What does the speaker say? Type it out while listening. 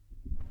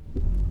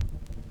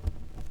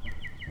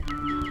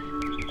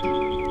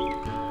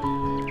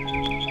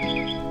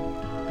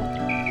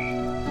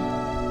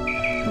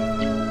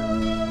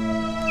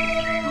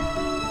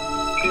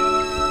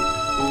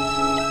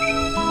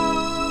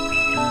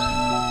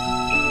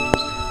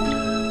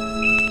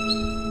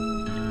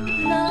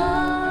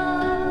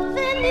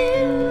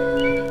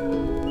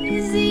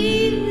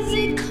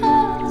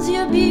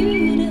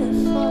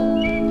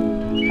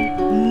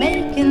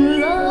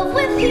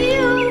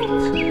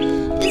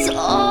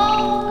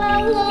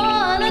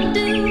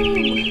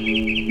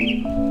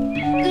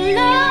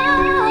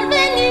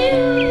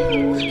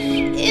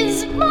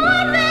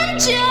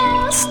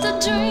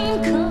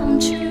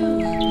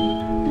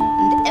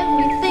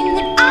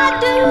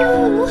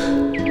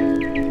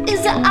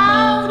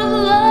out of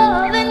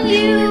loving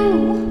you.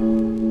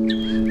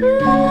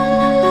 La la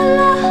la la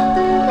la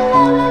la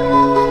la la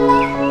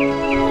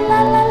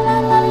la la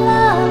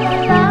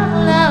la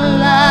la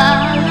la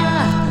la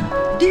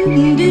doom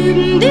doom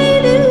dee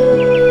doo.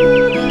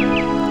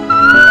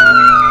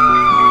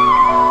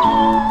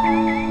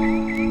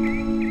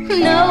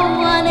 No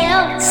one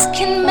else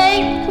can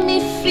make me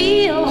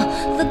feel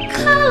the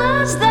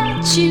colors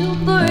that you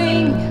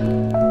bring.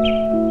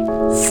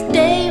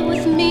 Stay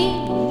with me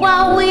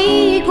while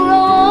we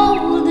grow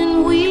old, and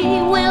we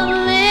will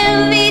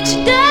live each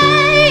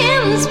day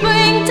in the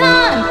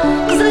springtime.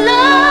 'Cause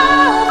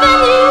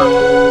loving you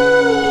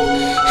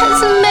has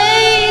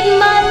made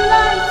my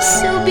life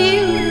so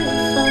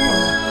beautiful,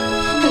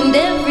 and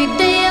every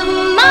day of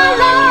my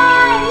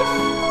life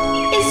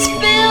is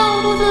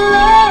filled with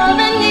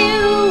loving you.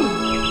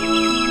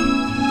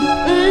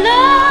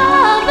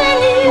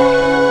 Loving you,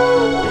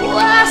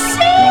 I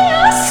see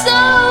your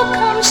soul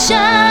come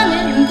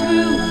shining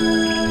through,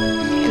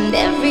 and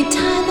every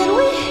time that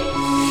we,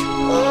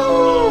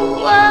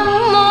 ooh, I'm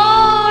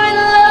more in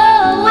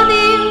love with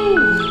you.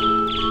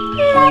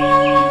 La la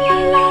la la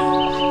la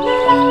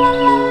la la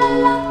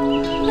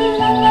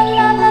la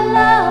la la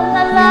la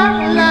la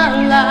la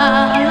la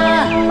la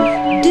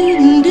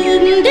doom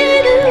doom dee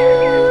doo.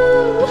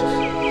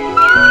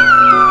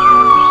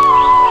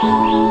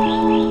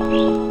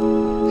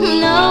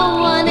 No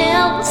one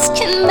else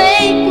can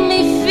make me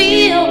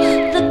feel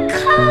the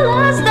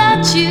colors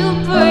that you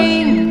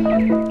bring.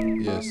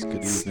 Yes,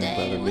 good evening, Stay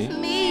Valerie. with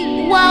me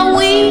while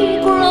we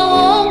grow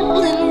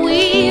old, and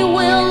we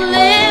will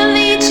live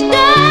each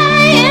day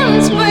in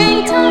the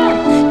springtime.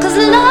 'Cause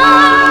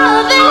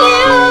loving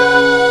you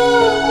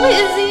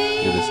is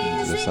You're listening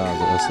to the sounds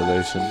of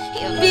Oscillation.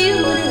 you're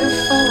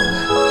beautiful,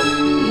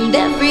 and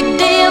every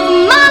day of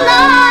my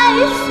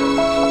life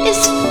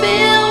is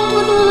filled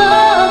with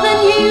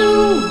loving you.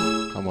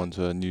 Come on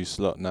to a new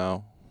slot now.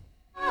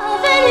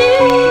 Loving you,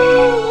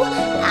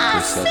 I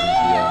Till 7 see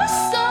p.m. your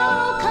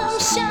soul come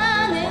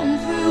shining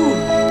through,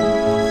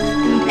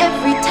 and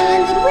every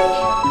time that we,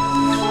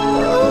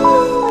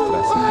 ooh,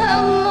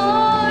 I'm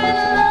more in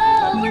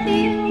love with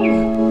you.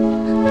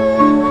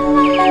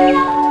 La la la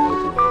la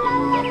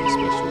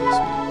Special this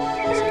week.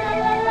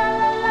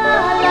 la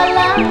la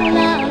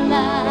la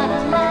la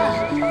la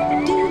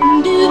doom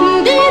doom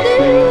dee doo.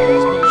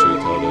 Just make sure you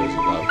tell those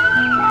you love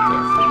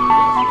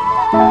them.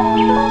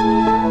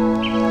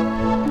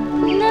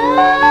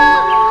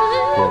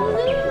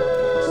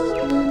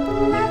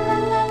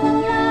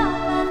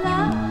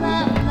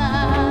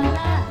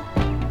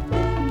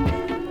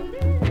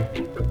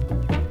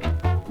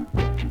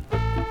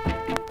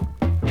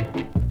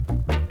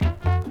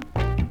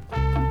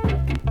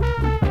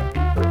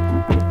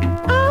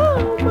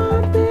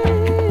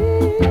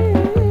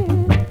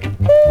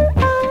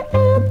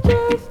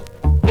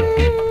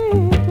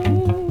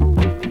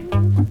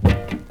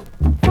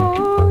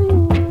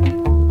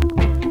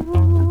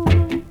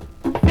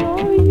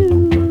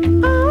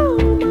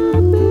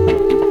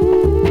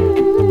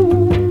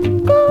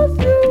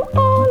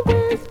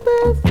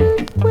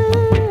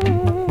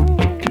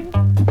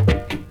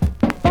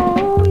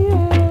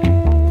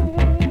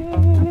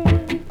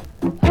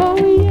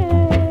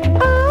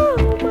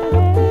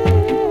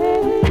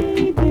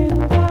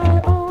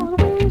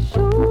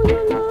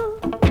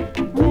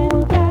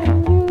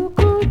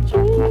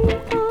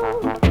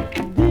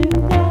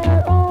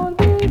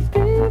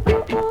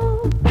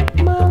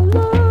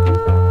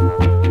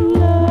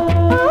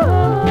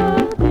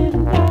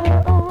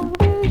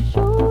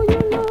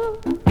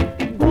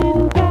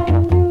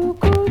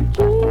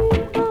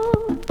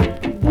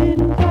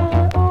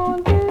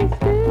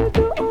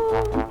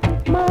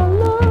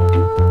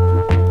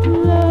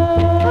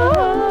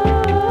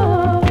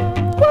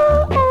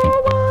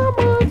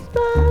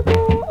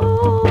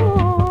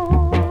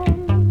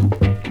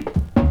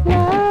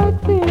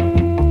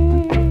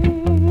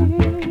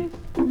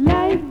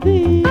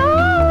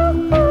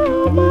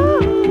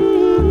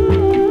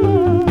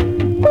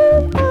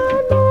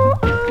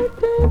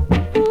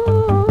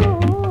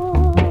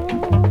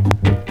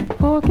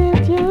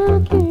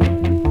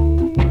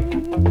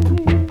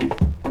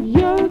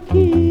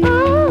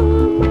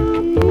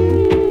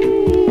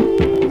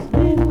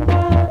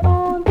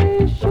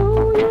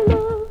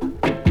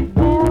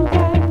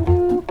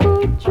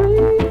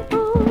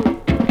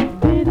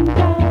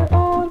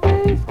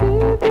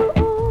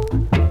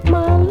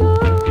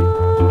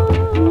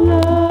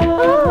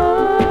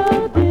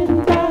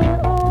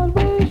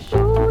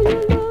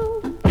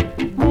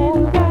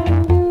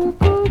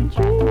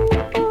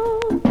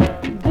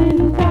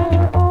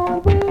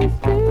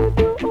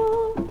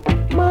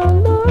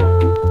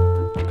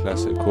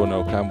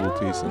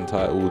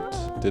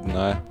 Didn't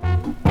I?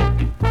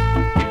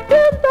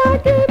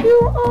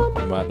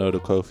 You might know the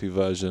Kofi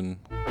version.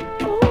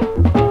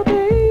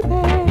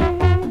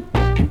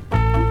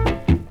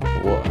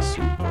 What a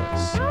sweet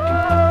voice.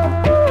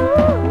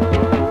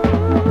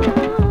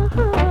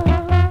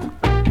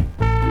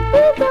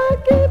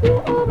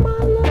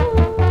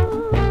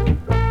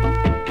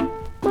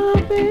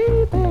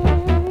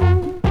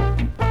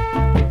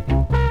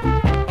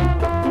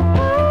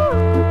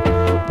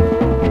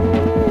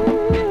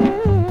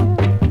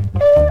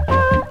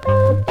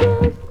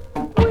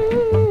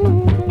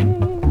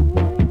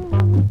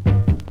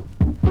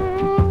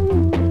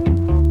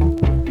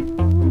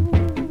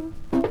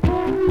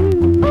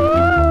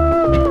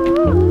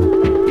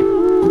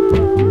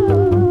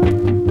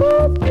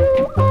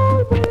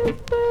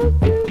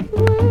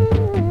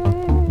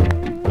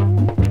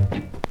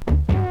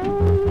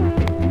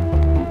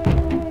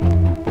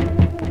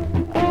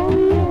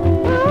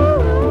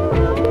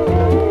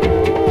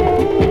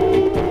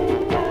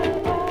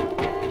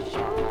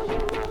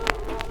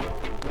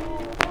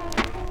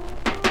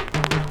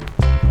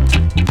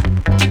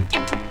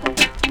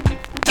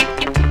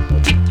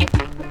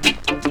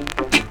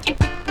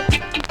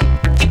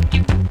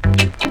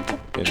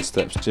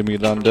 Jimmy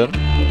London.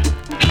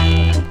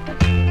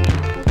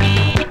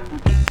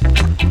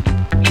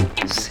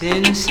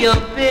 Since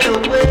you've been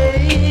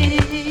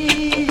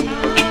away,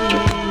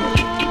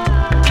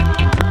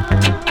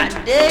 a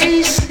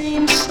day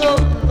seems so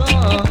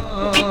long.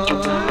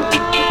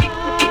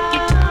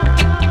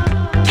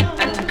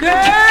 And girl,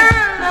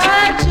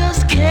 I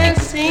just can't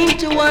seem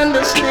to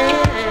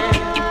understand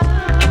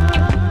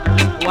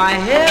why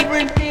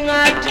everything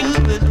I do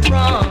is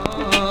wrong.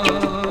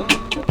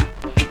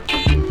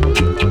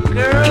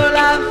 Girl,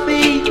 I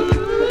feel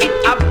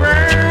a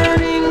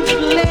burning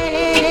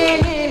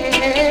flame.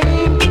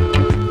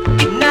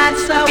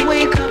 Nights I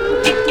wake up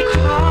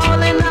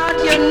calling out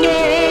your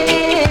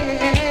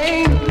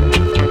name.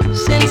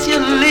 Since you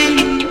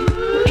leave,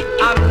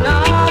 I'm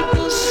not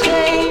the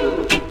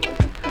same.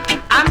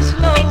 I'm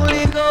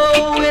slowly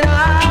going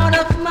out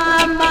of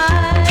my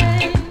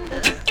mind.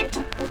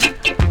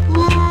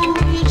 Ooh,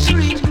 you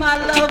treat my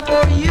love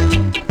for you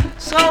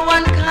so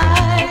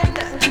unkind,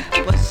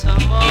 but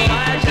somehow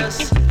I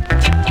just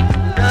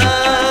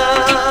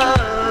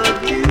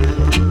love you,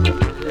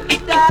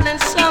 darling.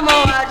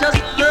 Somehow I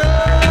just love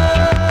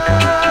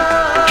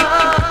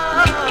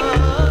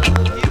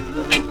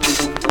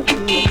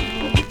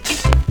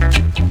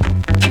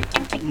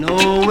you.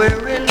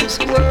 Nowhere in this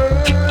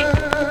world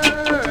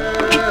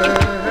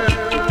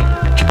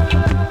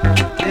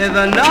there's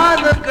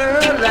another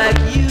girl like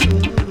you.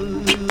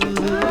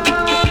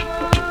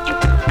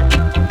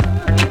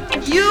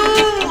 You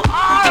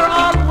are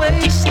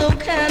always so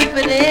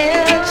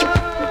confident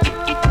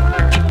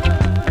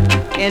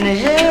in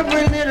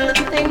every little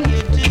thing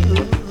you do.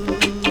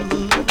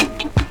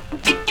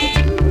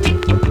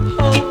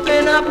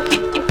 Open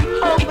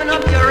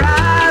up your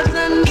eyes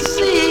and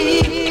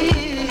see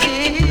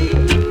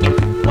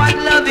what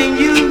loving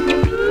you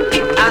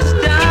has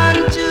done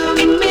to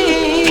me.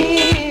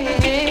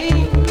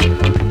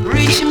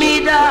 Reach me,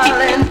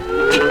 darling,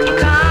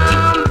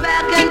 come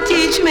back and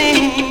teach me.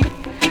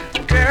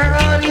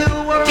 Girl, you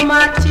were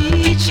my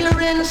teacher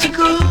in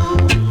school.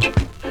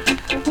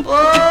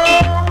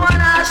 Oh,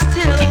 and I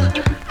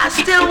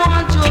still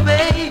want to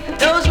obey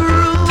those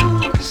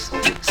rules.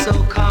 So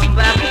come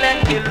back,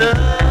 let me love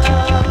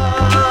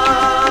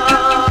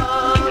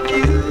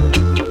you.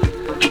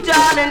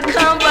 Darling,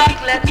 come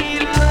back, let me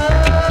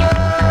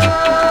love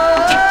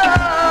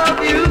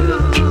you.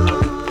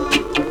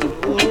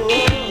 Oh.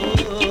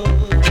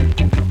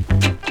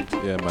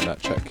 Yeah, man, that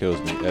track kills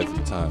me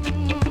every time.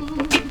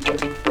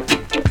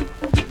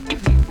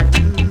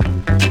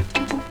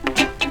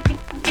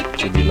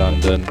 Jimmy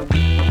London,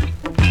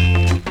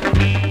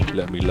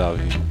 Let Me Love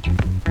You.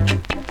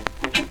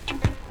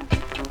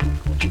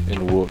 In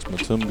walks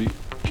Matumbi.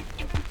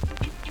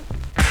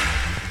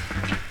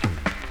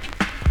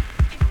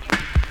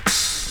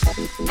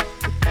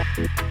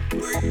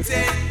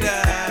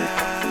 Pretender,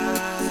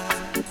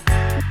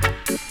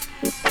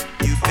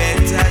 you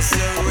better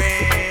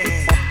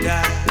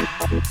surrender.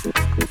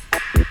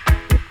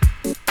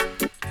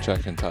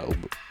 Track entitled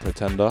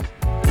Pretender.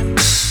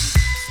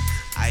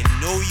 I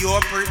know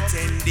you're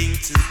pretending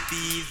to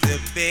be the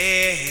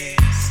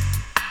best,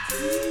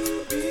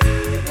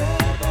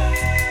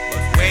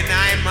 but when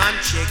I'm on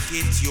check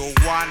it, you're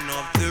one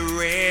of the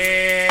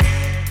rare.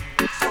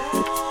 You've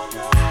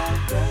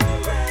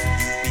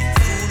been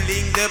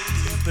fooling the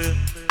people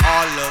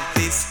all of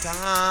this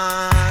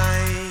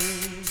time.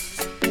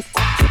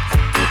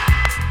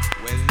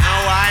 Well, now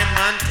I'm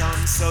on top,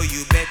 so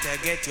you better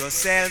get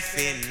yourself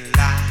in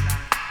line.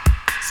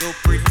 So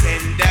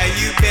pretender,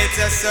 you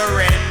better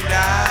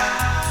surrender,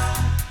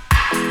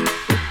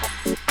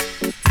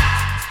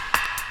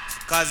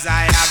 'cause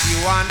I have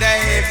you under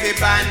heavy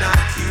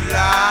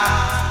binocular,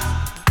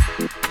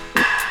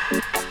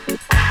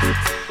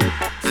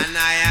 and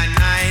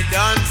I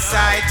done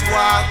sight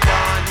walk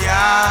on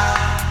ya.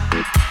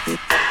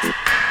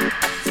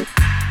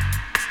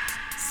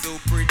 So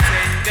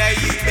pretender,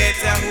 you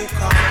better hook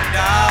on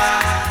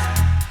down.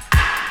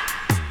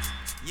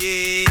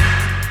 Yeah,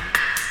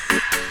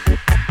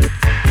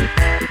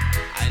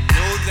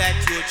 that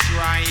you're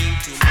trying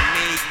to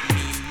make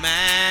me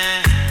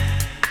mad.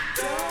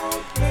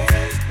 Don't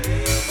make me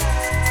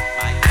mad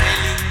by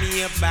telling me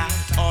about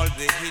all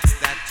the hits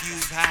that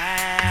you've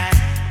had.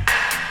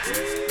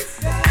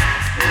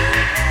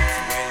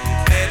 Well, you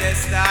better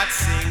start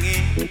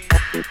singing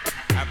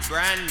a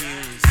brand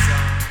new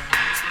song,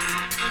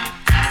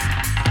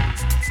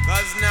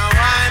 'cause now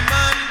I'm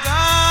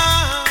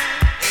undone,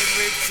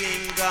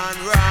 everything gone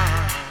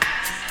wrong.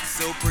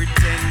 So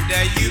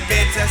pretender, you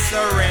better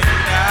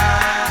surrender,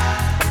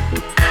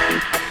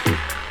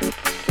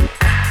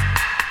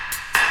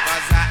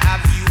 'cause I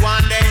have you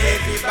under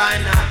heavy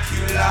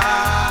binocular,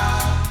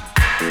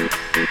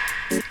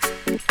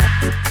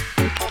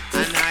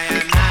 and I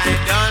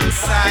done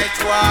sight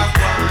walk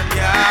on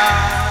ya.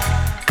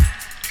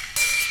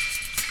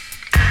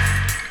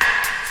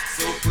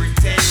 So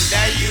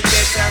pretender, you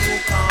better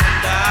hook on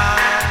down.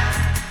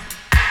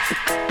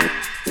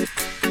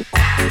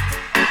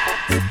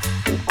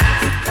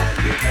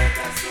 You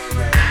better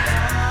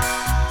surrender.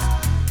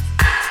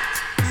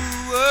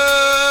 Ooh,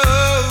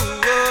 oh,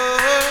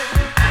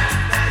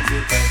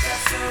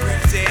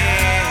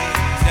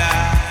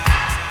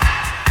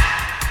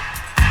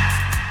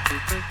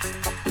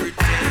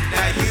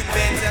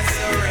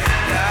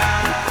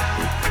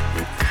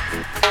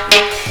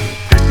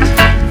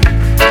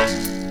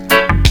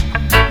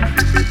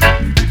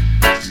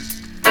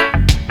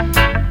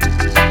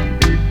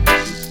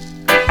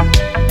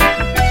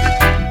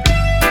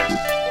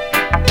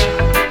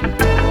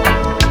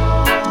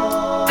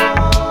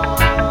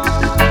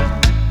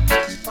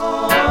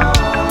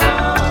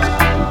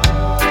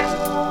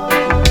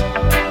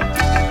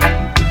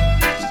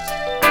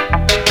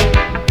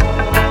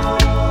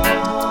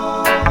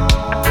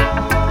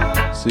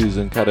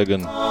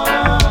 Cadogan,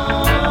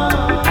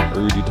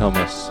 Rudy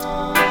Thomas.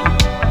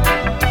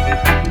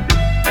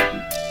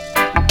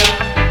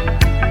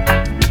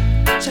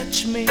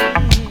 Touch me.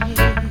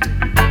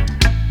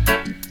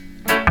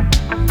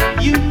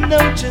 You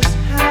know just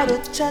how to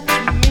touch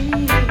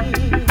me.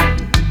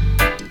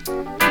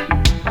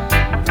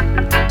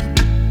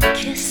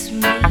 Kiss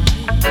me.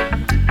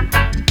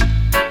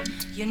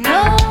 You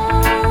know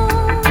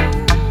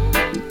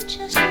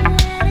just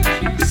where to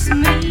kiss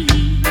me.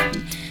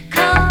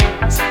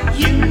 'Cause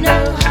you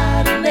know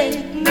how to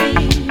make me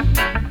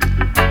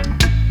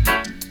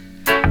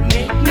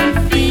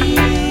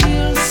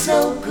feel so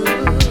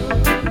good.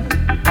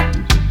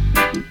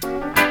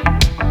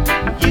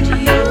 You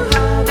know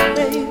how to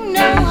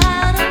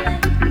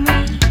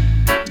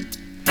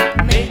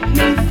make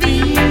me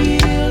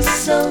feel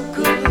so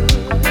good.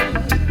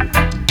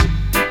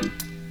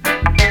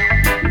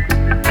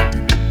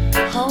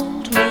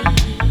 Hold me,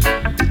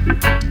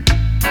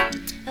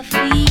 I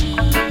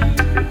feel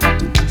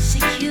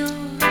secure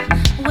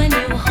when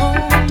you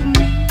hold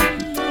me.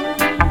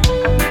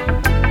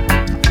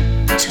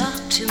 Talk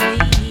to me,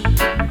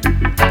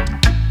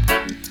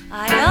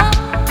 I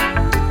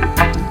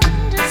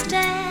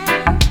understand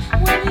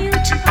when you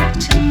talk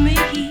to me.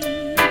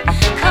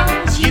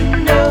 'Cause you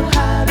know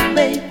how to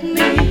make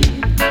me,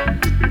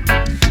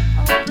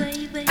 oh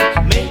baby,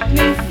 make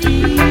me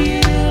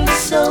feel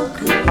so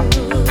good.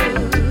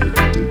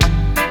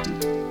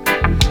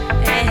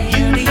 And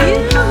you know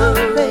how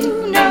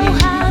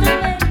to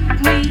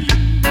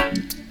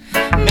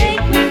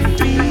make me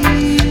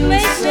feel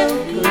so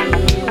good.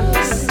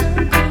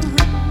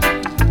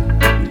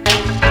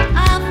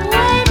 I've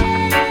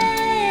waited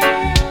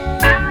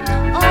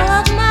all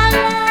of my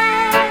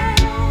life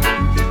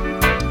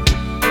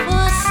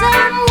for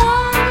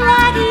someone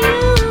like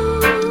you.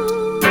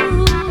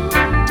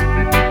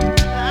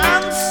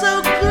 I'm so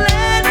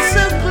glad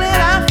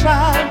I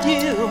found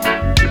you.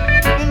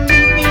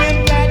 Believe me, I'm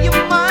glad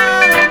you're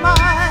mine,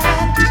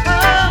 mine.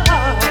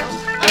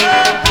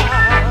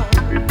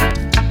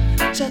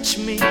 Touch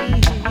me.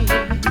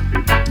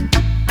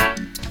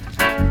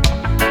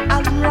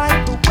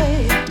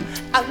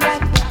 I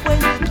like the way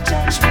you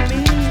touch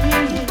me.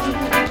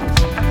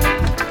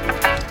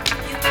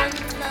 You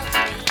unlove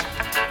me.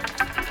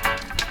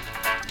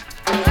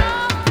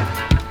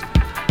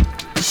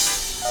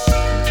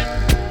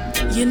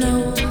 You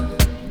know,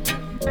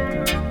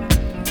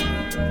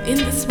 in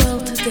this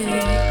world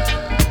today,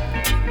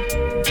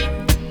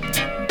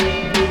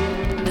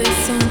 there's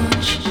so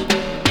much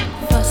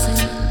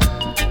fussing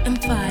and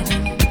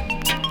fighting,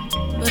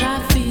 but I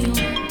feel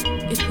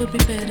it would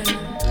be better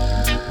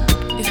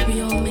if we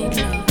all made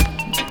love.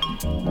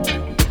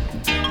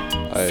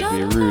 It'd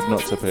be rude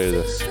not to play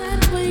this.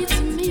 That way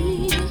to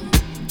me.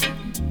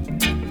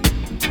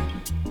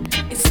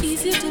 It's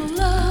easier to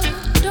love,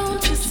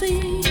 don't you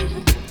see?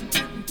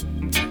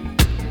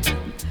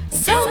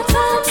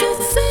 Sometimes it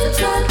seems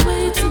that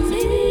way to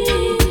me.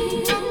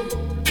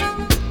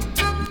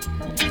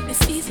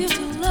 It's easier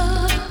to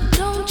love,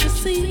 don't you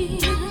see?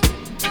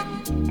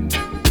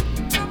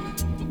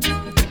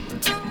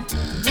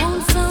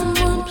 Won't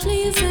someone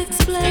please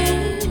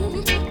explain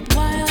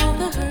why all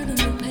the hurt and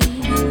the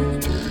pain?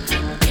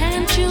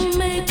 Can't you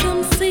make them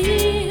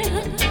see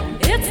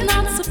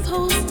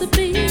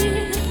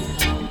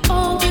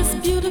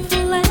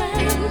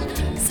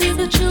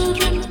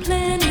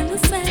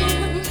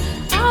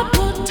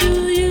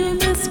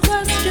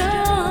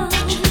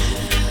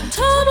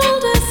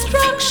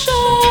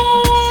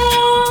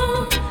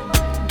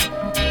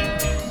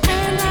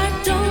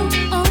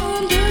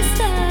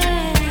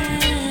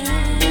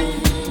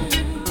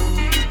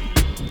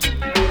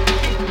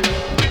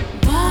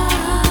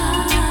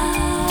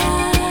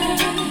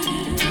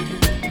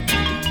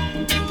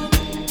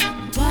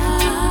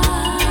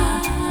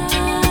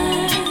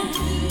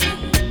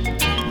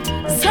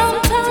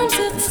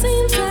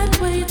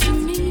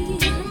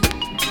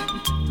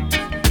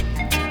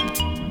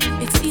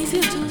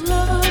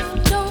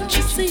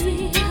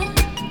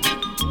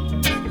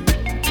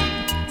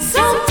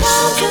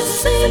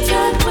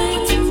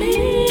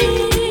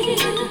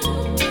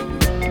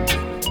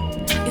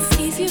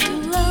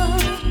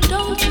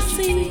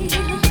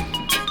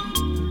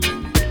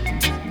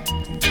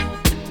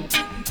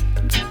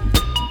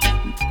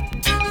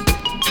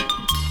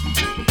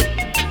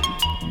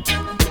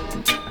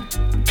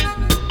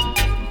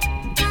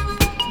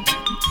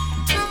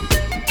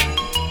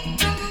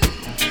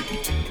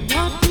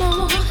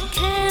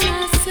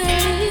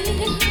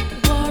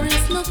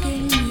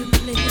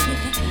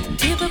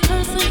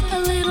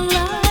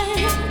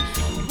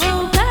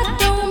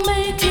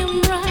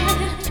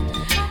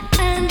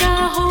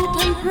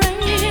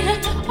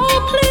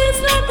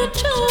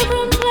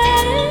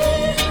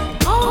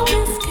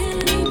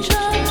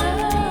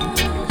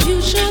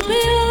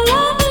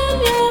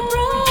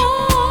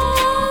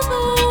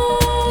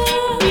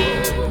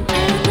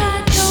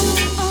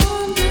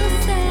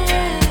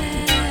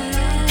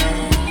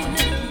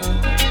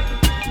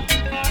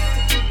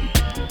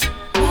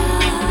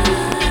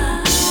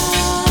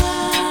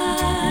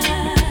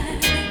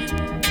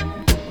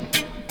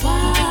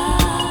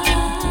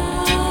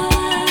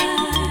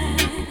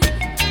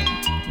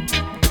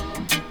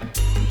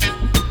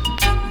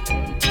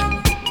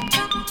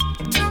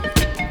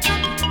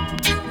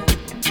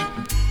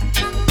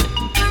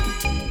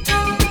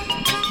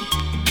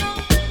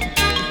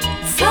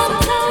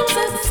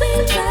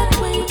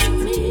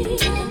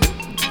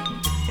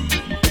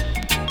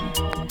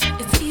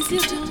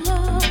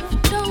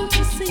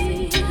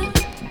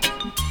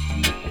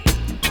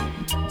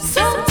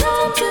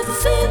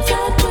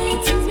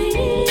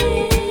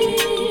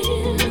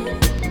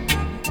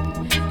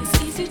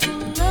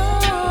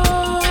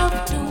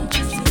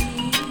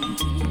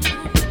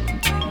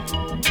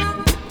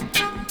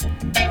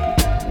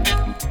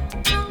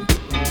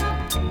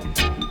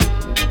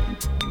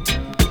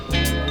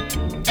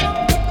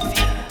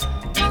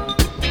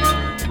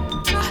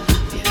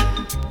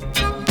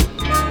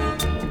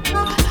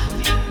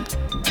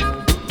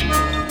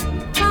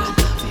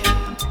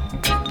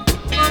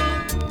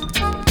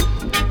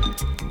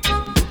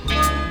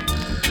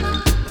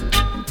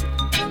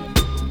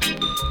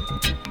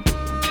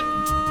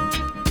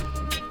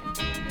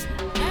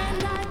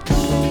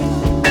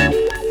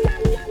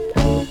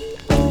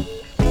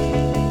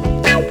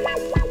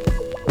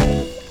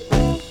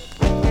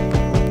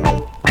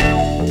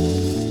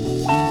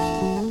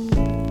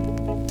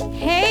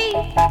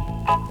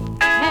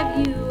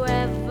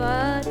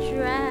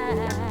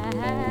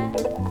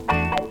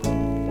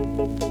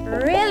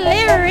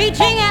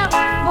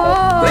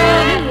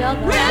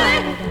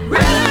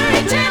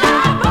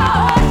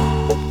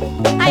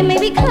They may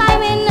be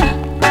climbing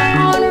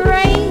on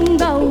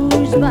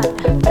rainbows, but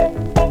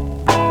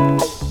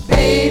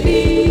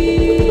baby,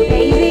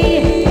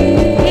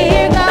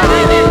 here goes.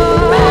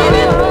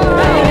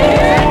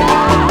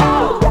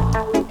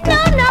 No,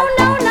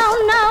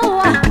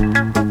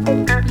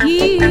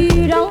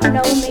 you don't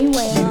know me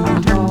well.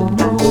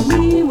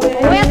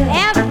 With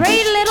every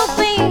little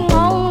thing,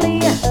 only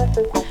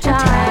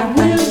time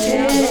will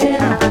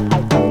tell.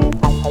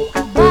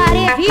 But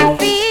if you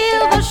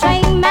feel the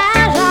same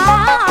as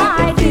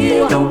I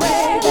do, we'll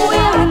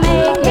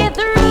make it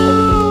through.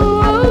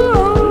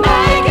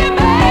 Make it.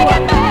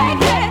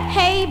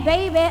 Hey,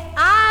 baby,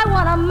 I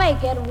wanna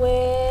make it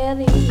with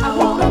you. I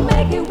wanna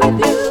make it with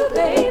you,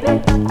 baby.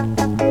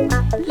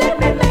 Let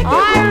me make it. I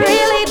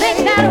really think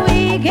that we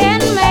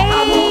can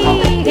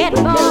make it,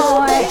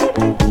 boy.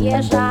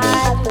 Yes, I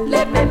do.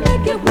 Let me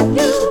make it with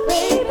you,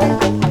 baby.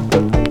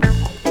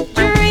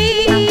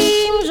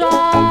 Dreams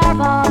are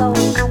for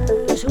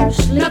those who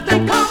sleep.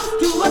 Nothing comes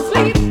to a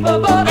sleeper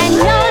but and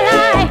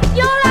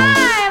your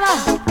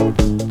life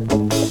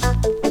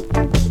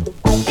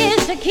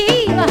is to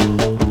keep.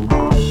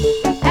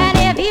 And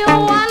if you're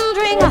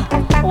wondering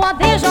what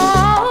this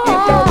all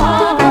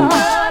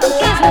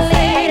is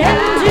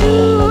leading to,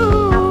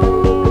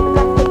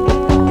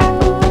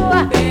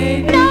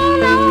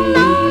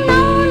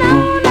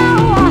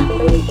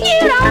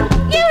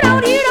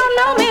 you don't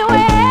know me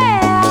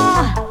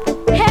well.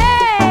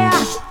 Hey,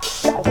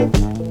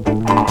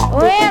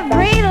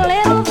 every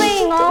little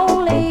thing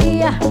only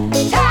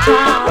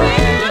time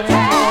will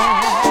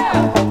tell.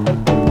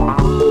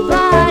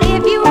 But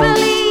if you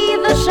believe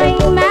the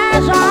same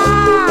as I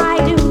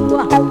do,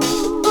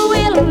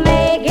 we'll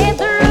make it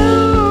through.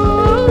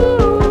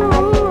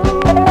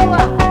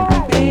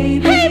 Hey,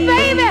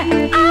 baby,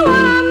 I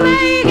wanna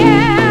make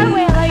it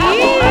with you. I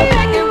wanna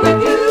make it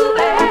with you,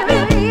 baby.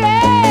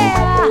 Yeah.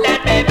 Let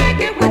me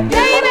make it with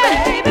you,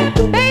 baby.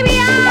 Baby,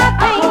 I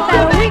think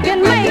that we can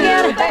make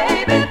it,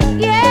 baby.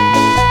 Yeah.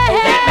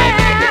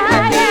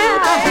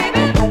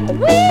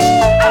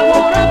 I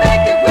wanna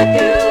make it with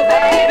you,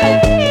 baby.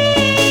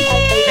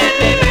 Let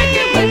me make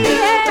it with you,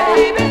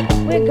 baby.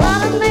 We're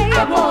gonna make it.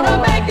 I wanna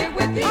make it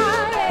with you.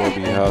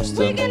 Bobby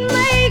Houston. We can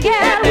make it.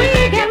 We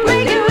can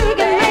make it. We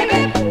can make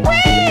it.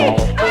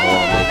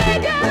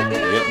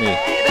 Get me.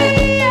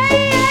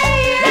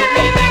 Let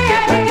me make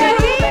it with you.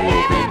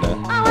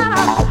 I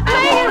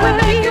wanna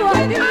make it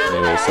with you.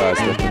 Anyway,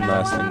 sidestepping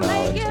nicely now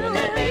into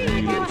another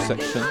new little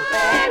section.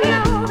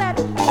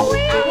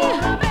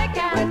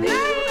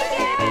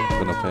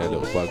 Gonna play a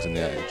little Bugs in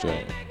the Attic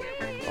joint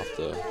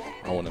after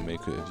I Wanna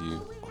Make It With You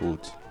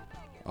called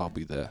I'll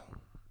Be There.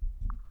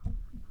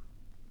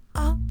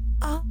 I'll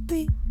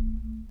be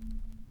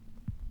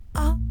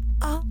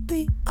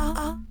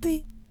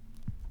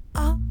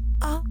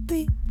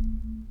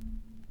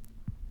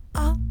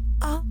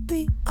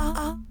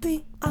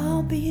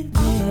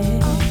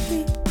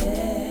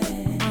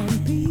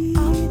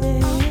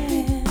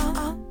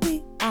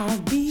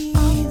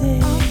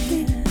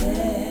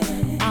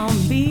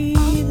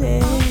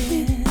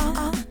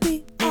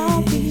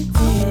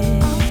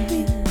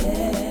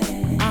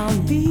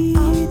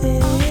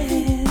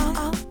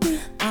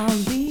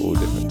All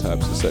different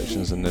types of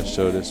sections in this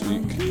show this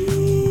week.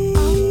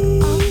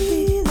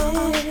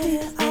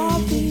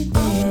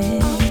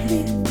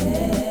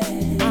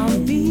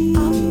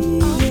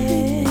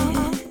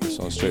 This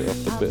one straight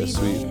off the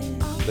Bittersweet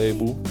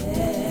label.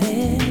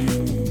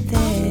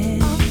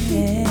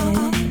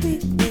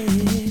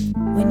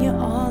 When you're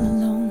all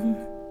alone.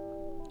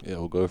 Yeah,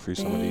 we'll go through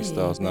some of these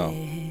styles now.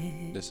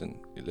 Listen,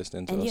 you're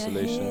listening to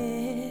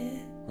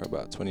Oscillation. We're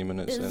about 20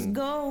 minutes in.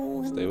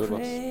 Stay with us.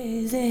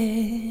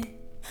 Crazy.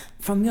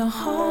 From your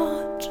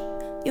heart,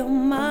 your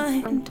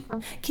mind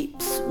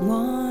keeps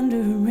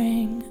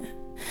wandering,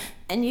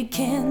 and you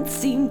can't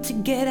seem to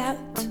get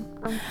out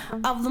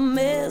of the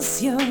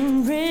mess you're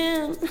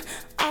in.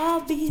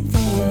 I'll be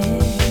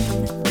there.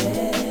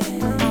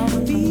 I'll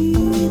be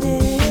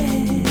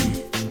there.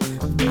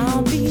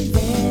 I'll be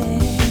there.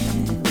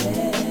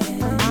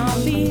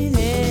 I'll be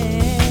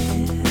there.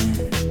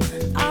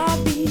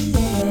 I'll be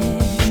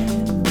there.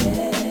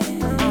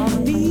 I'll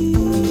be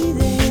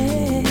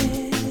there.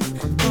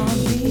 I'll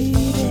be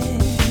there.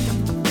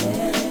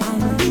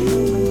 I'll be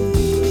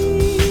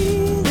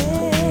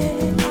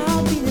there.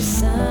 I'll be the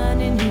sun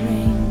in your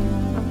rain.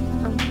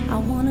 I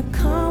wanna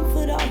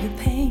comfort all your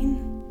pain.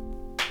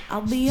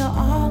 I'll be your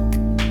ark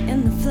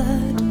in the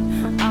flood.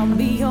 I'll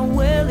be your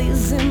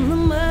wellies in the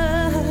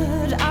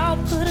mud. I'll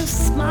put a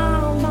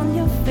smile on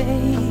your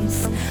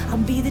face. I'll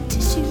be the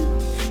tissue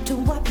to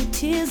wipe your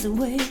tears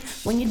away.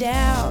 When you're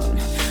down,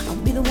 I'll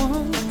be the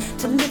one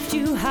to lift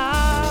you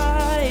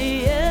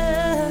higher.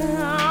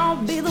 I'll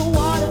be the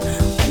water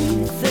when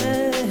you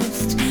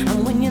thirst,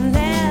 and when you're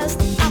last,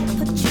 I'll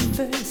put you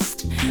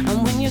first.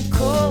 And when you're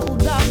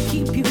cold, I'll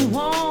keep you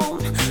warm.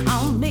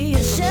 I'll be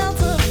a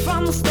shelter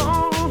from the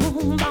storm.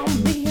 I'll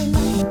be your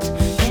light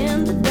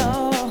in the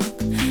dark.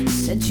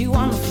 Set you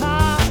on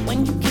fire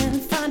when you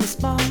can't find a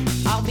spark.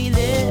 I'll be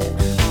there.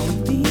 I'll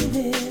be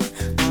there.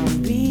 I'll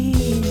be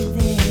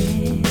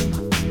there.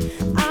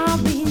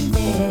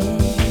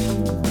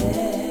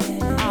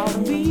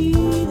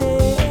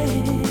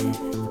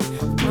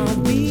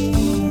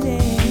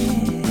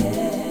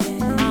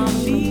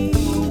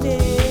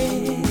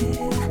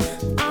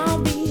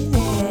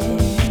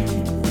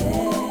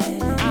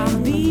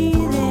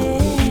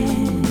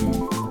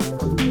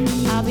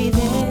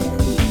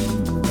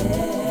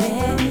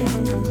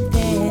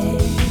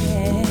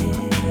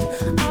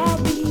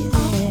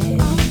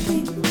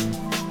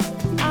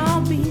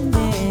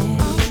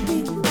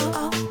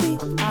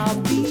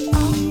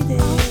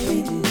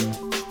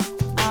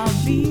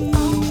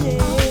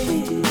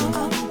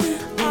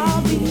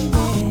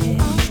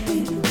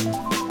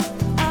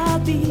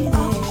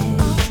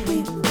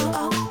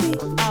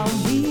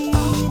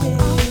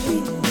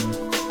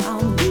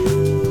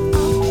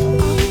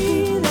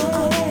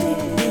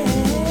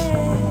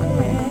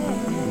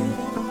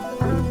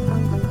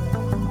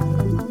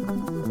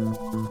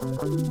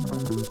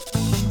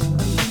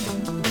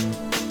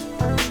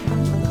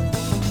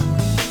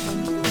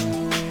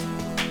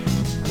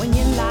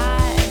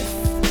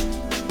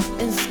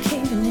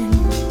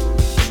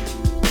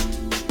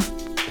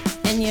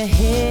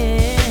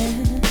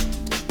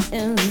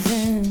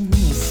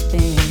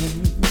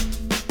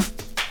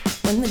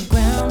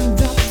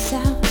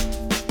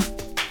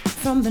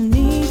 from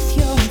beneath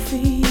your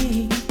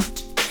feet,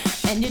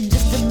 and you're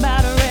just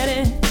about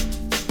ready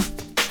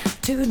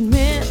to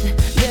admit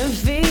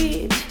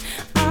defeat.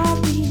 I'll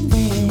be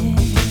there.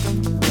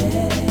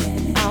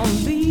 I'll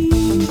be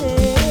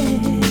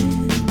there.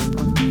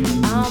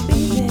 I'll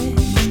be there.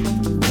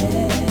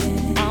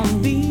 I'll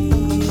be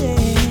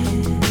there.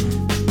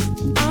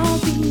 I'll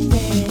be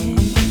there.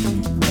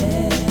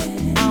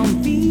 I'll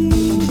be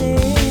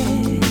there.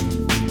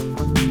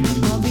 I'll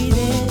be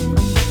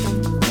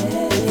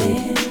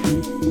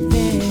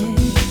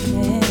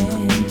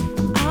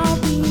there. I'll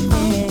be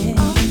there.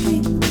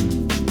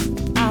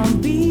 I'll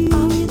be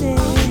there.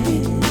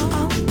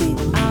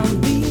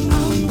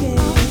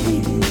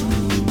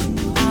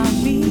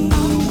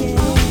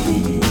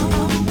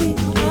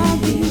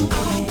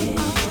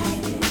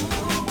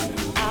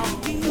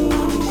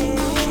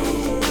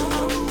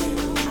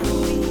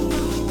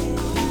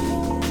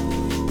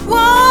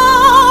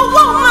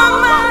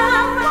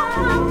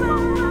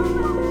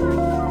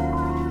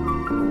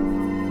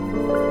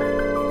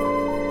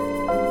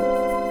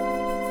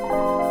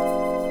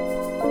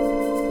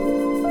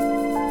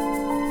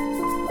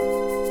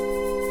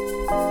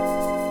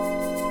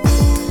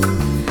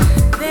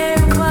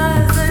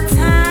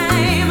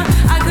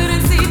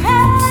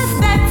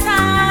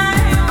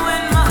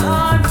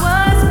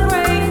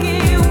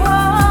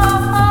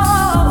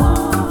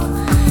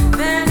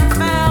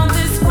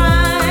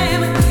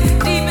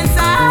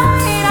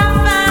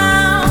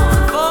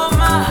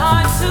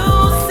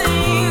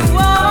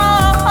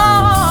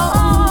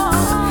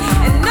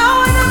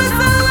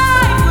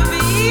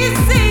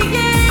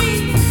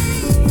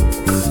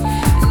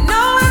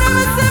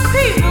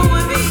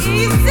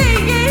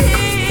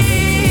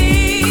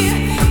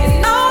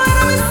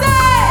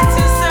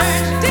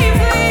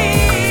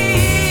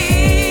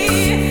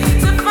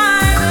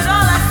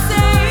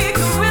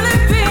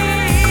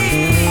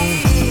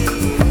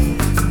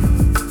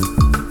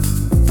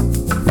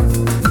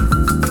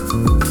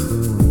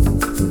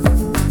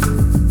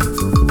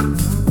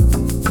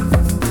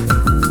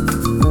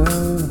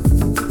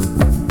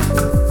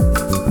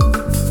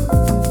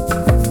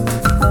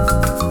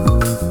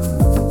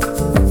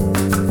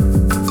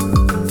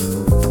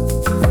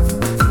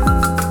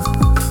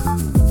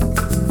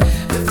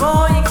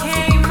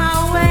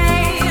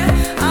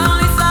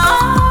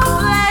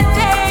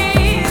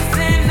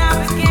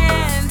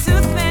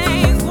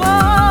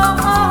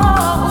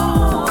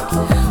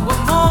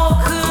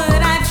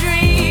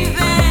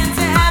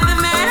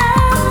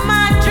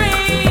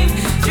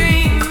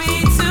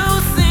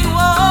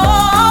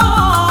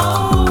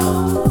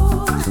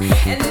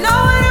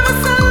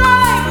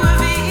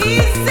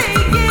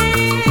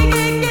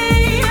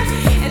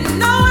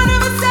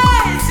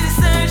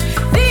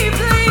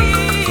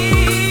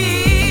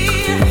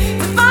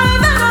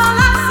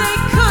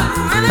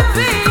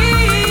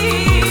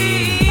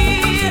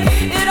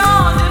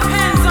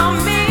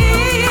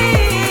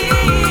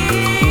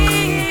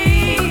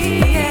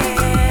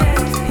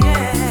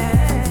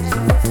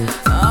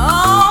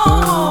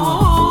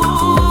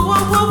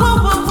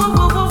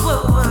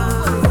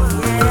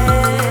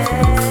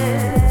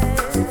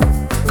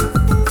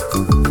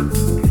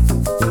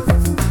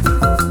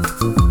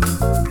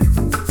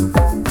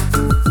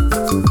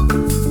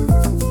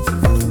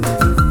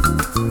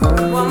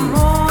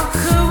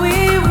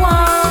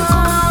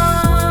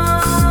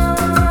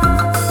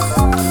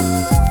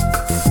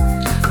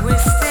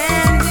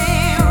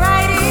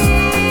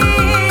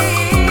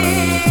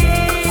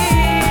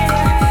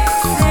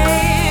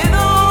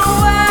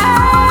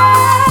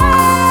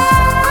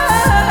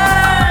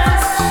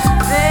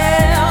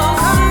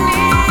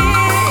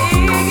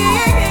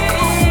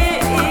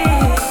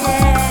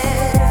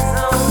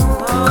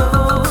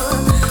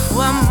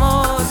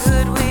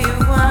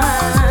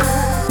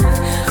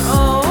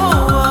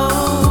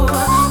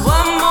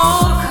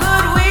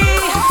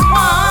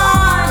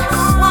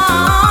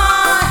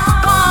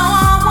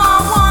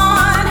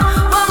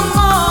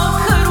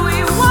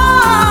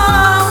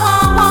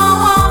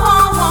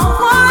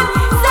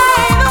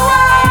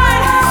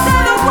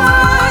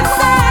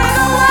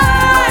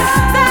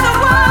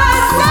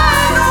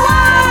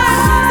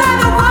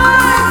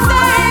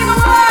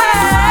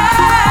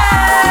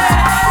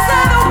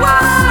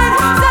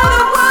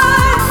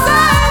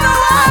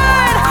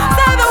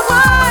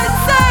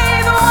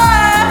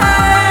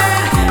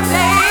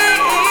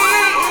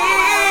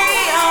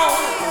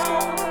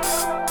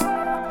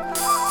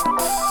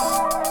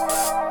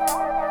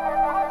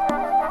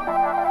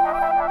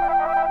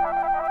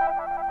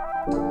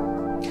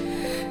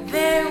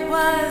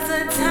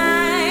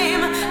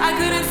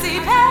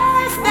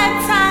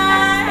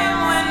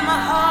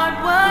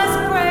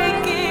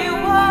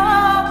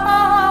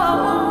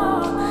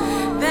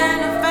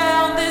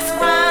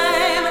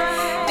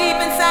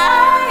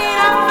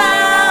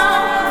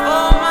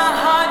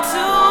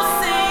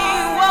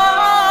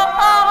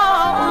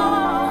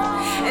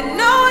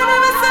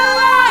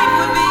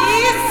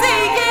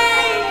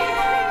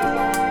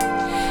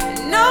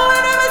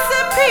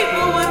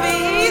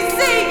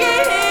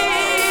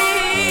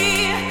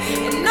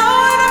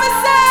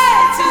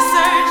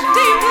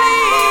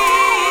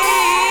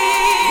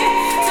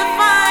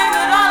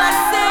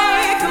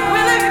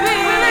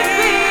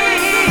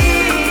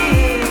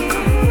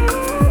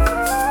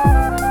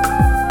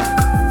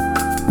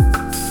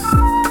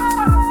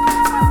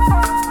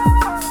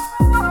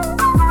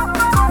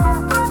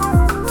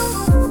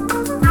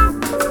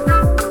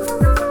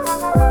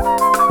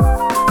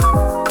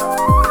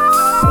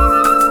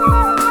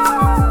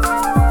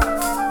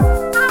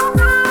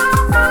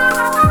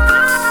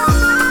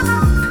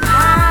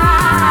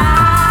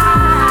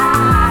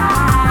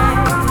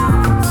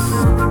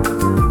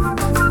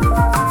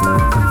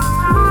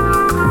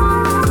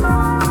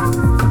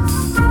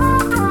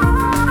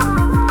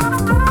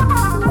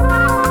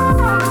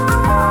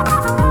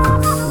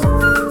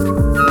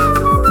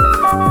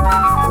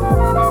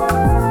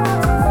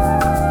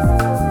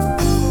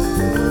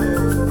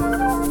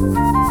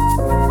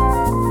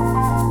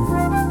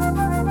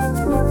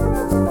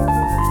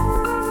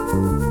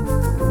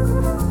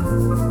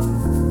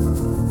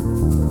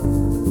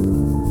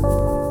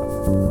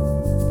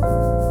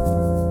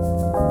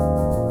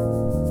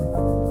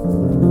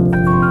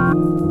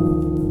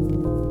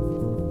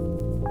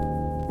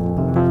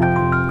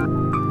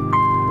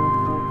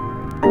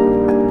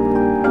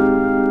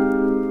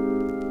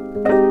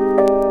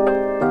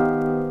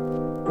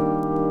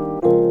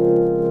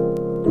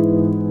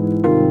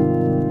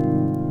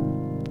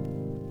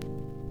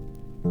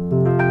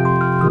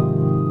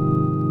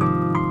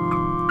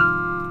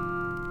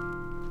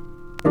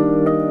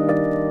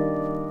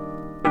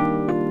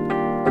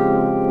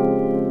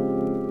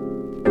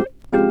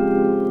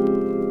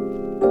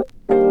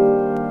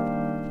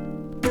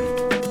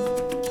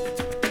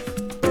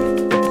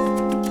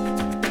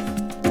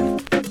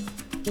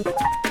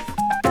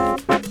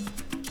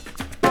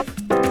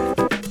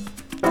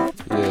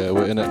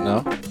 in it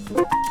now.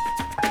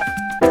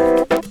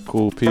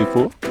 Cool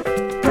People,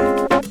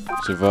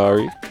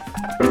 Shivari.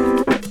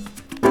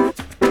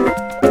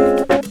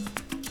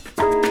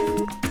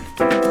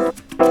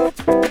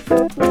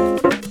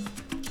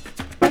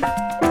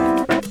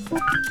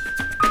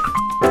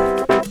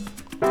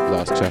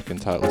 Last track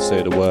entitled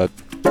Say the Word.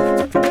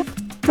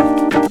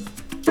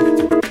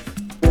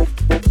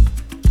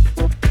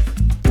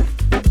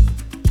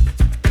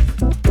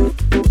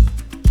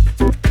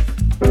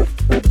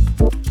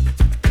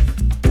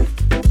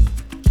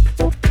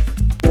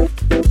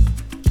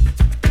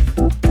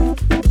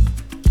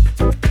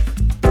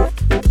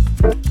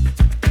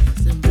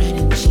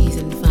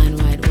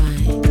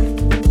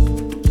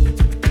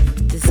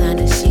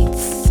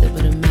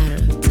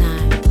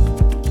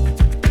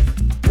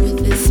 Would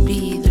this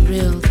be the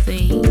real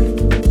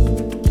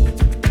thing?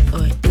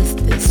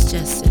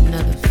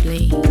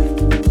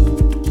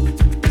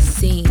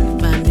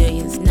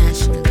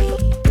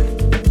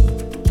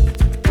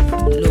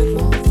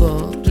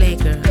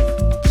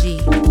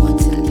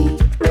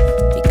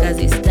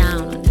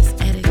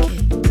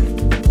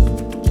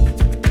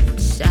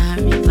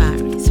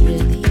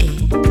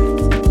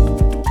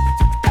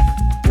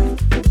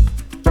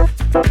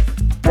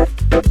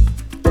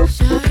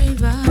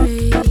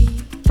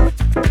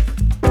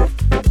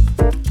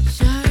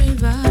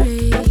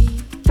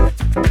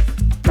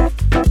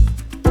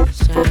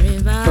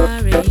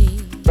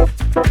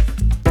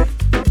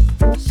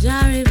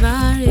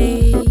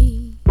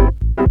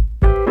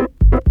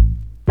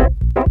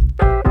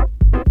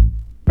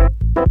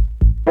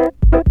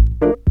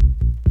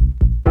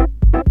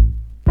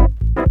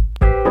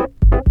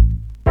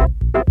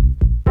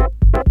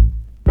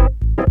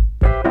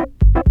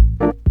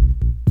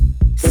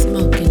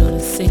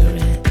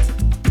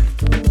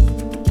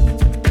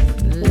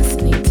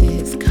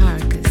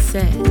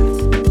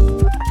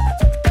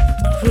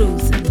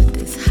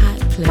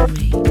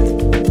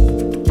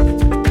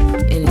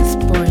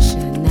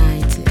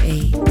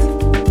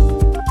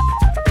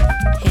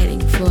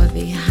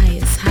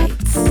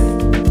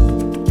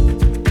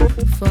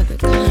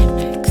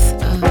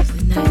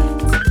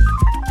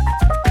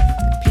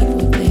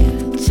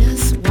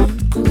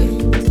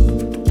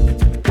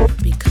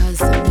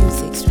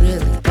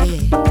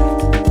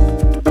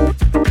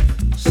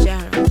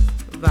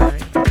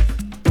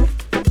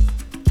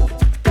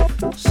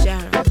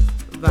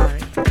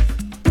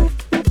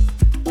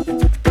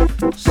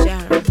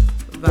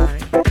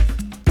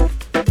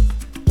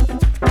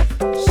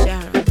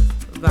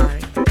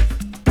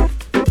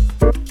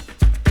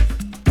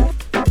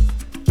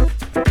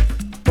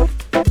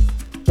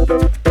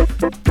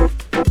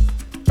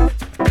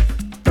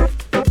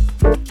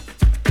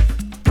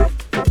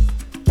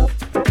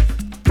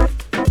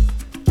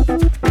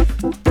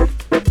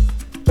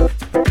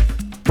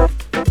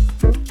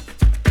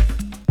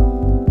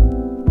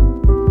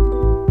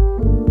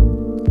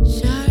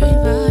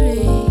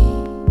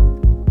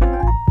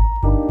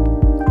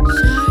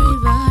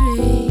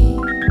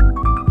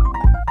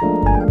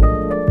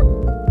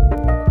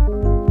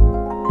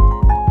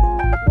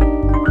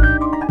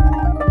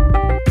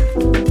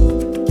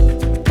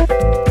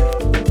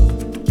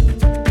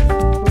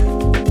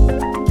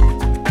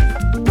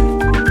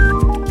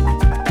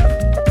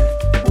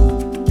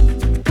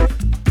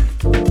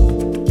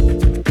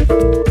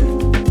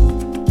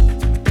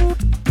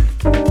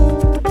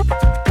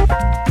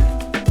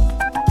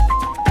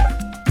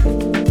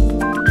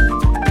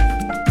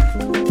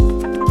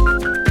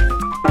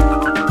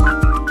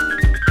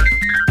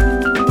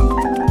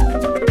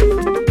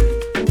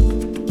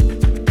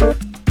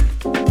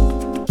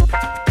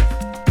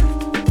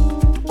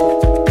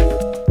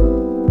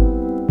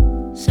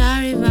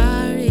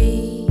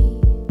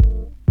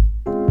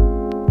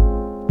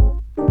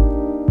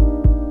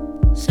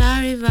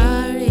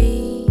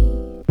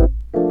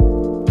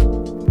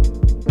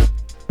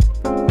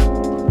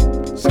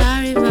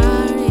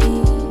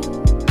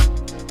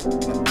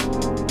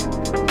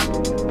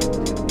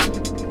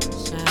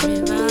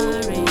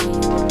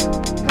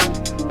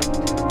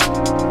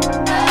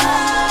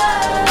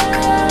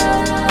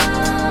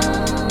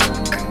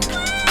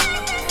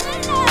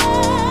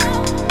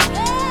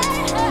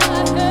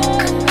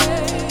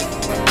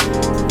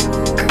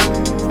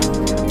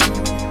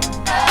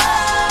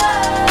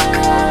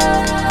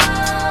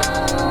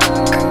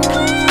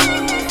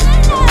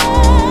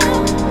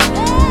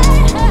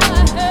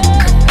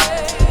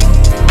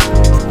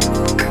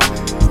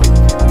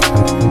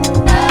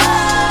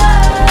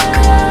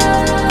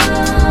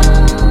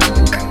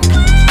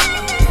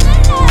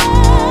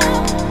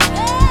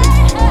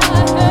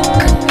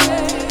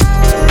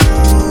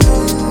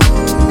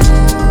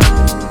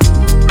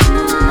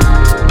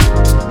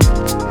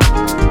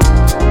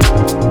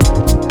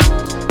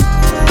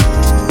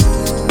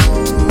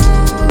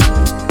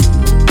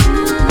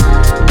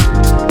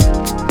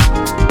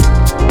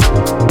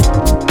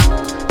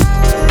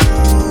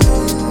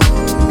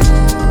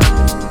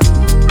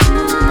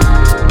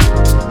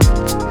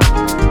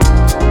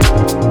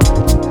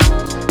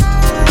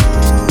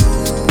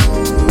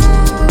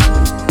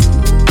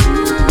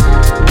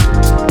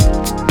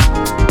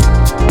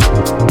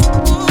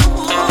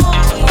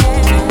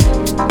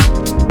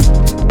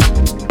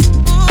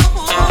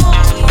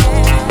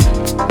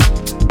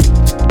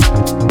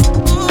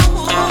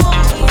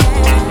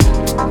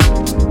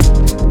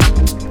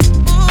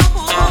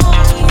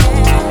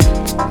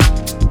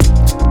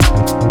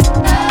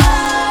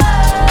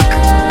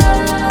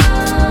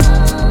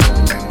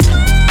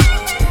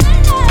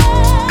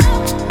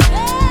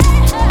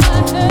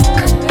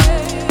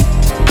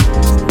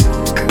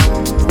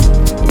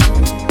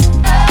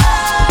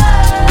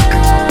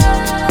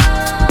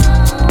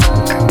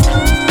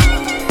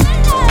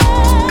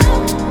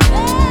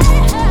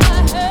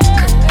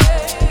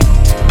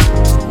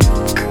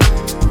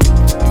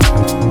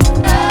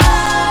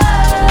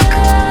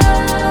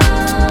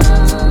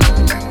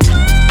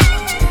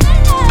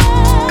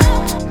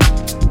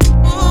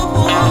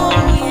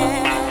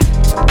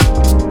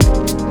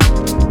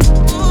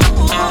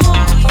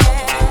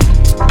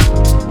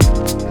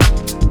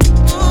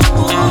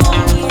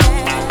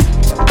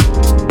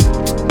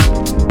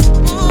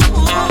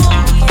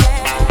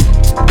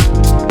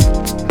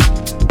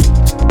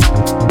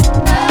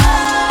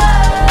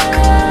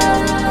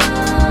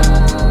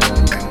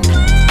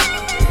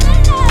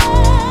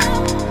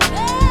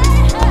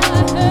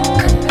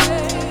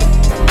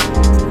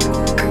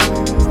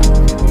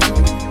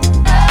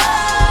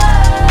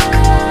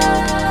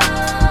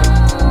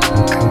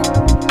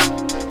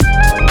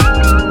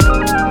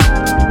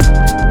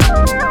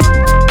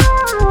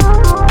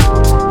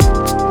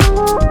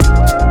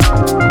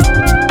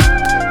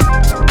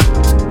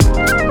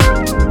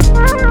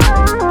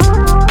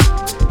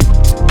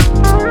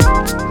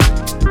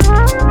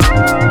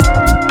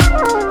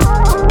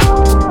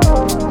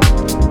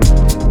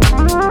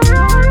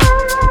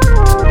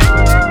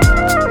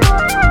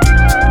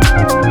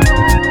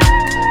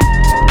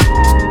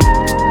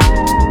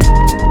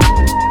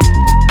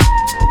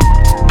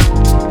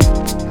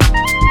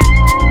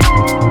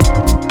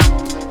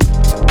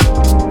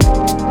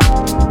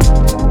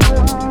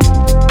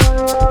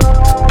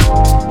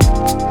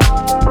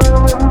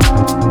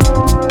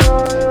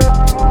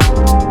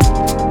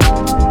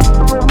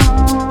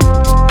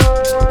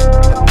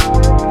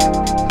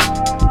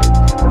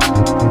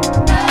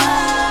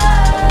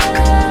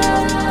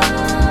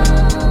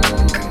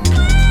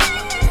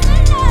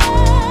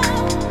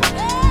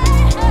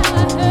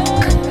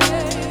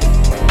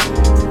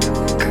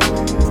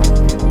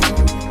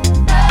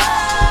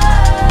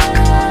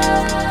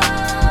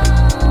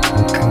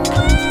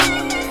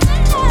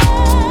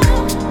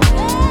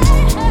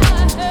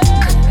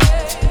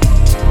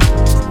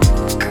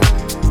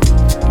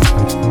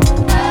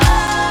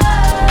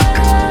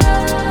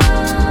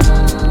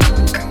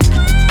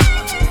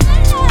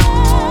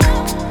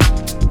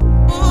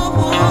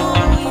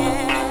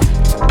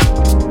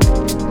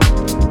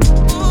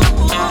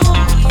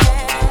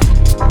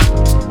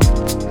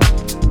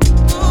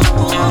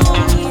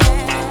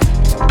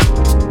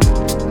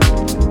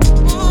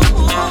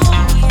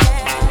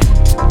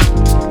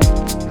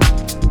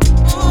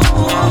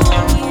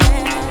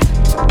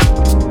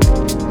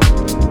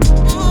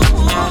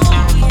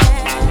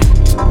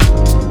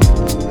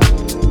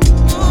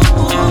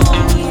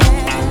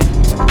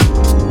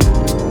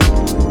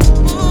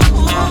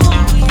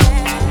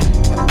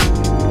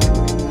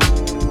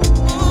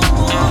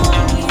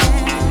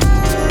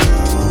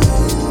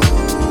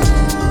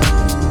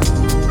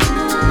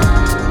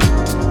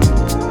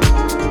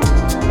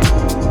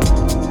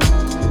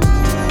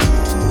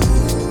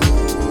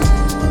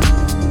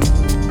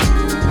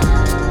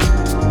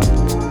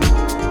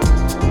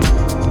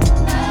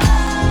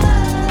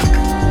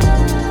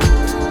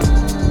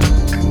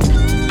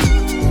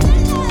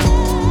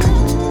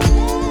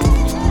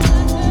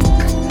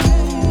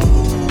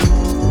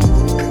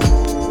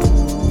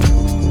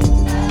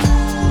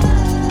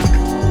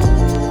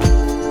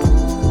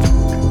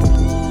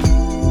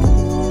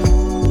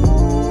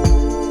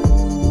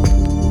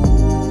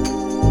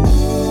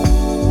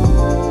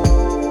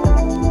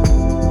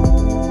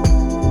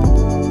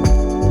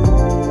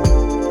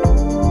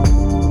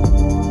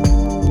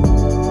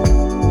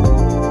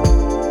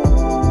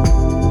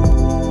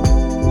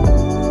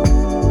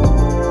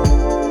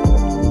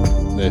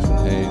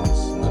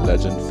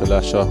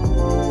 Lasher.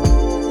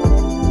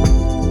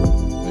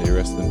 May you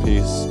rest in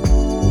peace.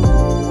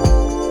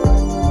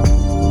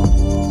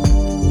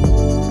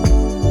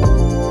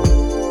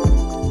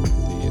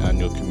 The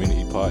annual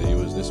community party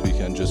was this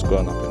weekend, just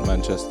gone up in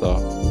Manchester.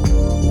 I'm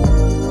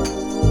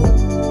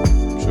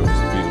sure it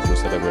was a beautiful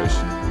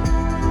celebration.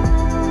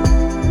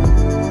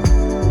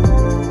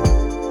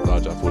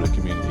 Large up all the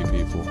community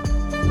people.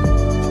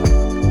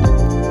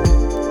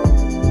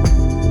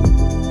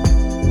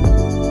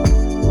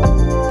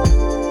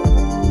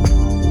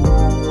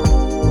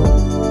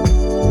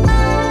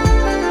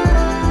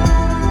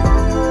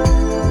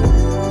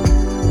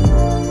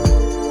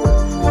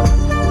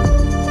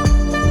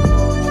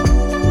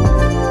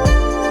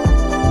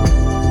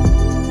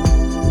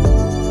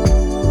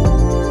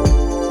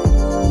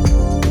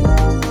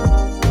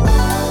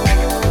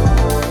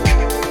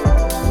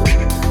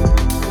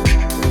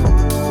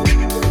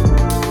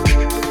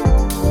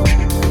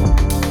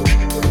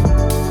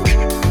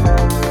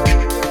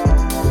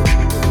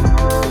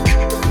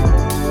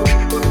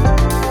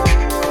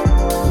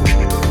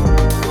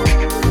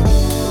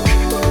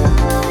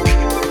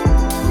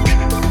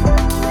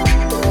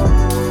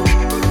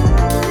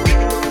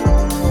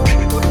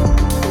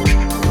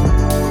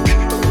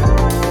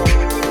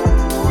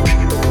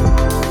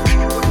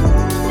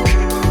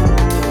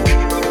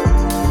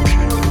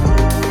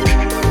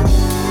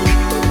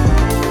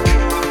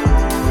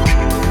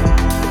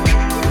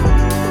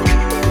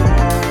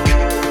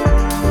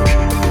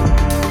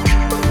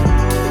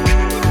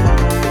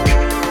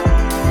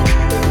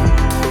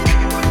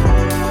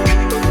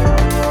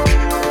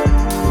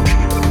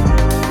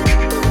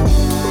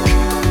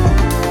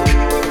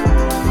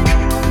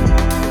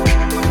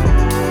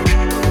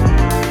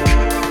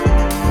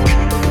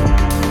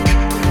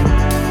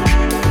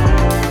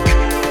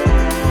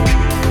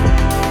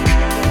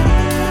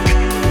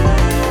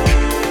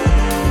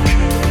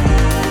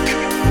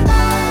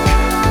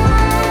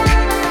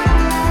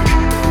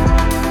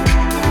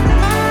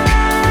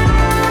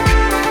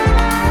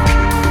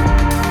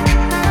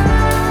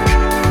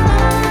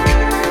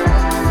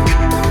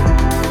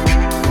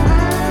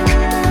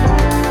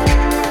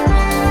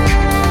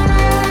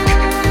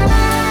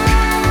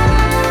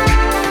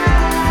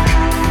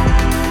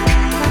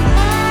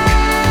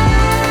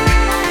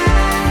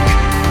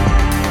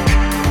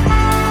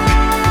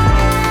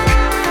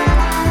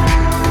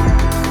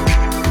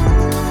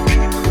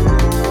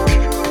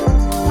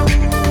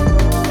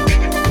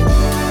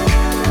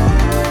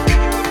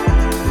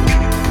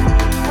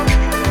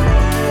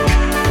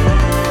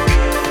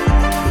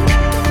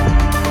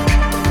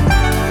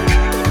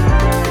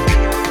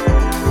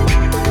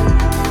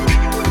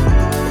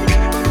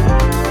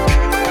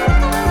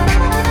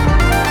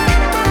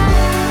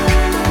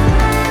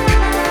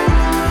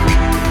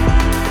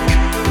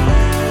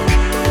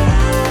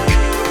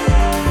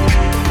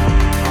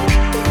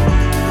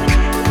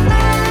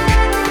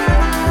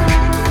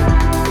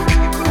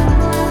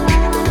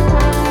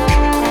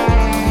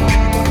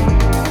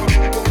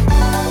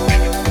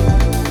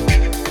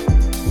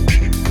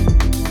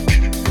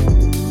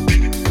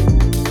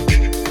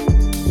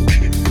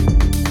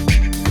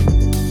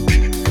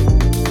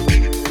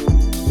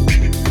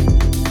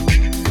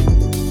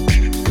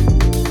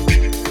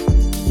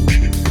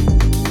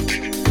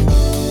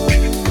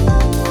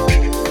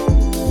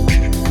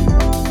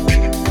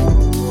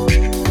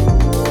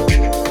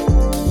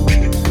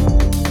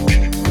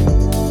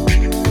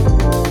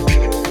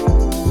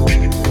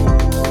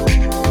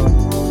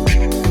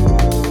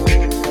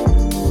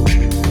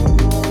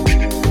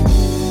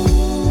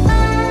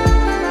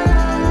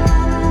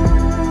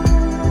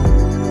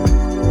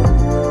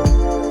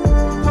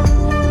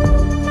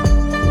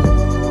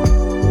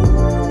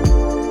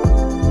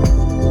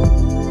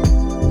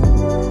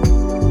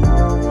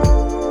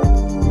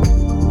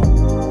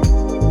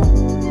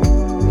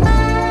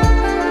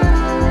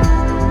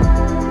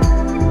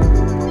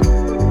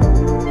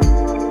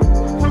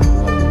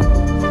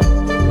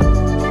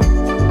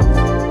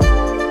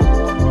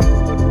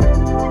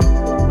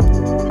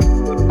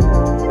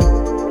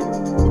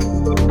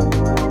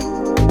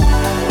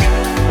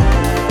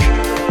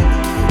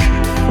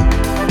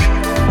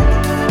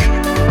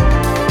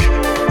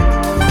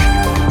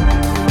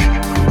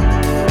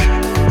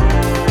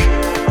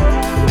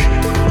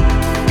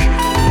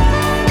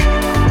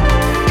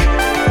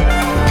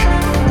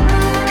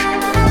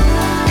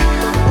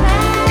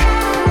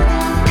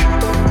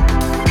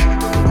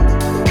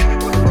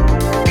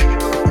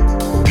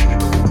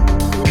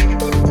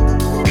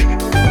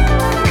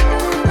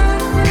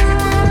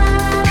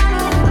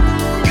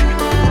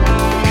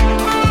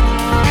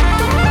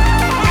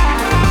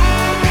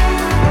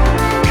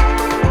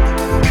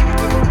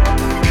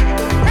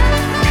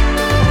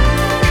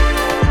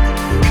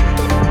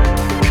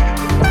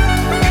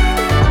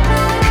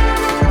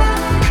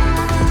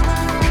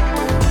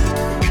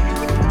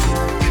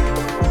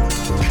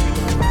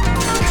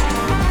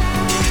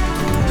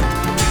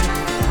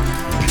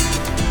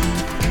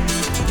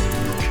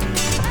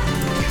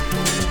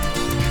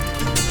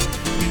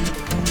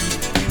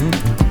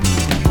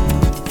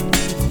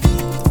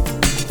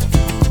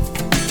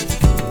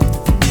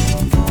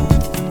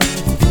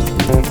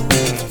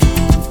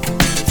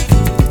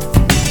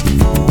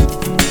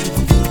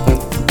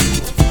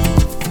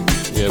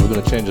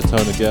 gonna change the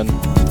tone again.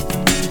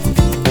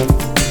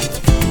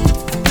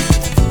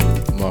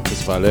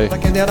 Marcus Valet. Para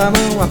quem der a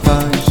mão à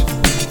paz,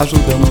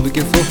 ajudando no que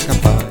for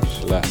capaz.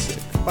 Classic.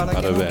 Para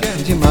quem não quer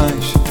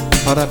demais,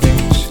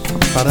 parabéns,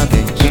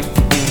 parabéns.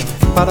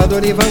 Para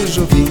Dorival e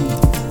Jovim,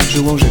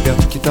 João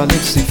Gilberto, que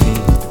talento sem fim.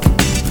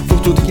 Por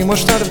tudo que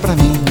mostraram pra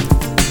mim,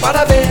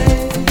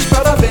 parabéns,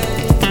 parabéns.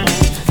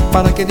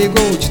 Para aquele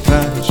gol de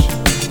trás,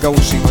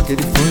 gauchinho,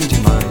 aquele foi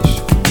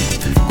demais.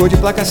 Gol de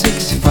placa assim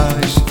que se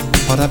faz,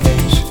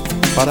 parabéns,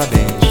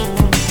 parabéns.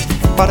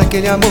 Para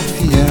aquele amor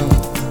fiel,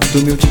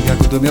 do meu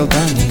Tiago, do meu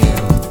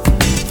Daniel.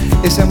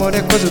 Esse amor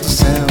é coisa do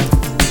céu,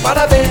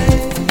 parabéns,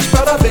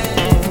 parabéns.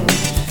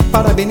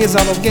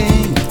 Parabenizar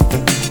alguém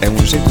é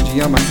um jeito de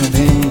amar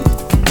também.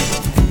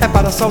 É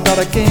para saudar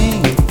a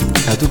quem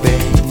é do bem,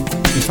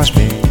 me faz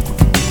bem.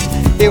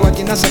 Eu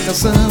aqui nessa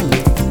canção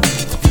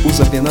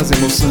uso apenas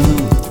emoção.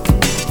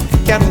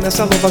 Quero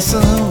nessa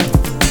louvação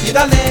ir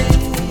além,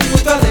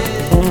 muito além.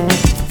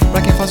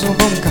 Pra quem faz um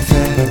bom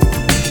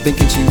café, bem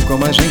quentinho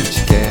como a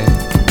gente quer.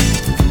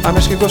 Ah,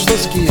 mas que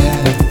gostoso que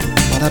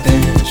é,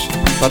 parabéns,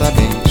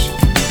 parabéns.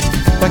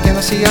 Pra quem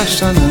não se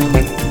acha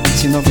não,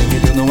 sinal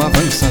vermelho não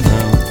avança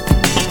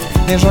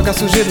não. Nem joga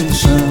sujeira no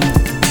chão,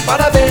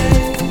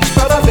 parabéns,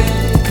 parabéns.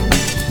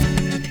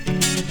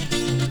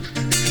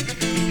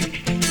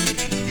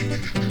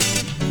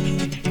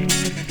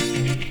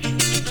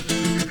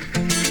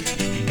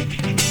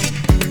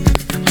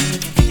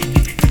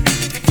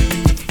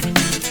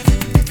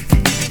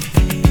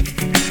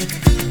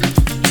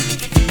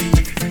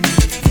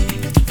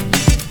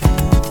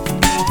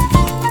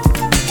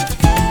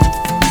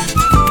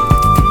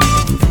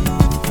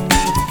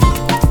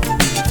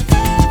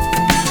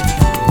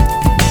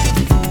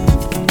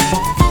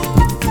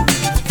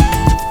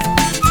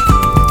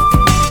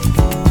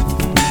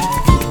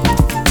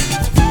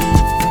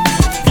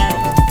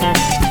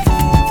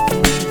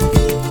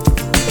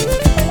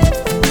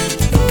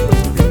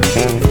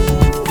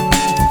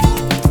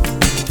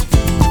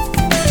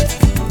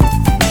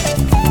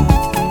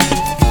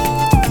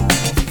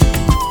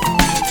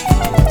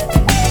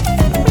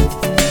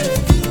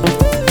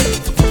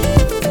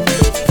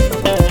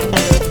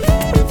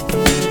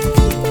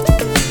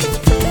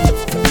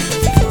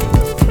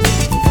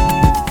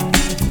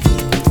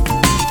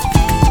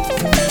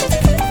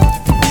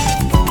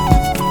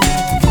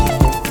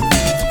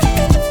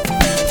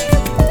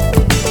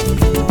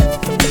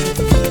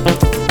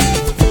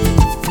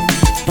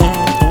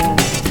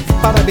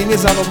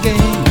 Parabenizar alguém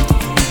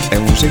é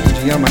um jeito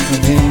de amar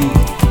também.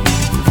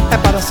 É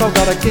para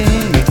saudar a quem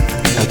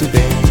é do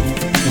bem,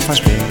 me faz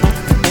bem.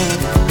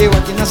 Eu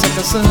aqui nessa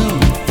canção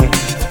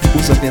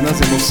uso apenas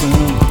emoção.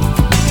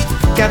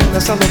 Quero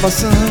nessa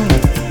louvação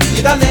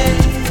ir além,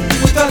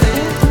 muito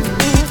além.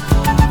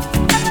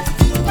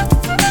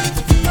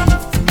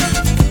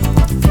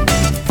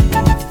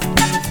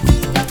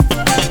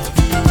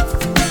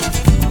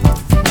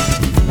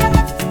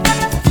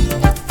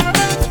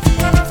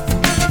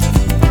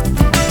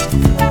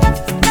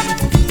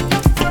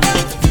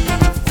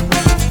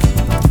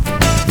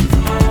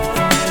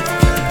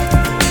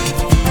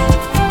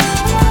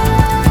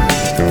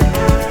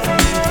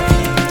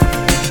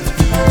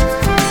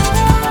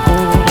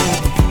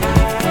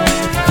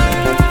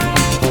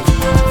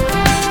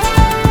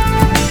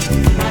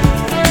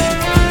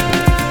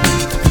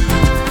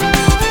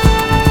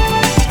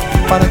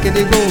 Para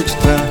aquele gol de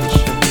trás,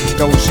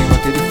 gauchinho,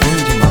 aquele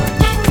foi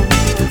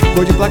demais.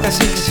 Gol de placa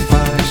assim que se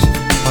faz,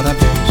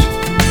 parabéns,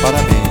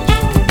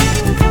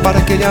 parabéns. Para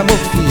aquele amor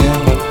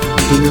fiel,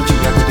 do meu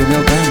Tiago, do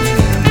meu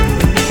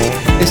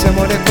Daniel. Esse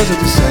amor é coisa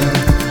do céu,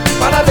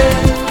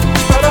 parabéns,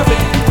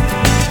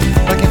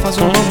 parabéns. Para quem faz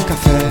um bom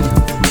café,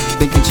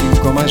 bem quentinho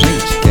como a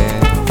gente quer.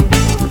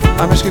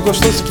 Ah, mas que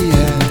gostoso que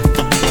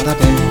é,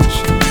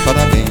 parabéns,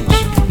 parabéns.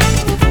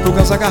 Pro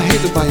Gonzaga Rei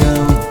do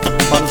Baião,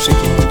 para o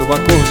Chiquinho do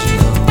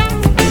acordeão,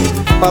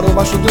 para o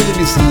baixo do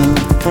Libizão,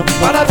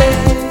 parabéns,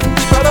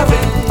 parabéns.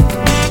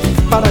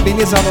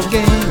 Parabenizar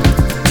alguém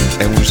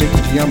é um jeito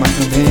de amar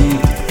também.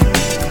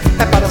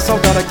 É para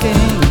saudar a quem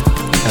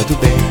é do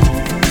bem,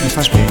 me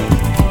faz bem.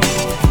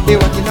 Eu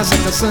aqui nessa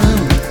canção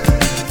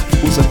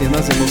uso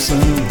apenas emoção.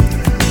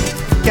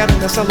 Quero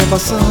nessa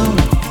louvação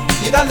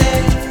ir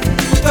além,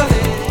 muito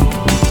além.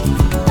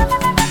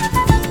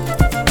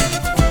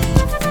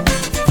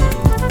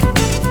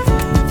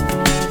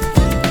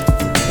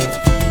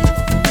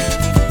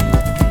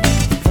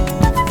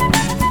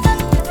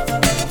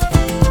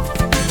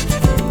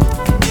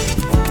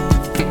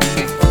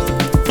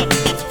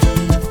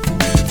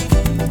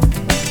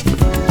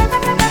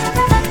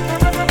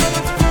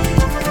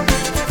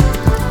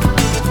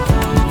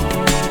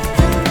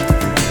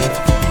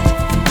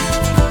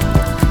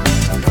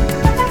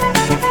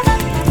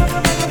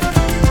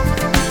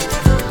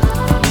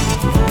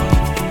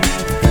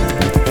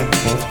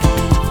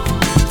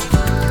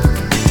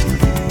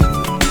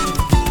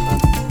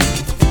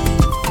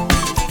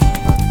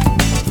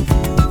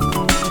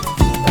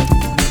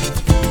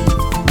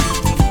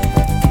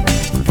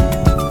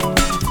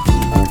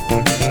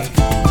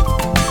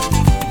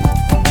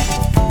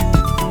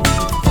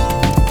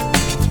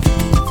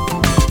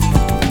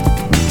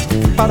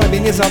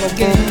 parabenizar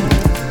alguém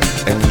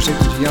é um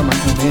jeito de amar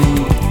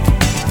também.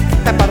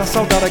 É para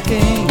saudar a quem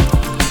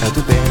é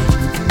do bem,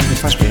 me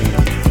faz bem.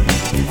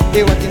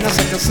 Eu aqui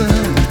nessa canção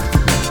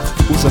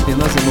uso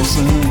apenas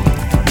emoção.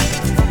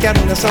 Quero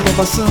nessa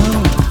louvação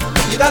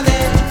ir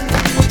além,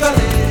 muito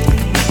além.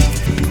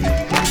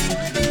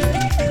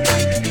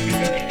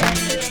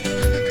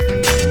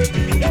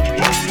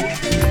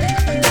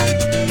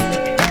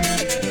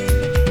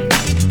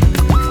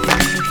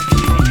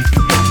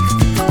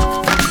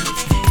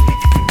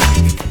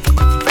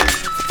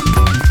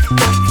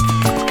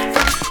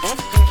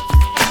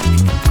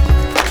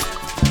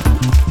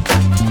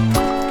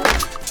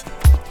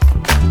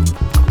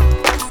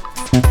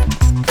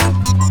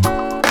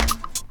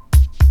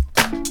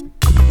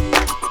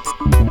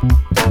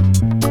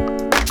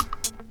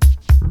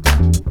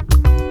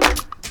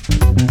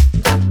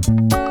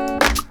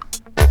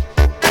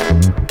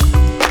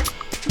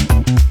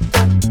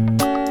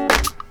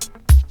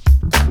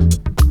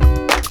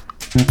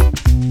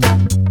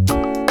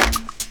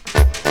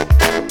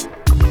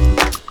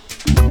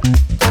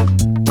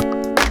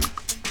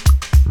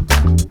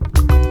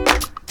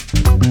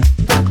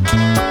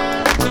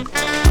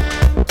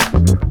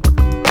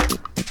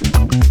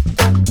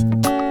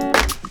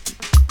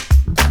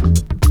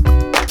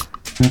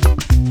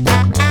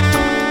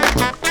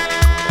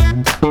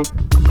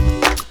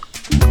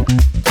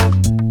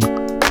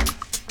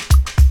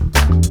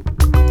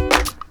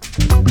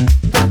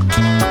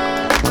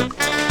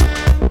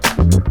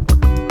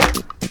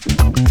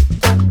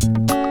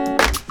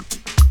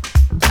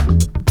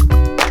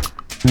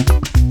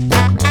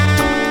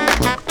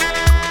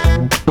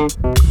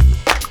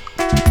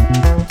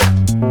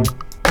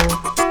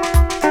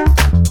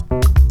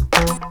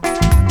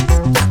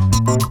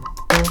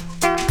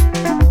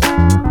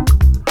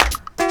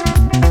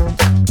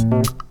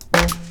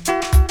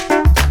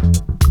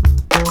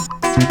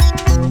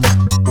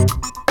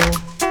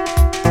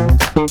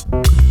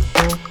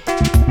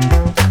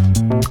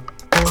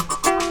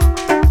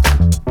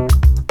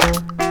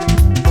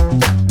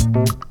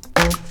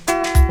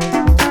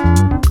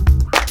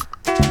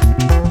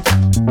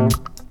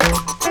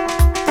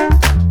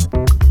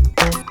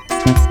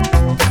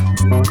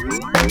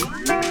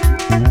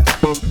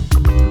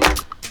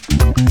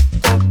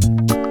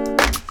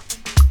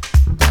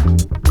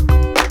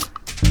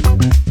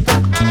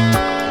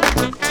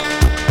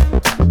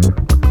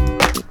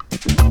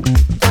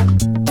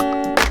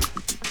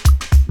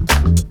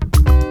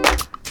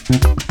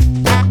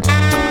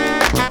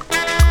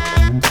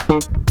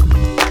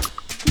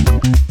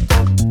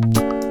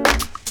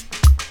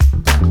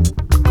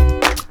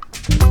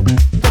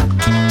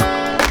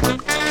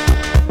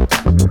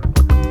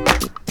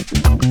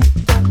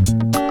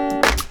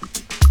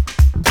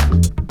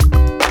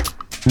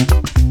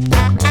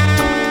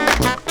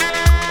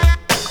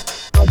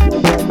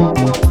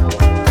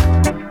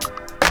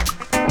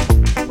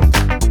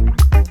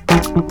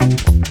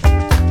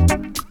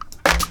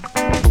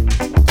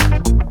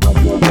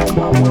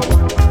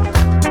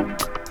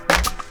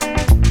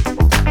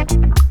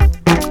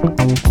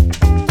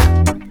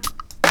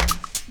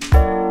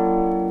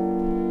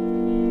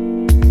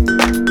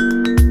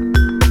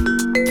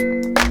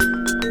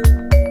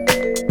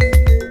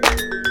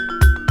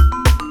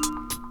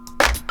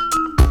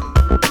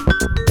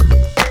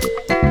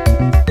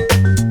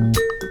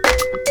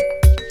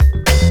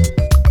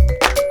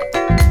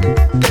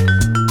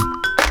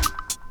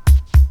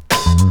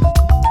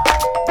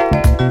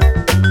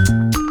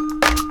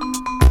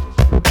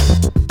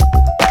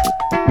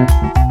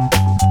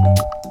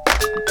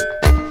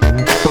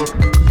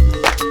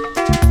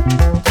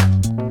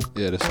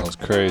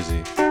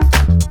 Crazy.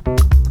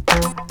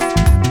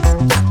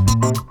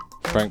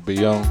 Frank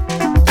Beyond.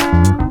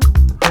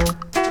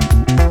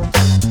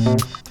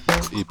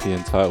 EP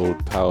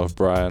entitled Power of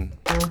Brian.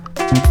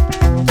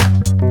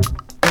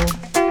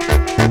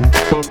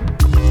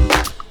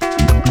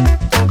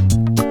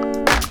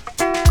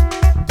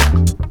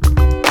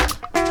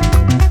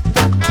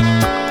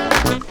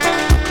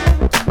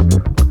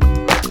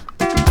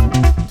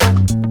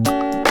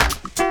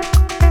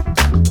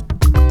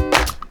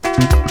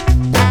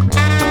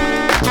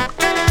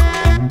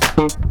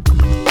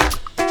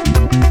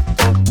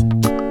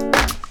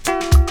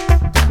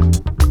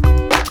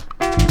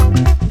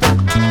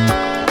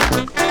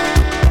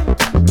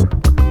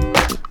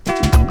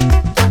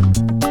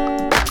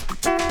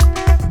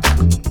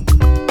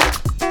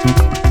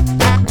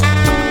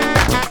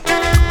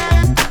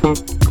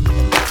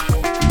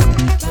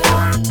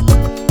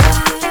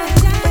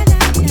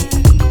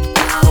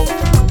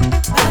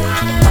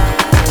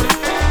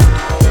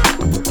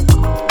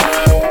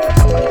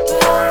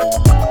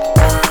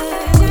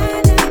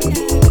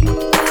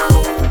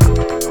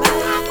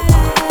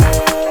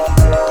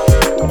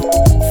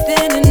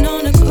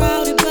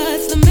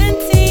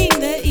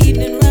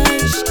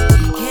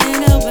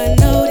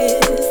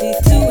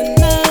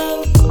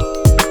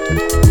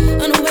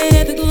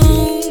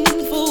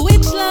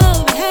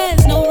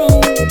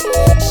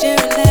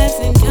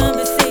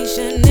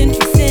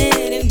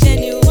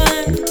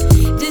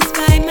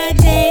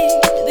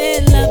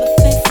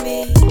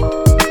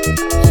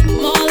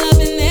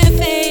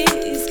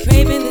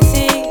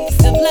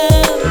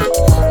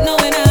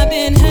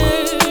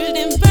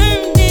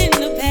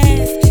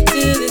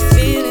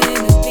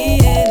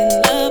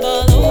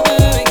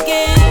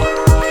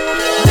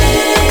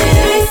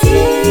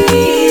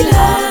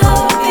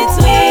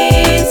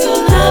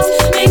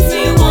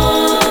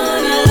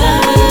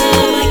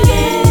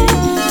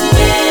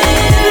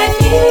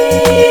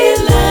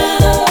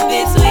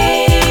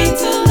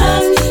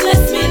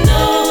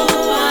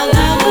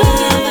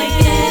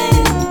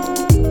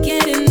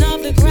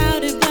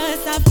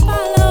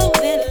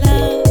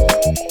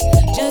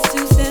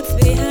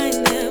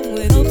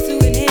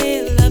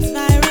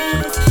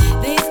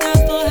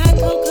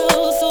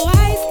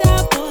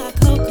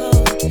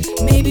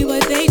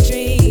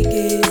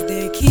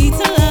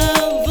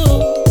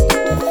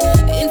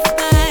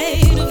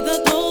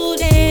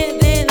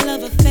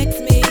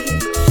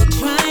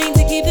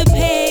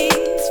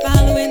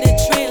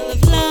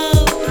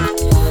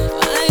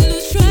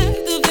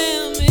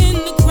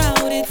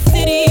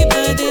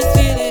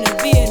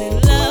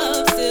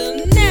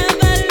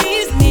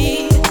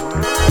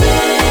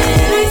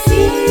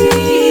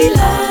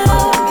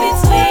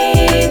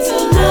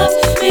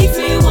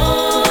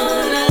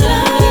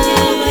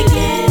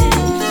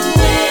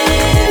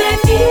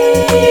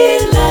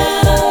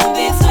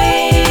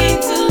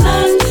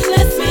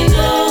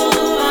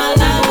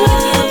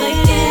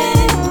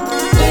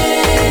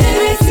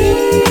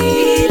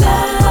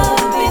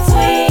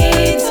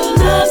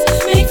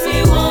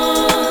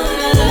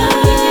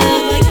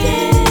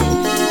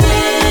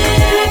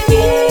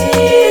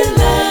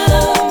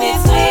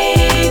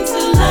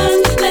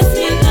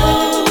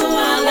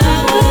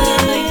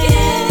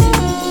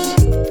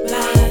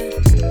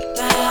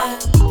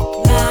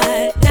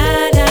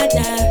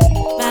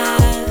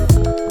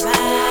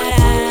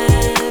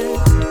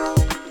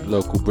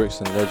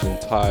 voice and legend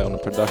Ty on the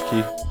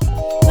Producky.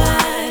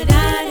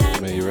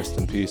 May you rest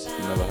in peace. If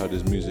you've never heard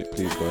his music,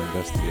 please go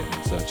investigate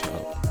and search it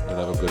out. You'll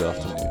have a good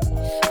afternoon.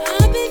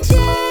 I've been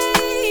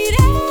jaded,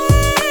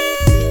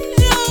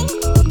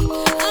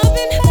 I've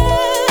been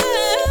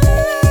hurt,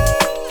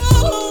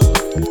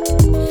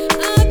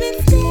 I've been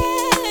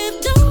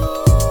stepped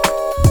on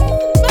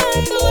by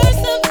the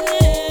worst of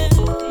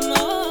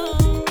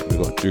them. We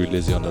got Drew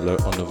Lizzie on the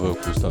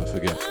vocals, don't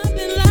forget. I've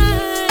been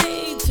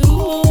lied to,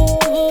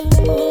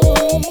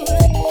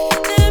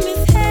 and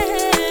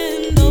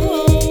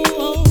mishandled.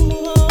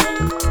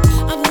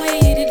 I've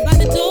waited by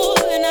the door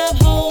and I've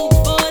hoped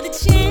for the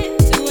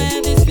chance to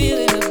have this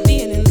feeling of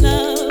being in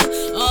love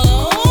all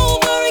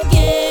over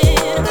again.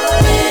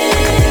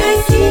 When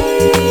I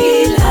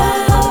see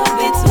love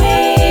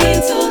between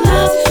two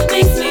loves,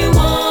 makes me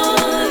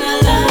wanna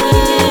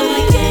love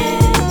again.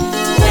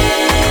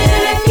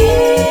 When I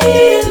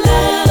feel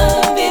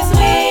love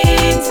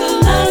between two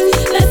loves,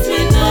 lets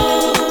me know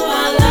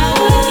I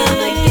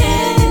love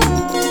again.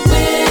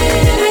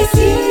 When I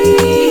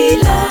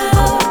see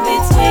love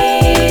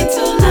between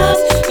two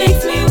loves,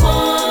 makes me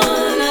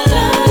wanna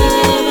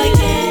love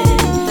again.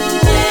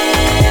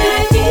 When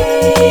I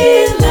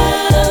feel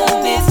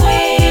love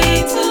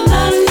between two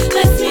loves,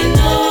 lets me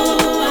know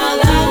I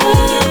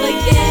love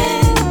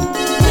again.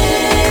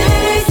 When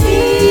I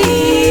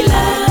see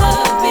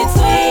love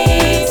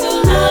between two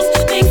loves,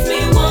 makes me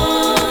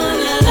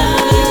wanna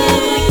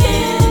love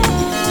again.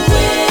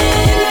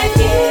 When I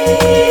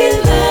feel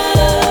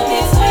love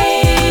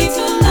between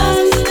two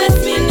loves, lets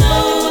me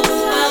know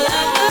I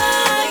love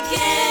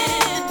again.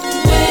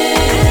 When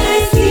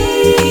I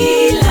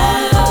see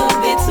love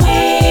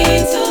between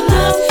two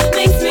loves,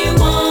 makes me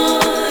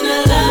wanna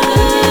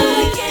love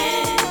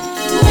again.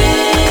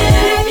 When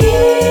I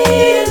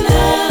feel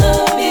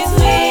love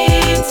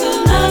between two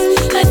loves,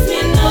 lets me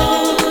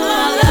know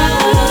I love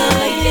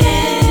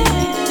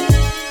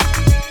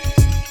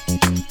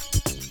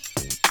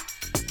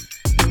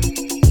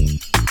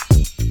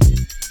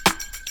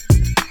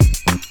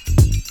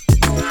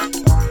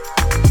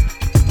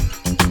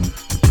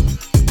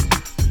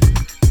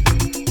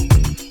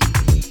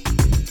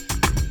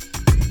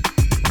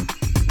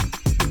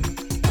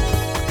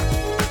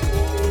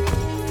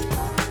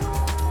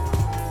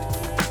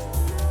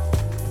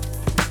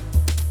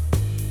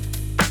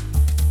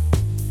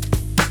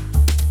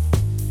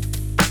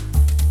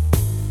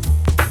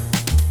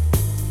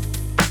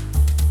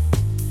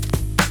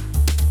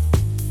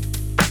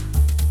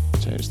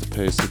Change the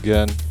pace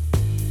again.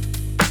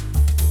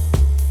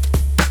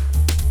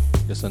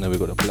 Yes, I know we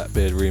got a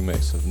Blackbeard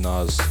remix of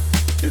Nas.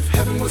 If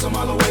heaven was a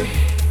mile away,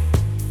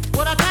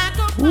 Would I pack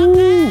up my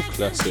Ooh, bags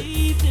classic. and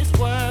leave this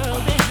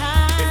world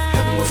behind?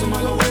 heaven was a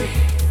mile away.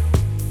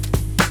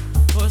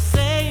 Or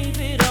save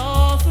it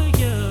all for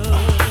you?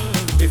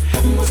 If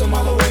heaven was a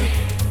mile away,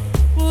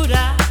 Would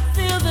I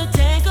fill the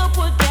tank up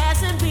with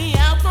gas and be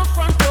out the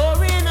front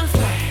door in a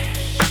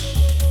flash?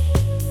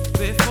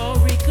 Before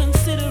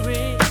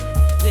reconsidering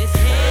this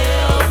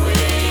hell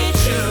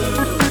with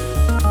you.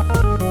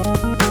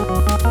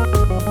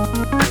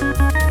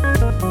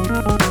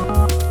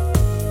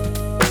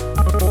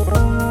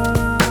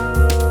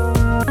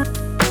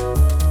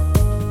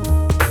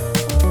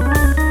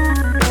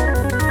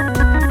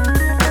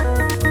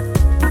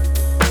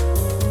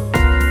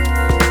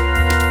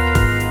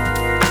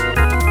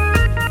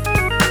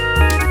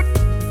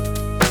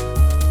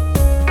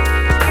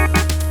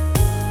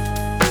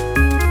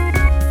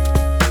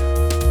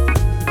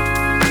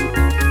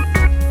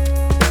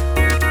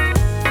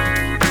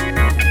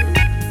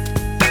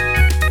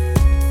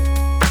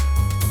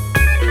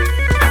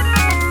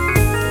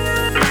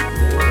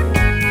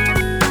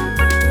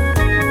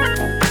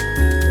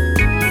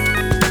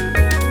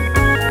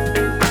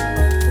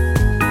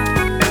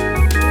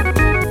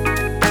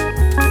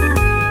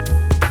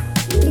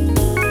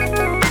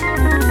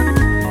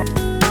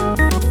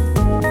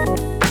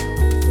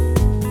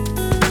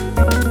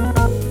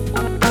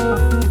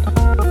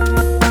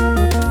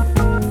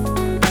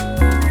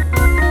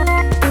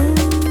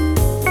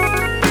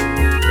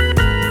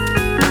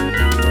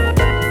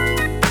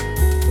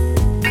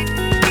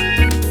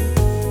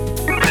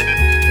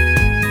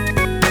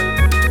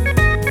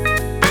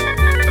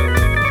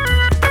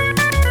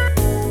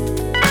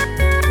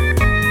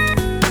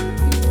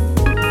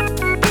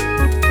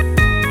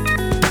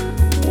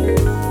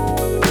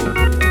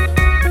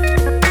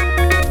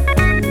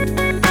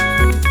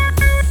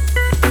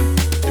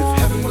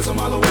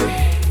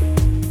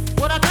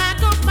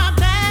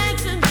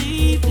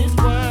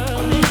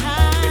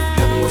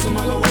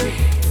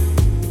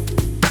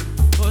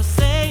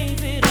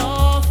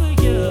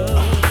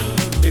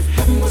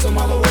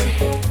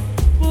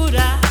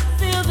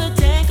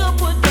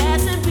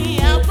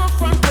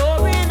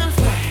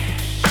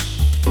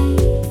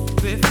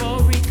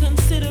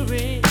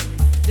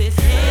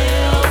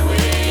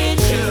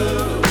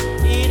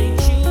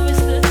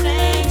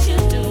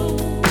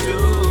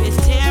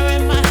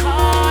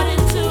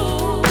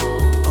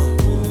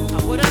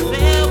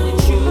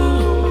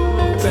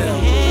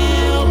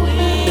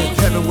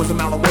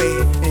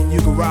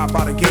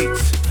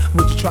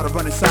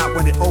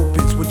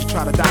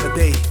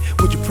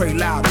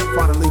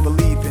 finally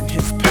believe in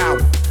his power.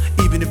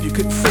 Even if you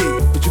couldn't see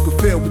it, but you could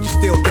feel what you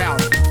still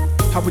doubt it.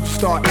 How would you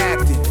start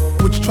acting?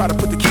 Would you try to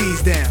put the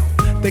keys down?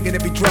 Thinking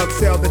every drug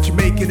sale that you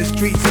make in the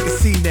streets he can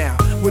see now.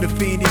 Would a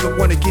fiend even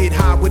wanna get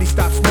high? Would he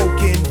stop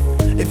smoking?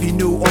 If he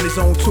knew on his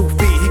own 2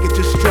 feet he could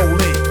just stroll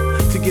in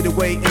to get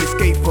away and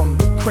escape from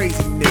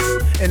craziness.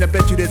 And I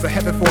bet you there's a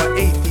heaven for an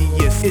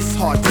atheist. It's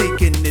hard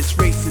taking this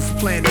racist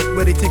planet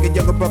where they take a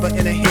younger brother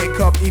in a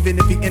handcuff. Even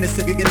if he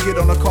innocent, you're gonna get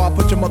on a car,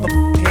 put your mother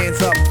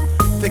hands up.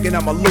 Thinking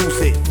I'ma lose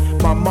it.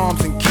 My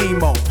mom's in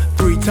chemo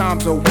 3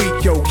 times a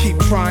week, yo, keep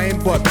trying,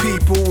 but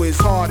people is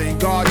hard and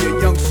God,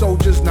 your young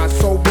soldiers not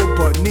sober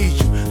but need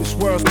you. This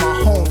world's my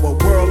home,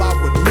 but world I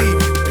would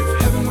leave you.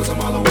 If heaven was a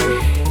mile away,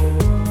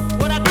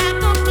 Would I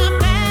pack up my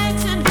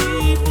bags and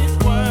leave this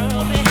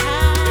world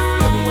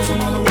behind? heaven was a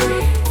mile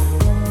away.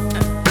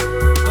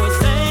 Or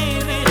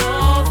save it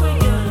all for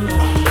you?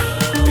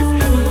 If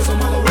heaven was a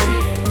mile away,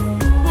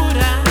 Would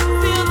I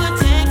fill the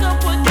tank up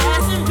with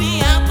gas and be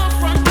out the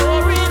front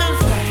door in a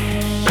flash?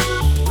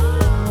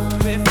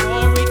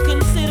 Before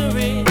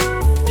reconsidering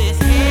this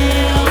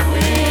hell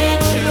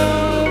with you.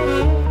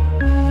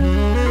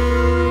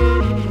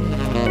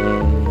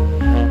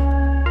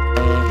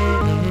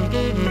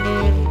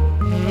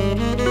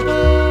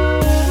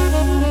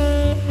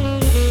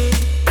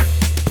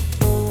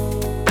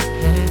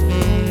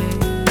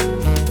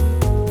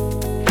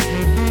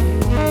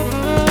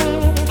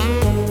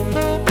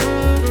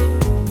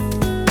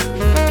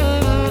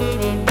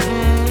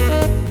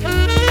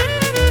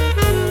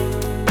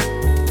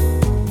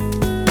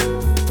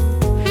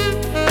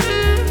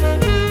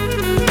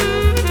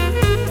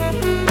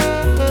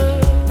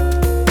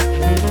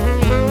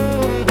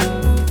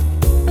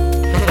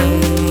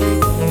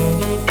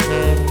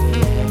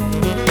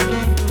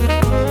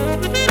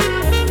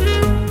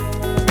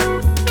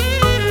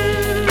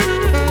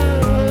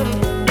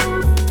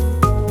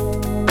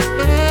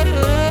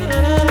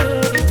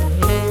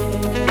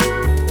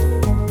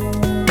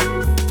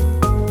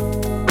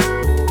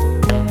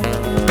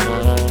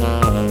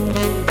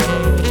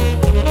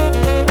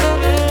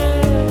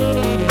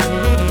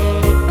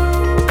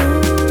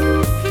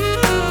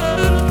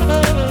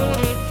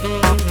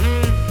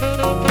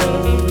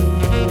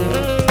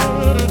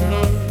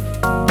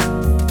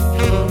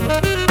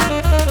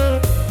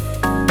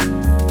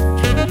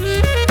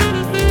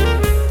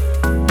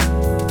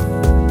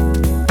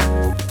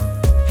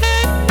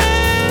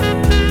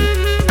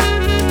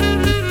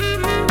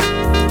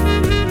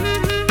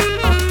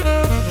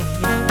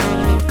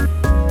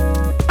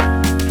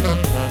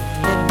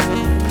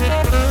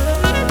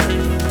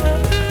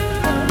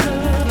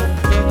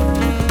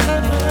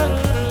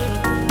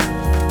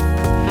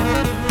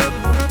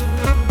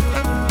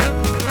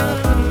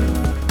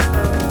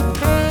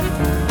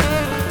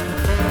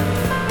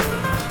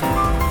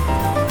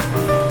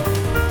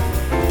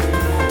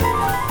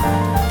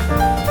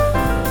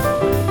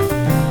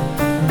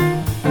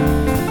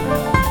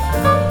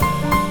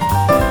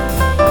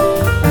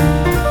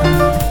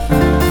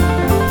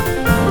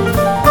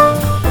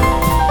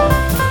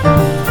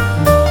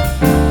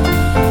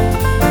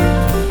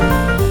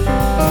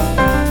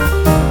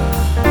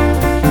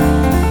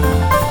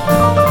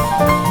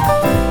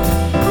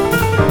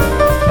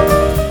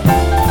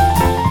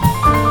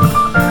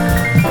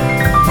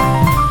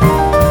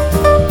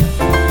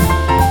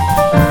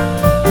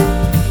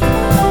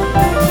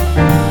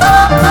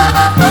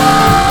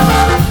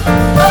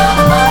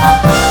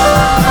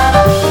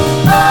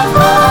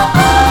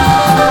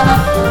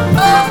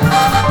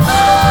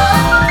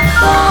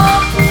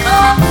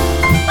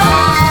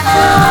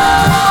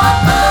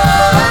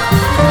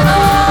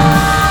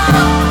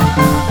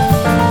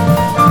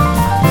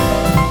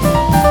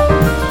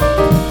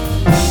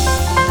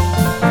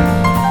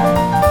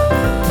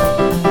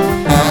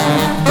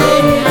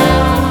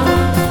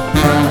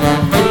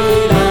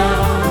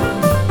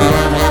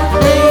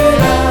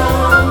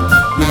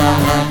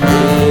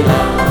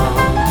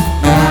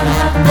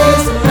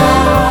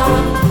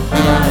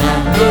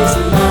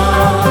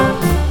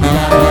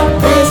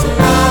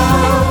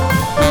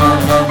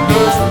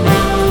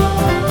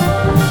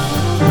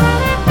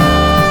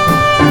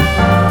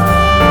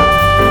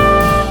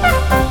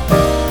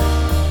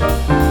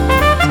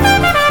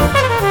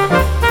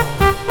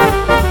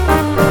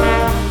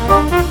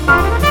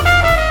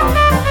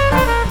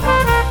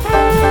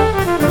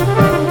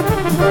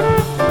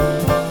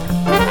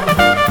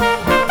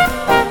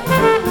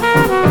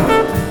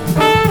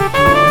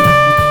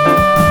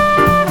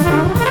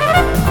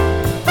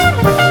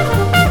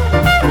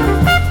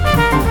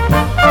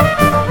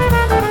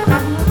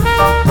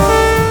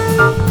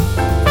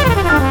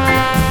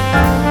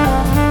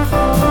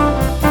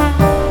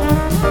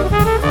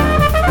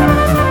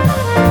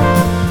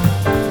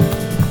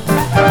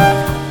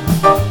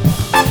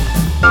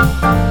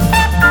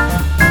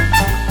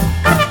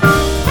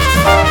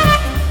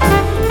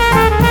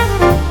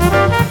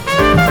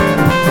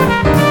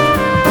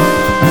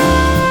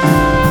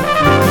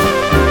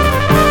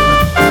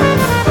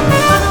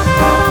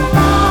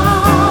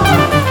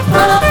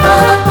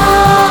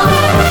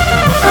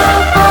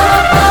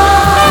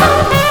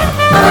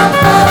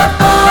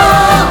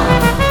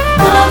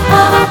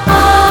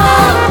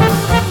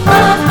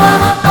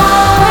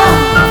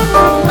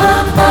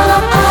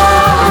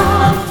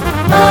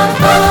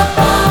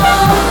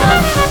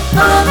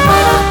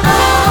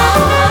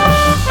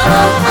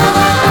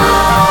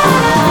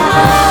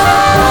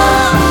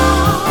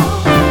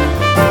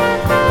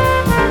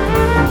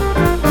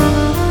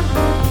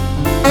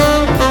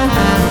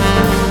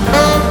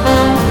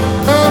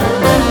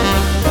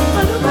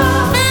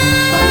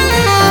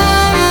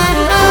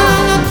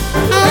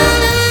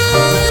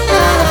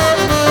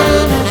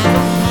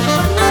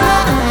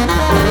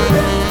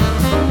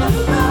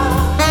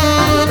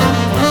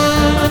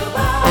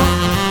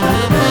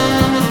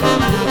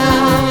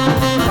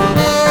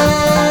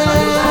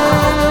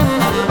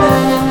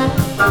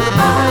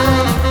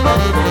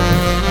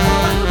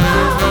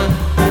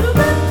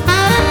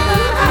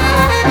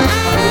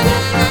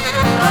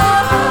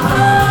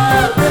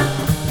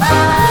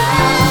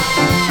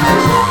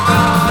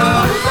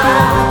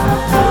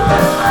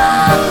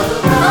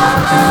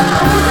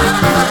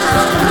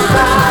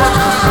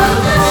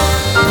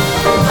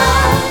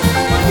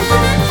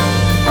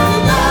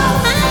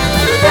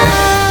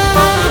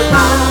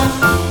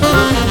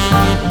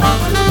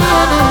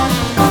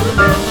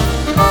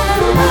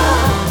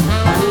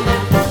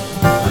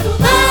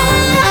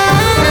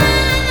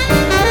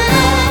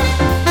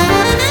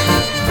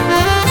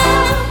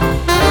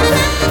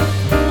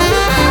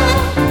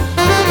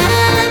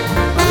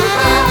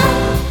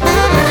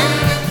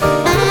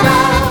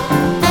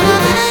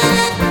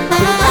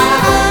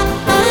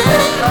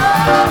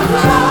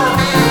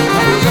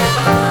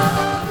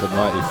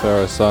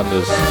 Pharoah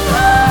Sanders.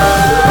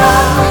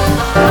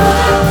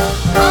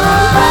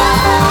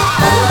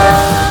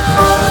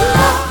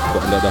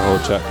 Gotta let the whole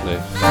track play.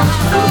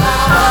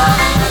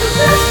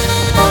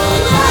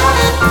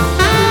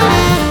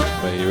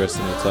 May he rest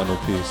in eternal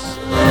peace.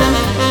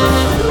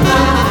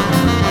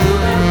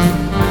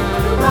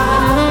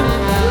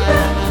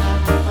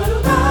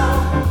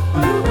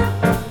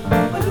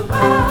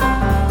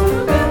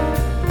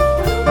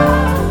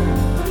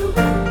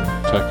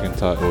 Track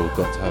entitled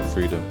Got to Have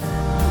Freedom.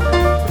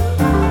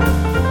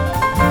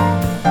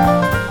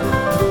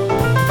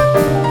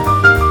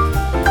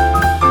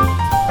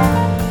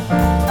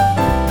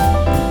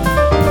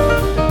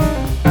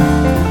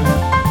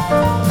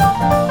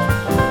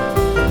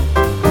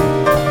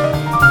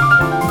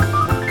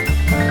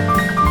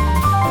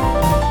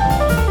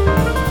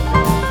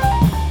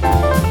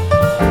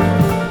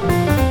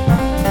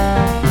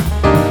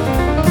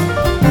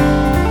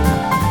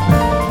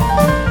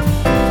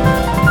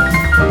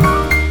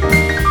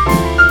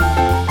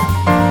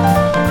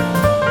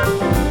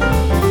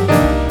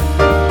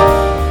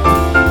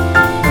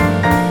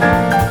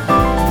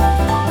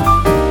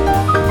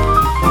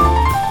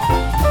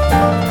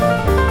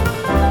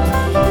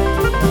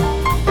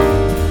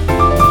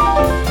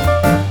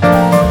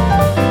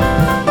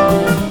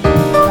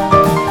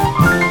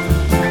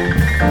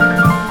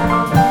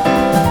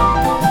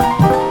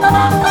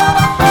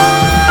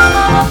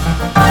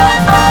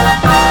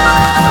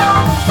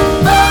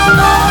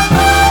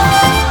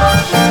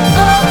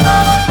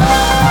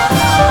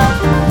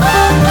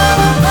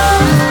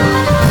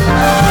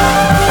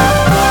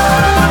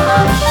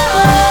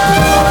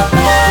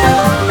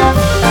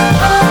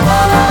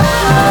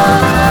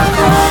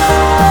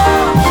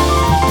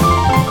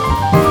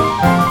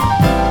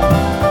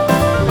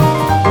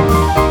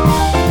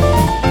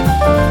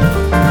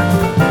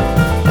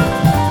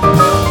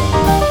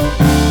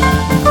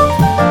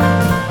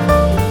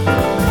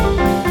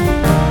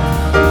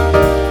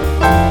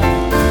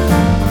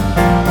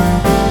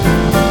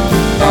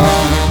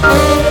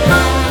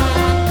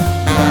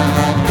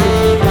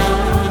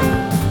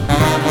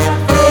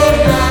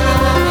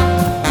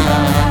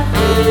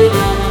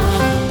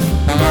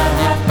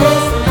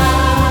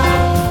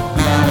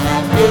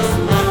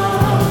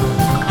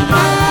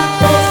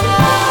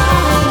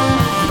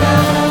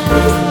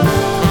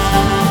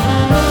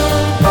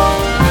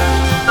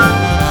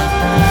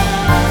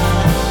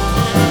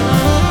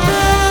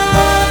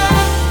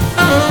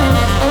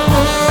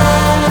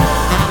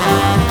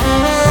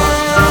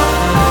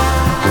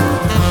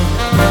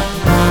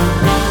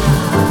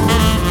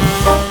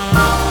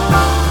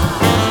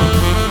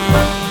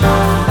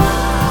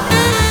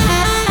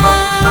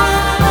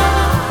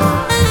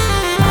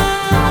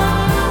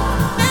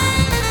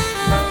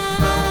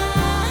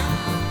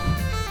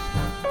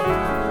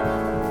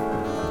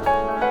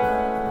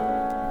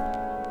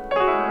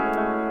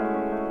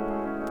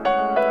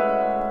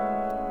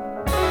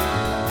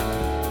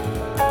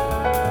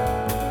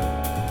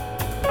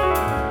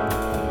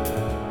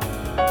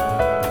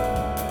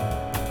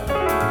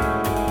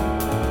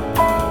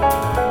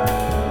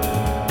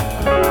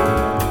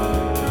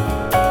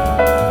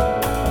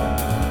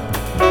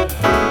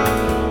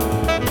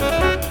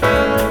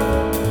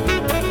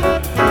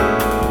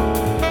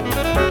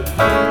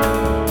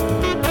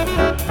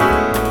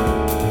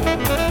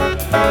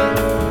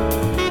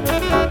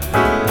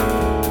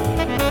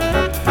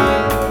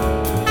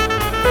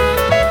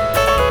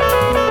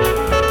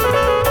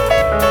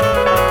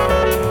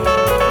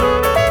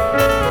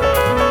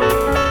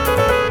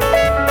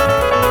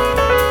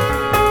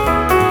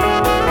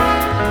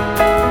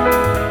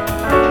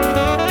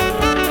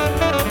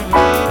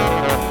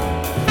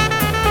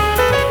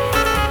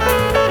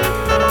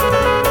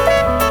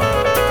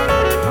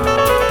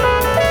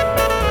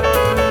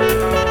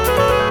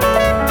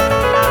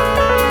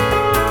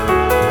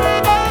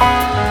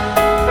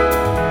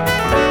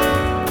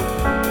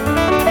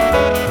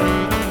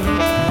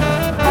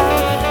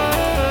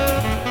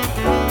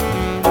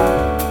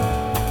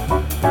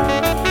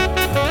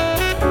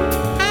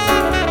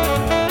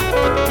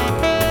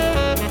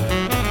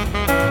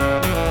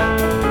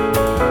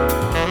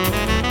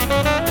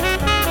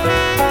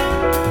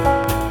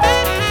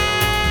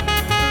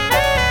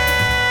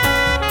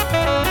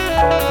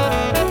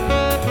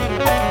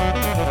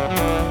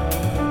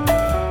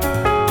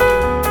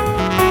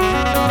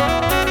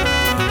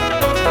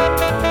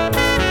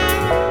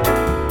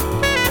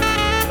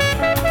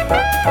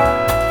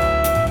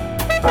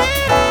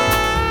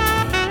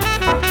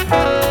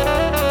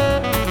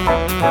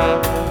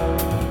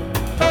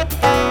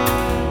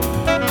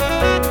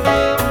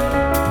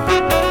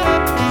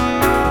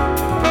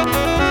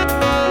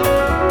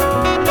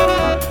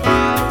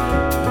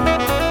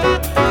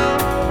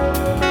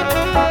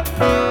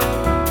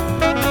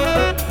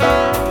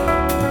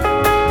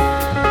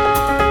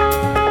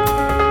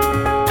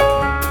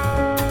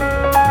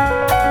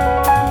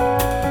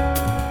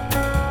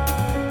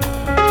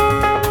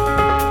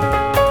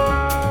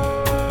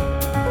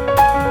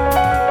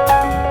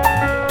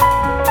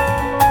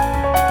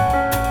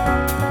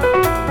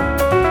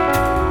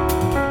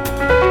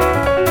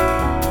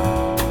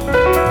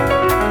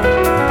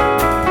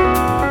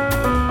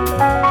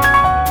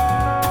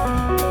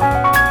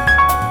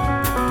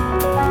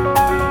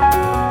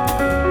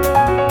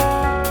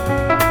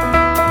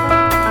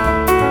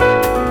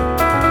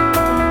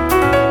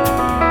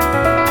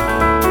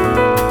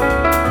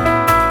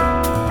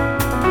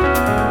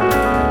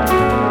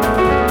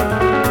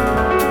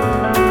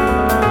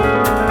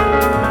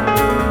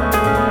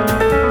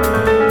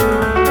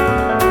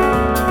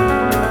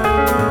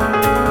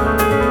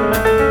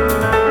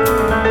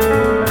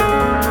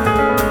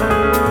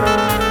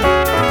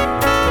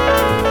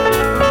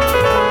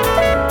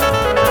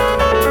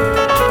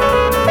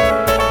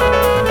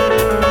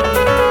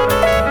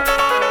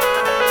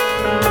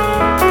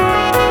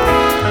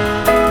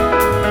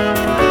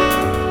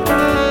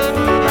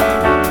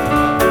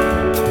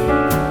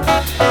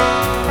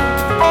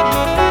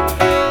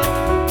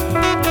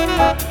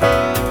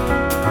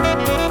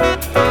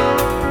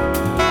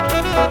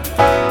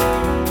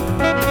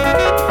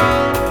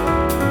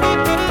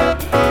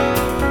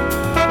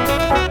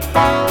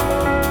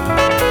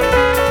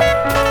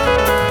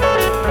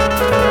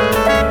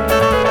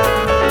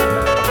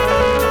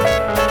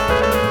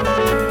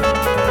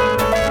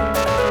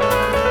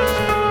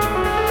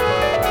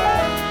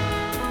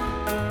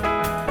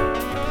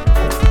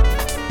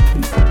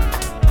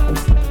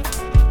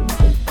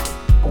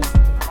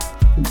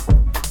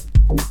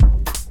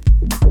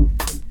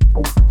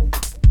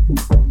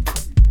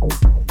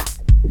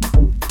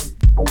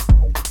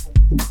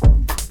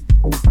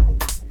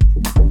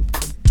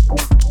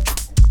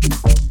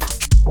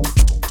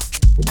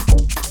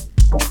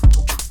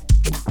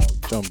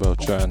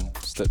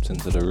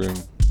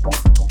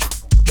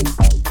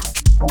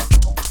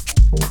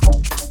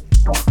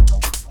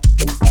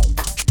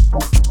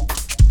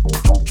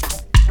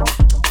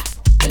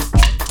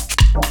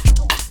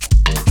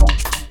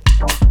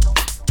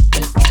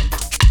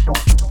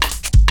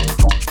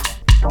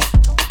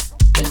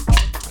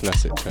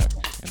 classic track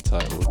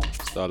entitled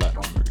Starlight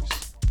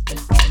Memories.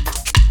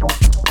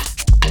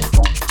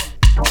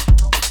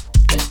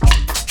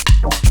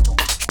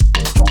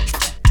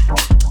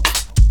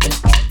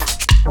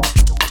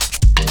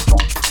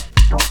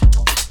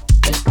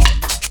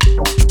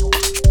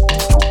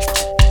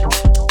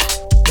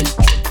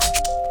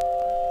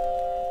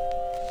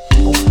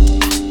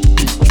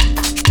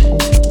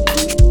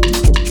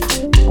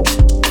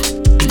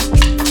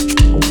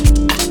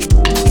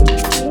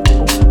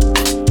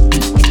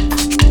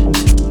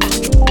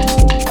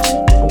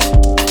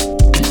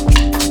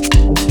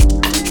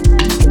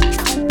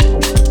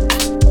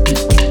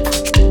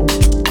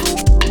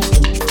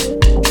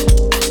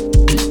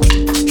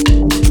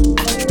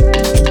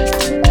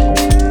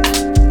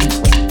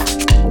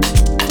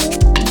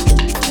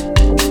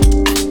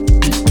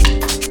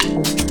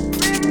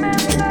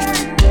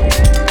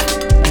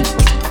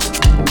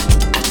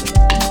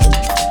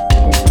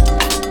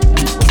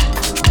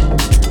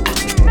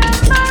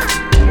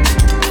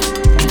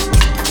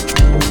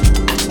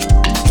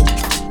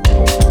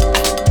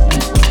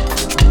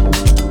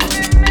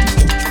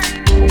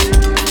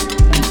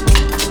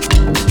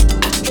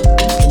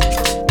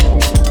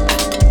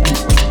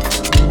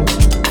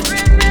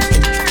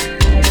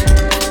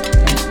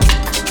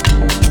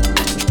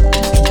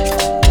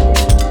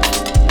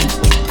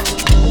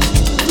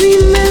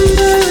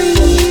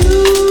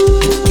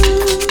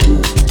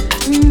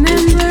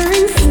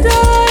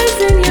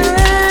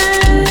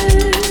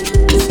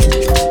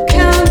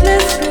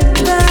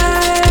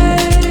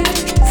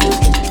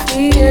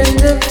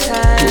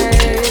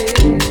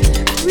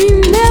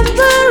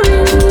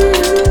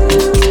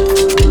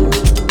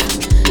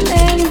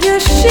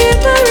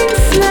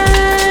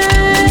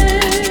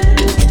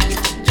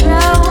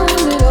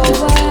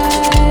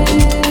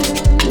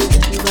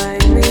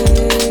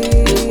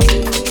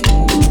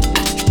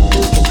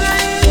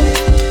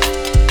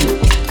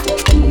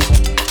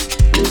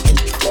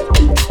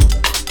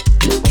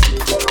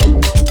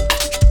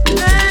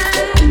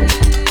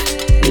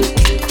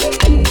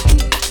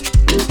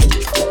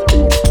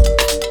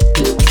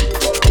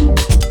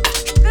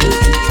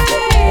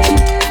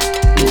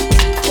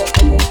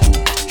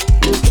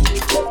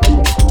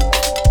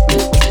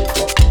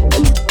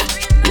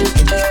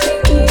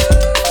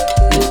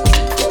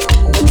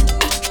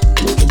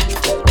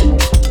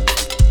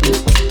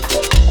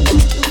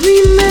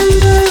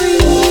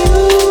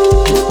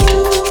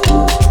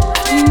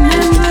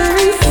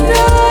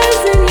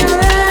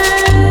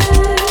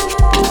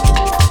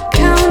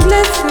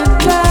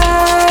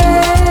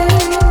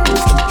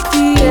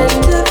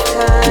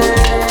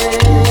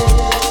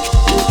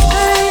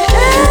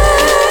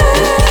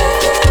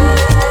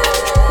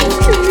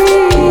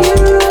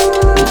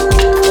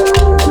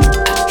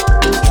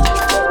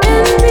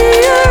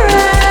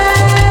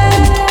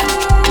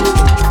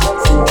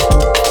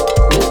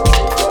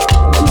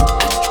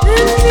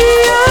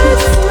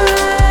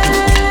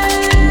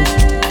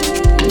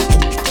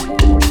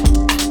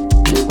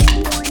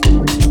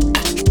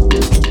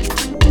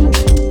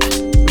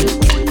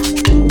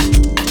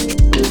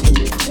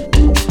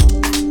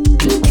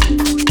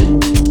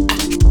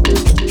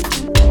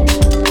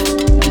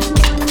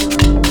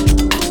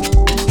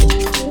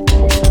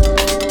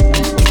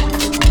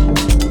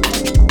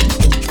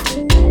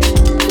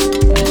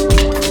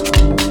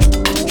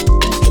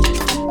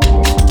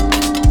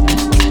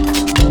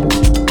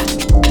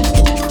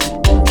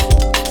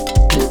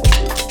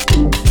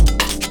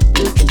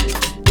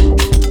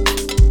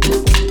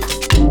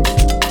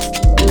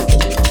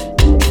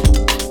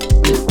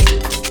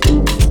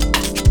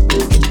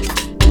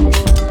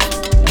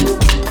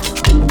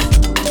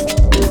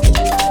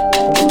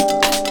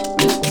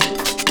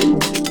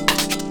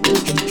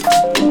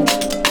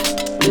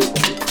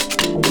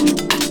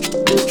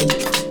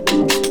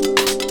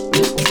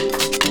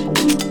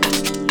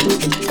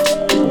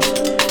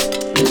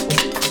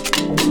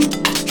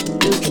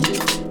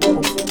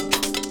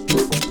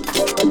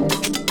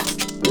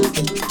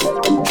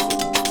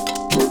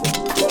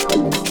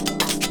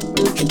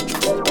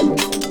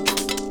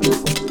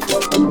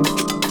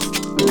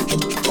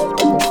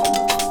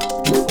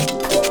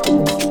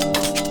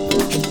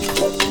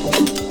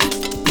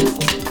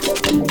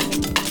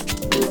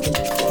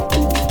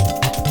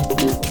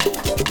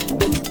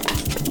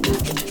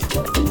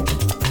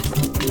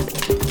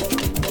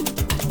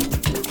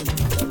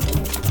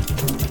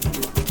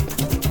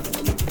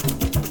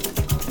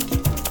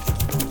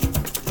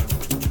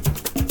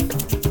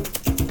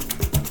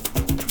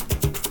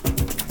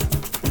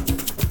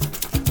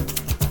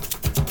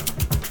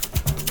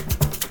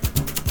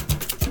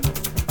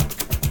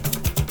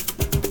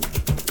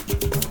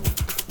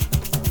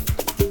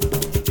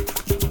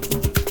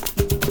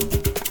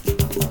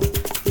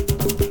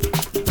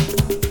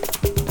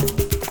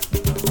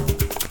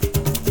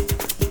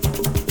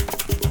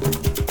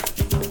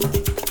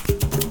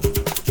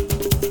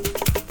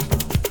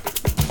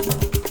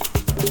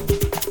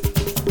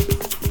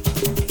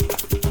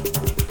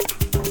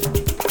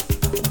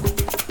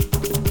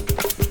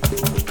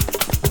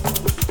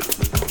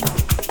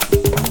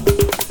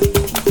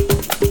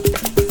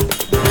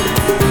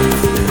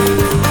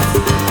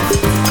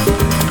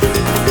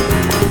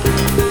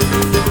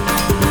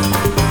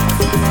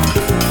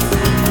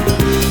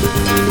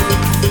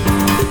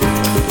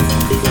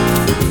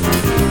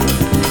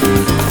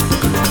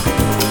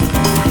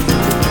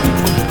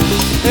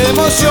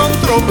 emoción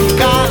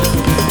tropical,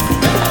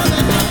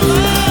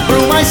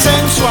 bruma y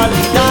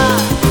sensualidad,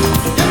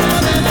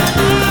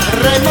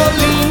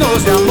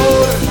 remolinos de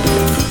amor,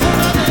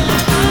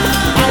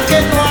 aunque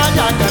no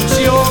haya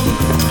canción.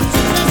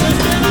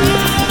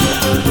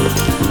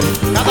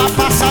 Cada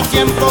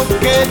pasatiempo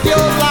que dio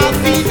la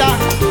vida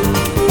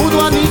pudo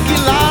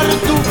aniquilar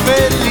tu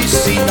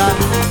felicidad.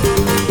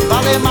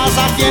 Vale más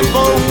a tiempo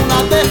una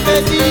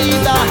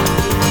despedida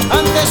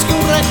antes que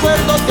un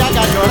recuerdo te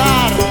haga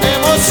llorar.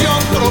 Emoción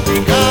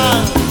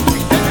tropical,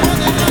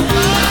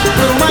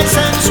 bruma y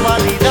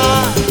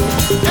sensualidad,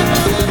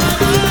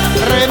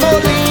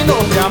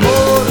 remolinos de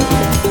amor,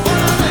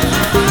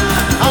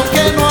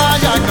 aunque no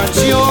haya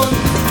canción.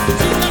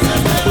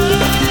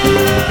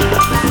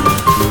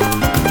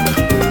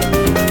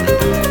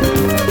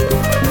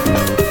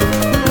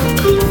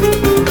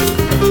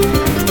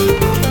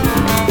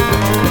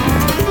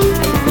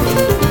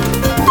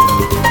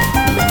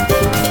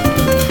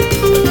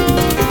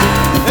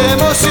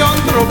 Emoción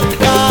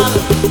tropical,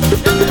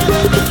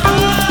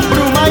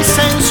 bruma y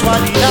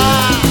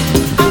sensualidad,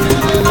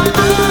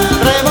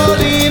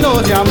 remolinos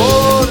de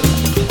amor,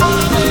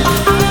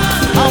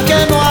 aunque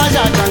no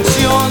haya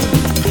canción.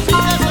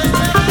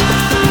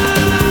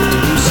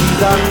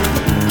 Felicidad,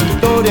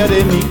 victoria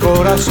de mi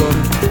corazón,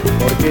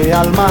 porque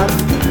al mar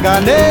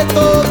gané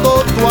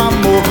todo tu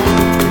amor.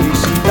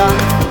 Felicidad,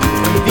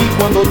 viví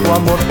cuando tu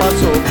amor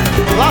pasó,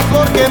 la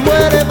flor que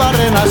muere va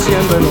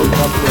renaciendo en otra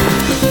flor.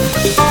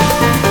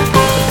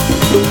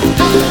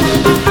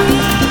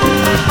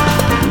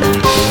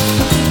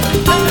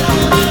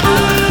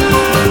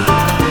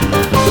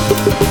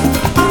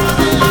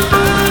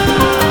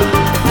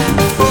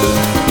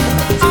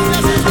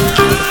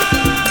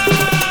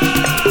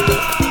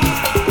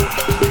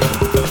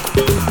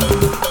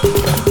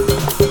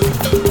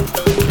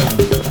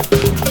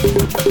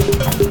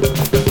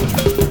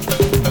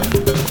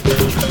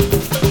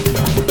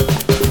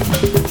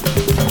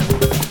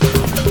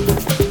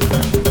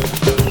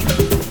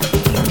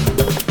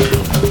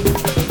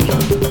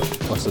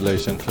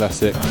 Oscillation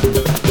classic,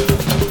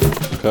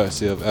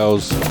 courtesy of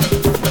Els,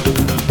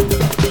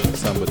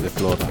 Samba de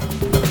Flora.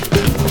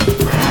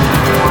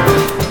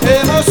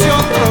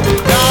 Emoción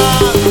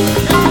tropical,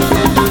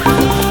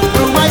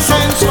 bruma y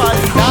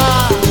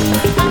sensualidad,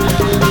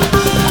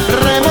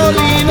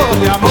 remolinos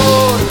de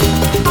amor,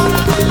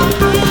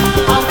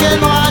 aunque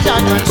no haya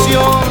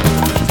canción.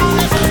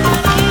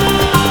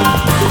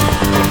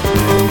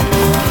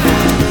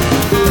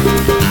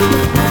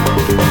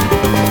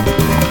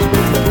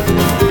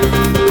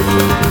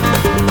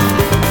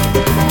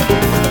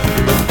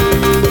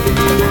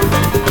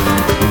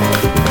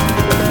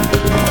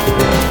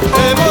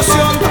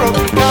 Emoción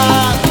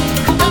tropical,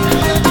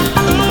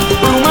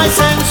 bruma y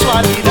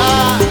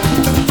sensualidad,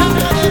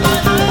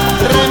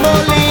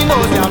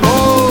 remolinos de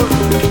amor,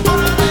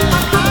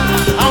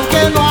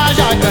 aunque no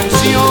haya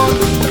canción.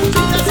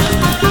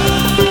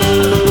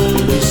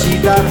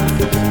 Felicidad,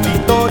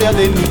 victoria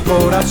de mi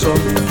corazón,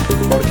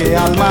 porque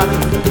al mar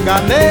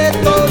gané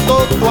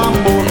todo tu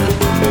amor.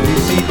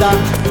 Felicidad,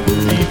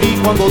 viví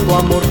cuando tu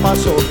amor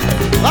pasó,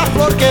 la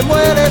flor que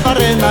muere va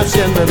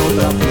renaciendo en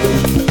otra flor.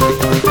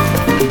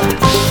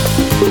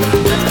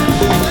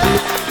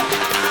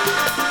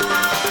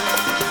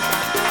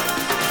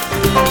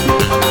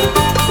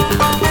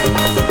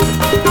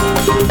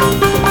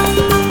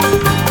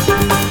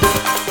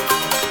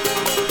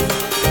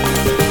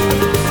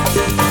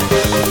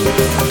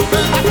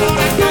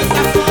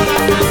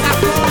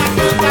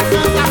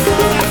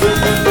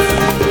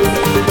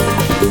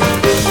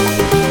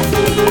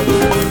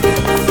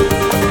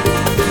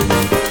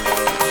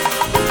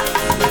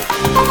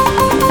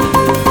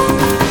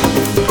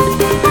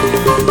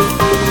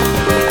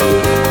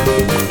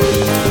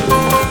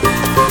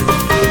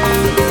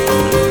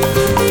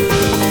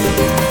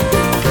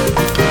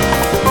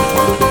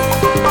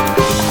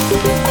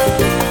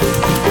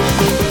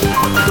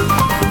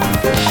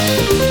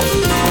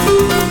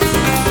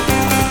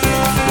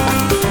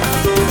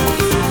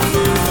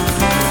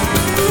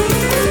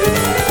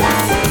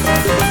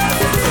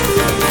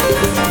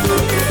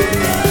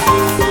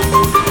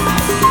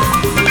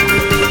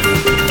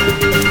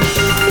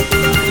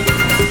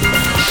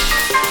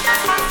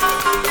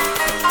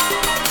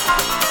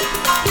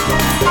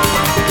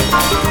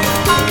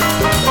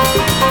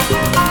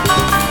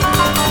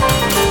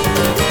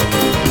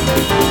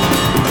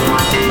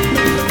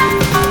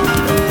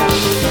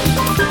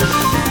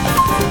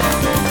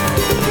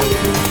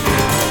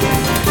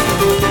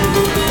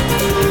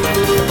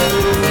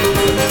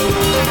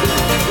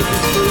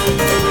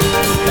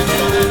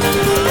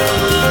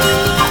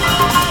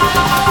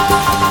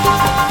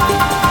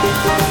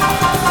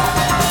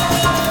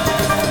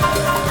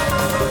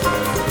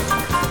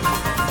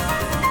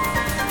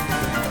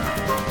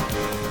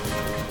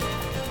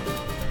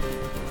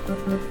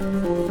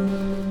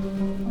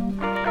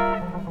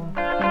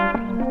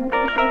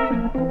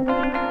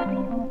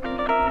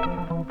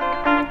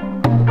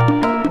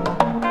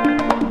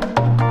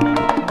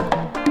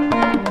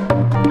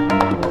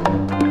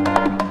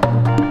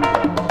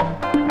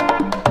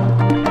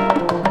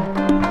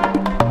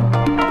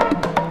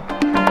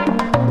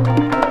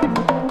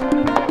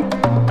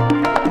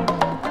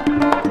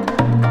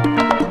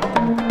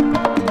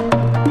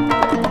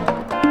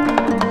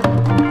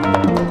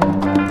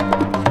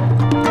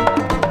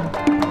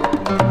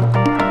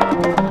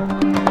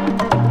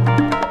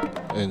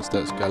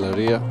 that's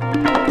Galleria.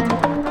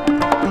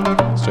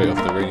 Straight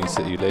off the Rainy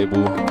City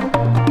label.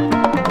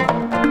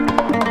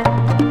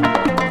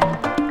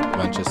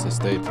 Manchester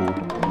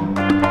staple.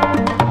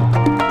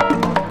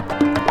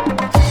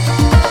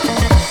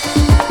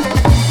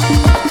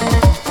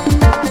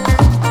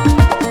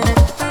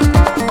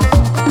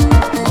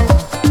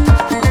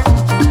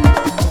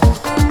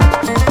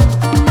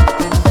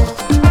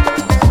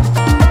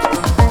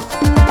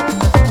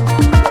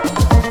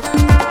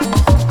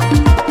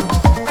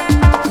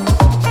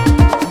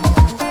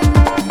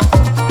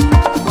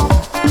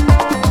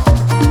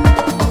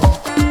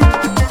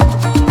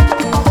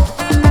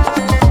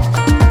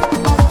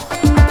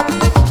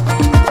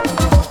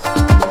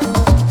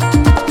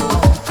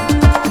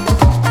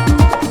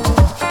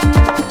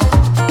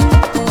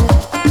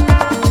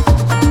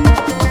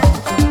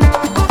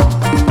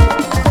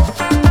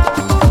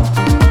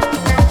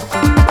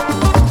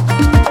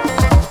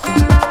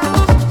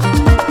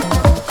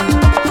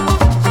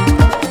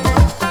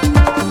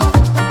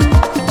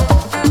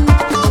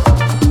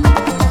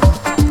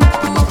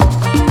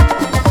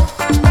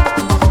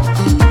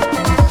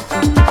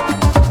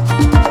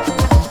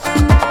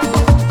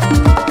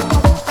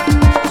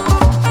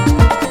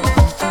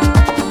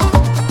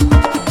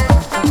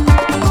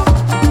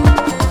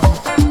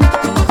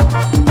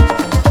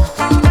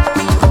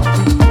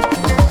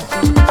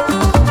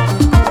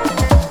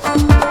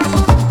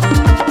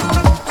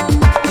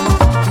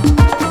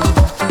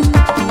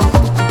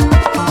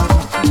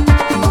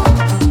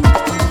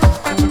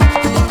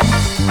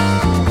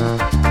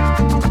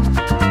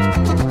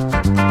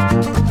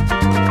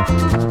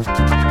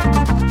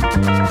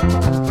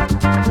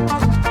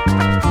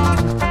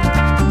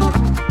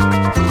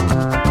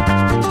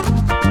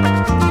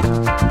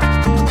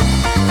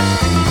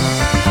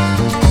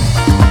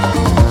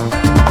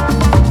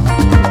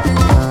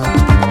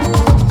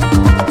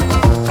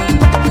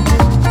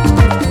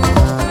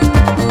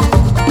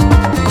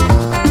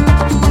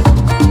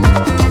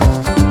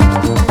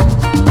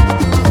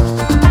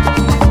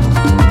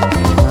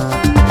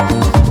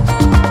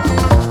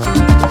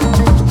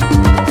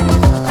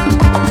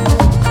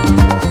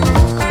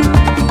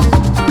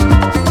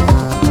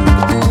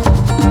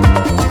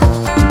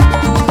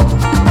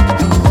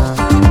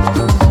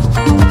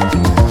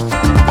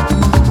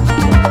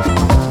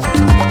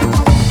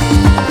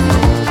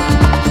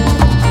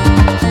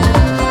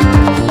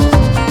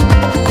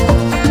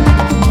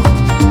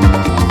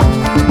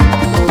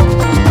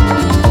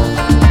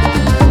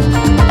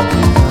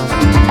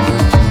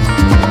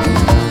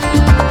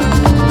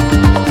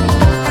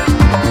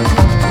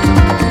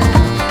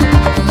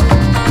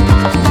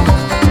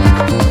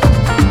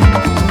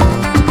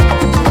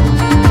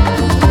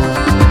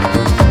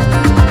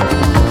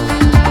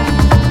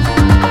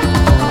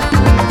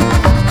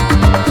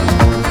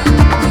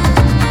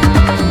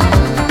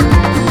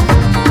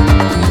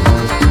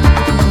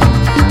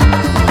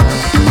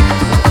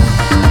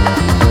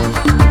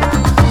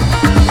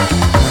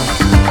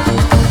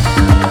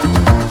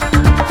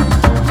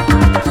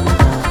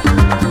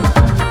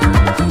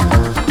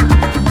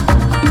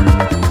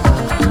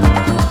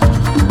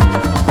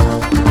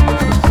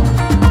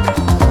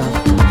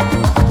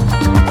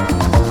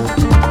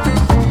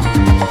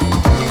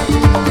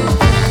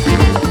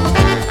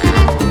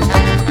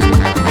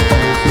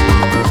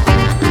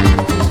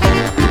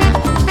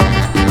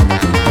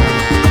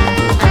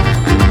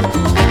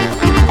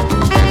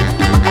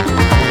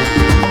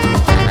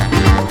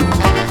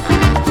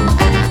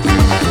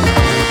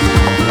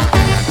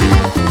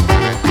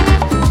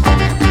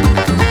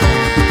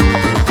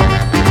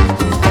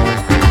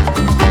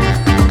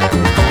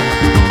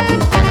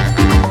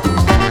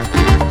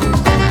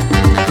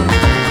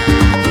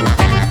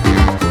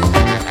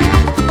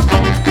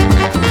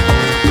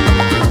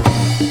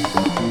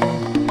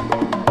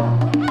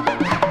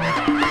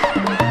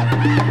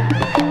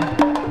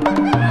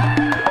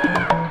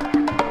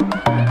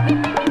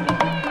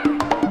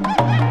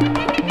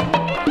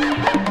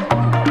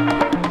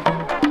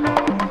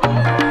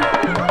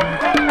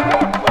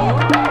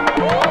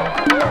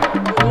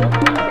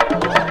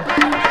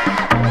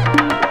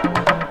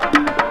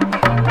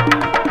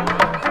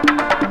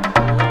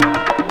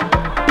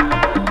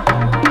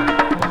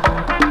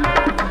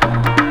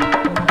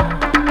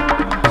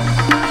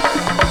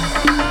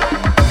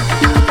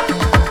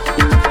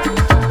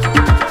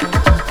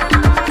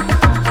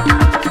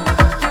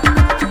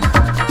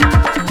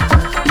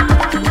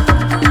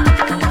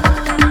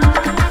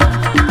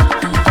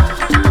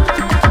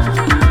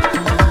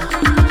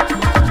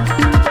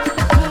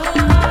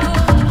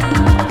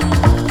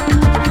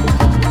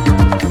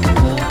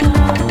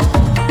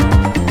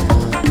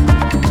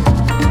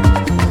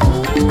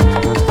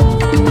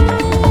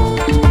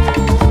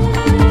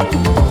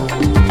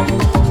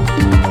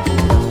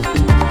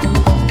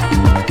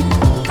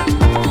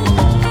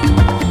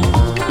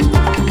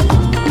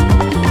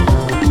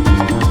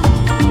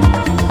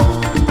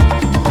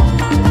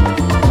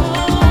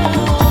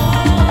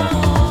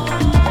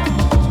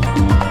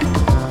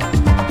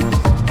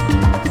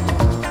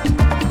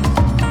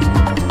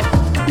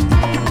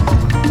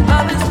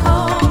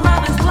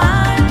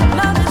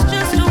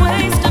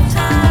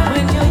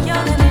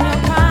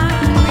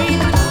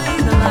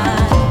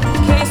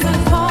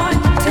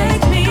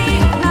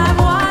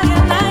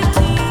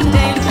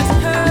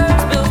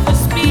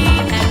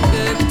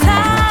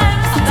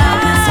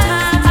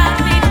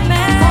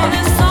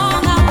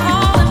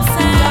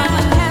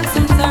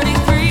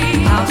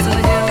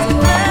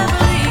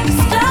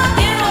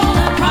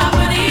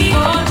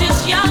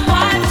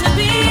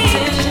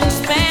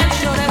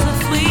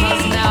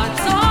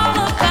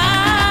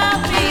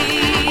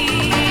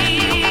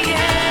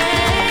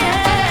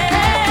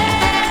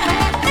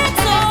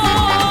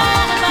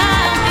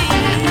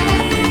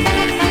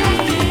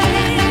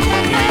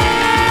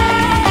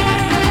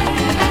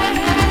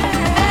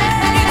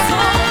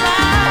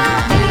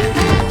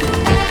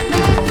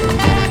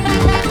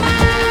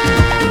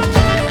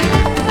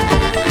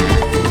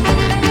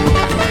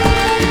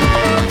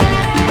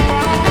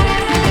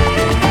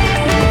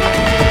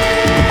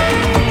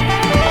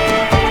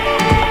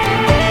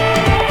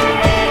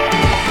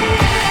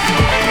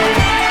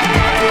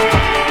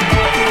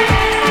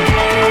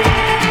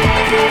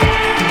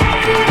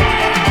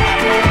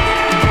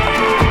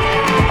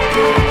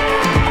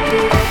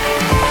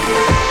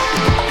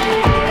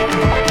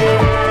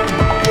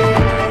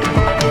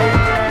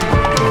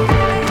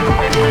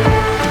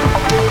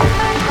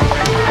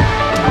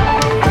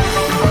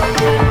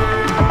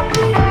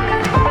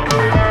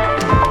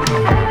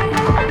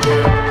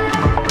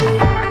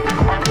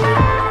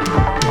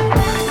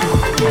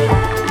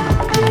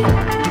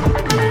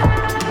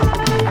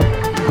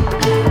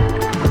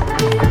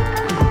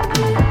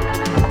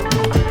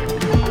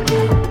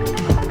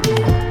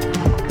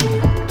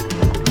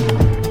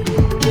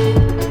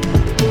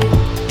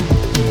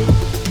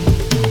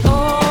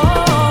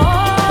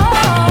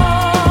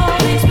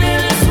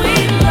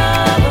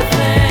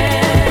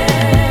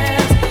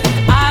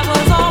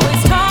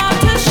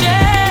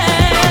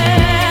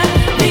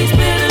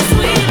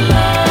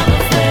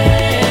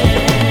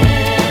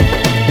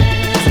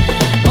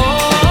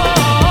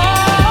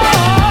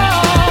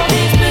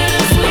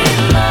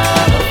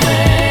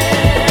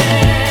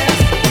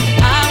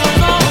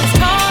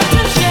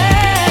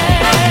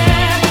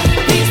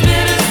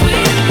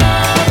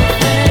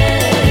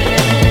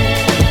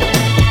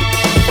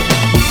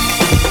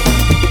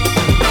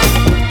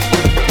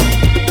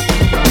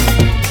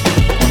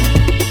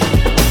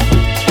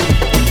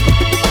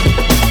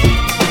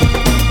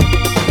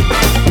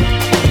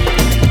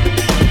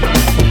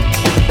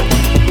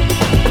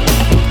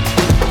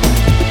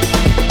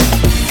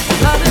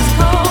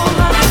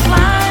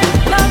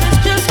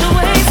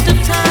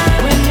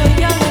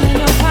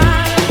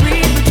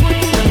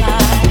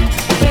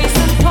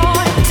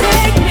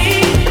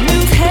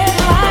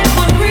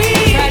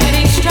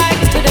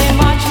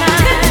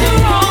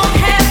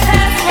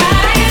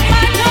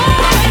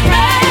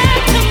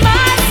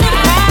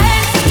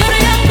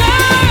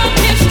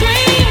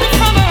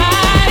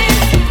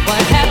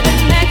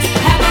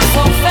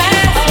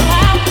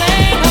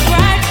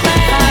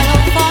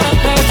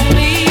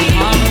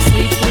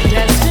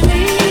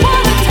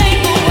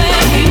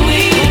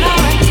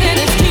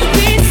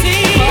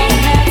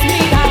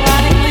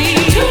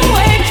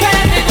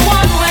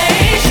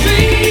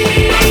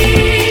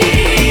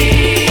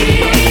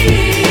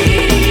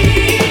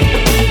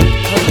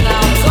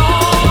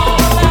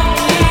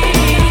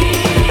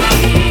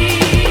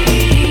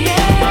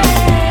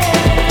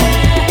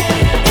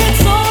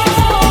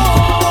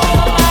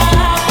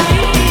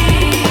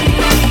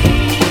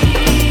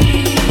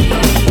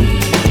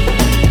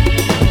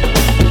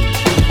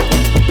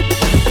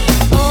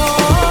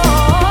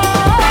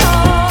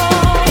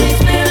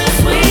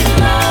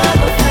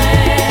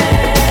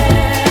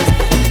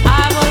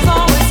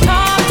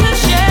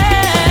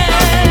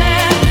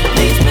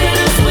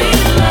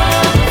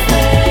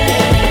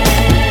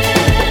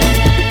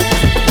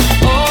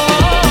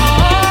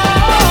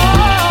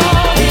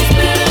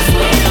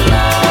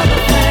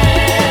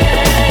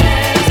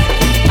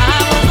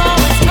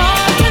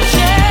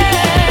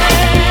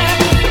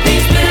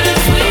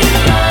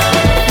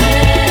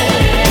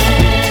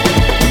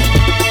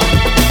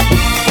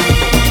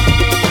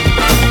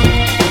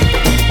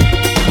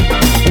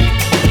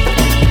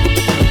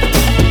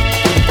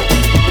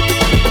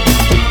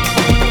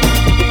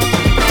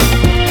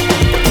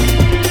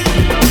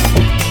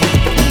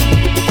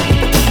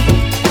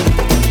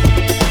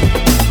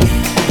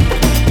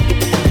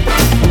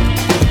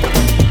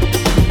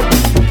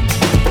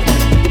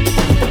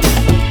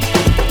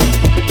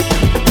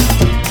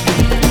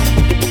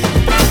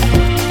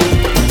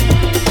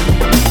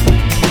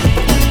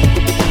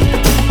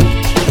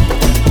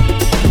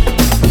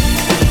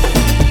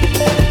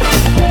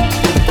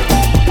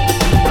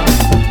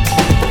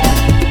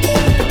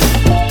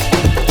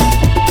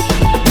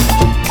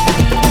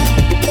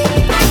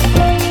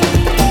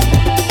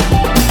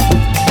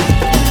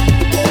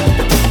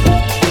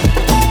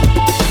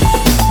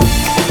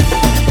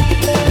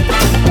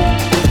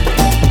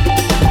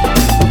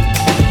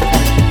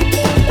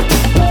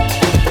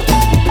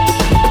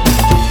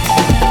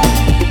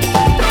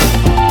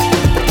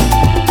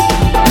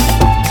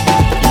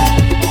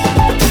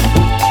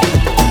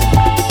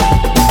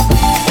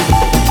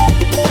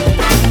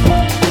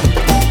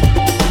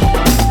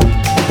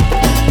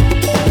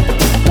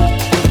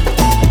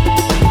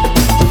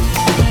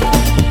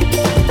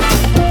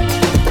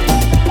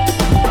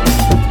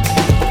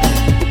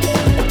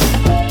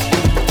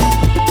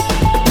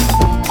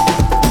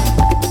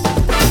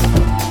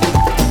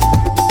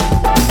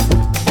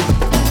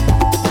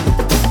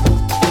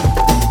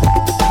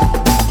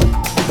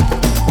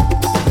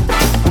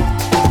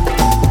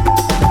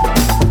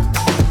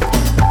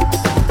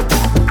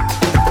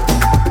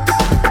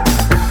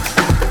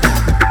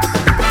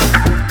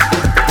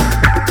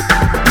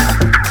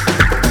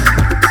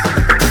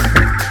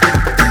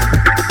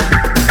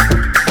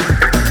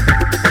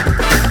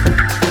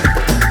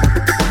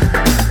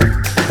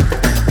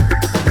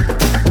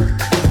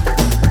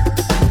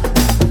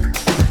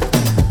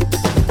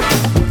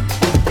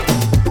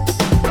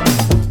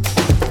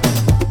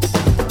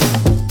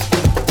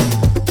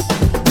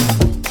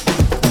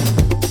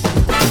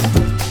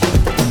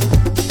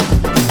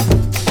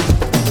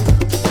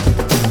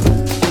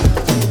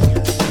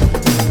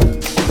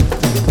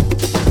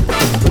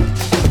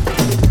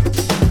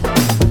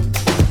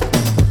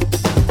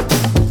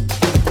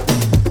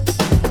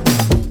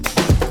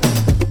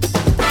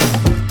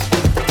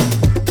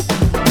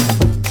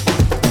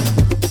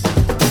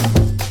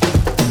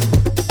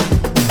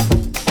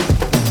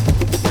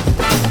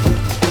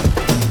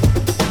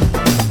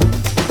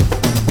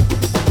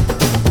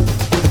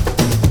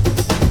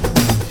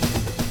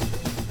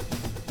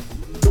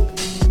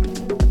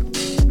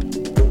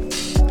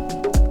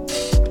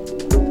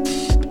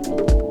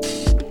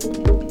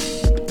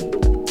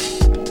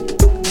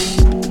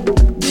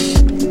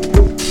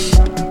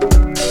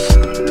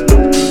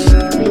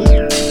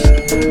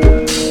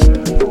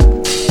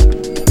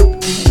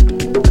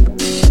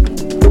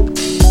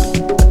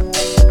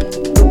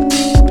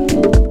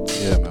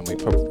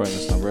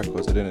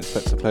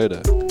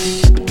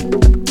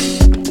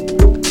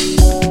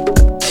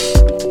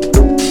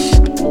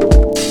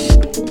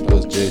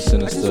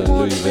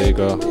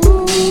 Sugar.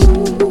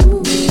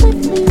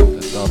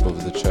 The dub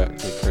of the track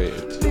they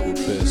created called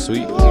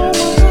Bittersweet. Yeah,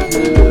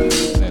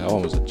 that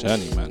one was a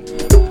journey, man.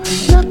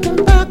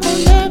 Looking back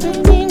on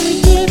everything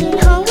we did and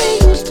how we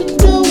used to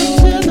do it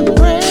till the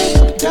break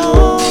of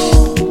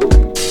dawn.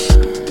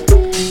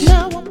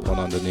 One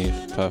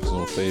underneath,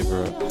 personal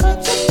favourite.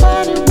 But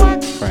somebody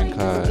rock Frank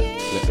High,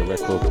 Let the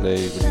Record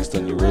Play, released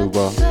on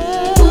Yoruba.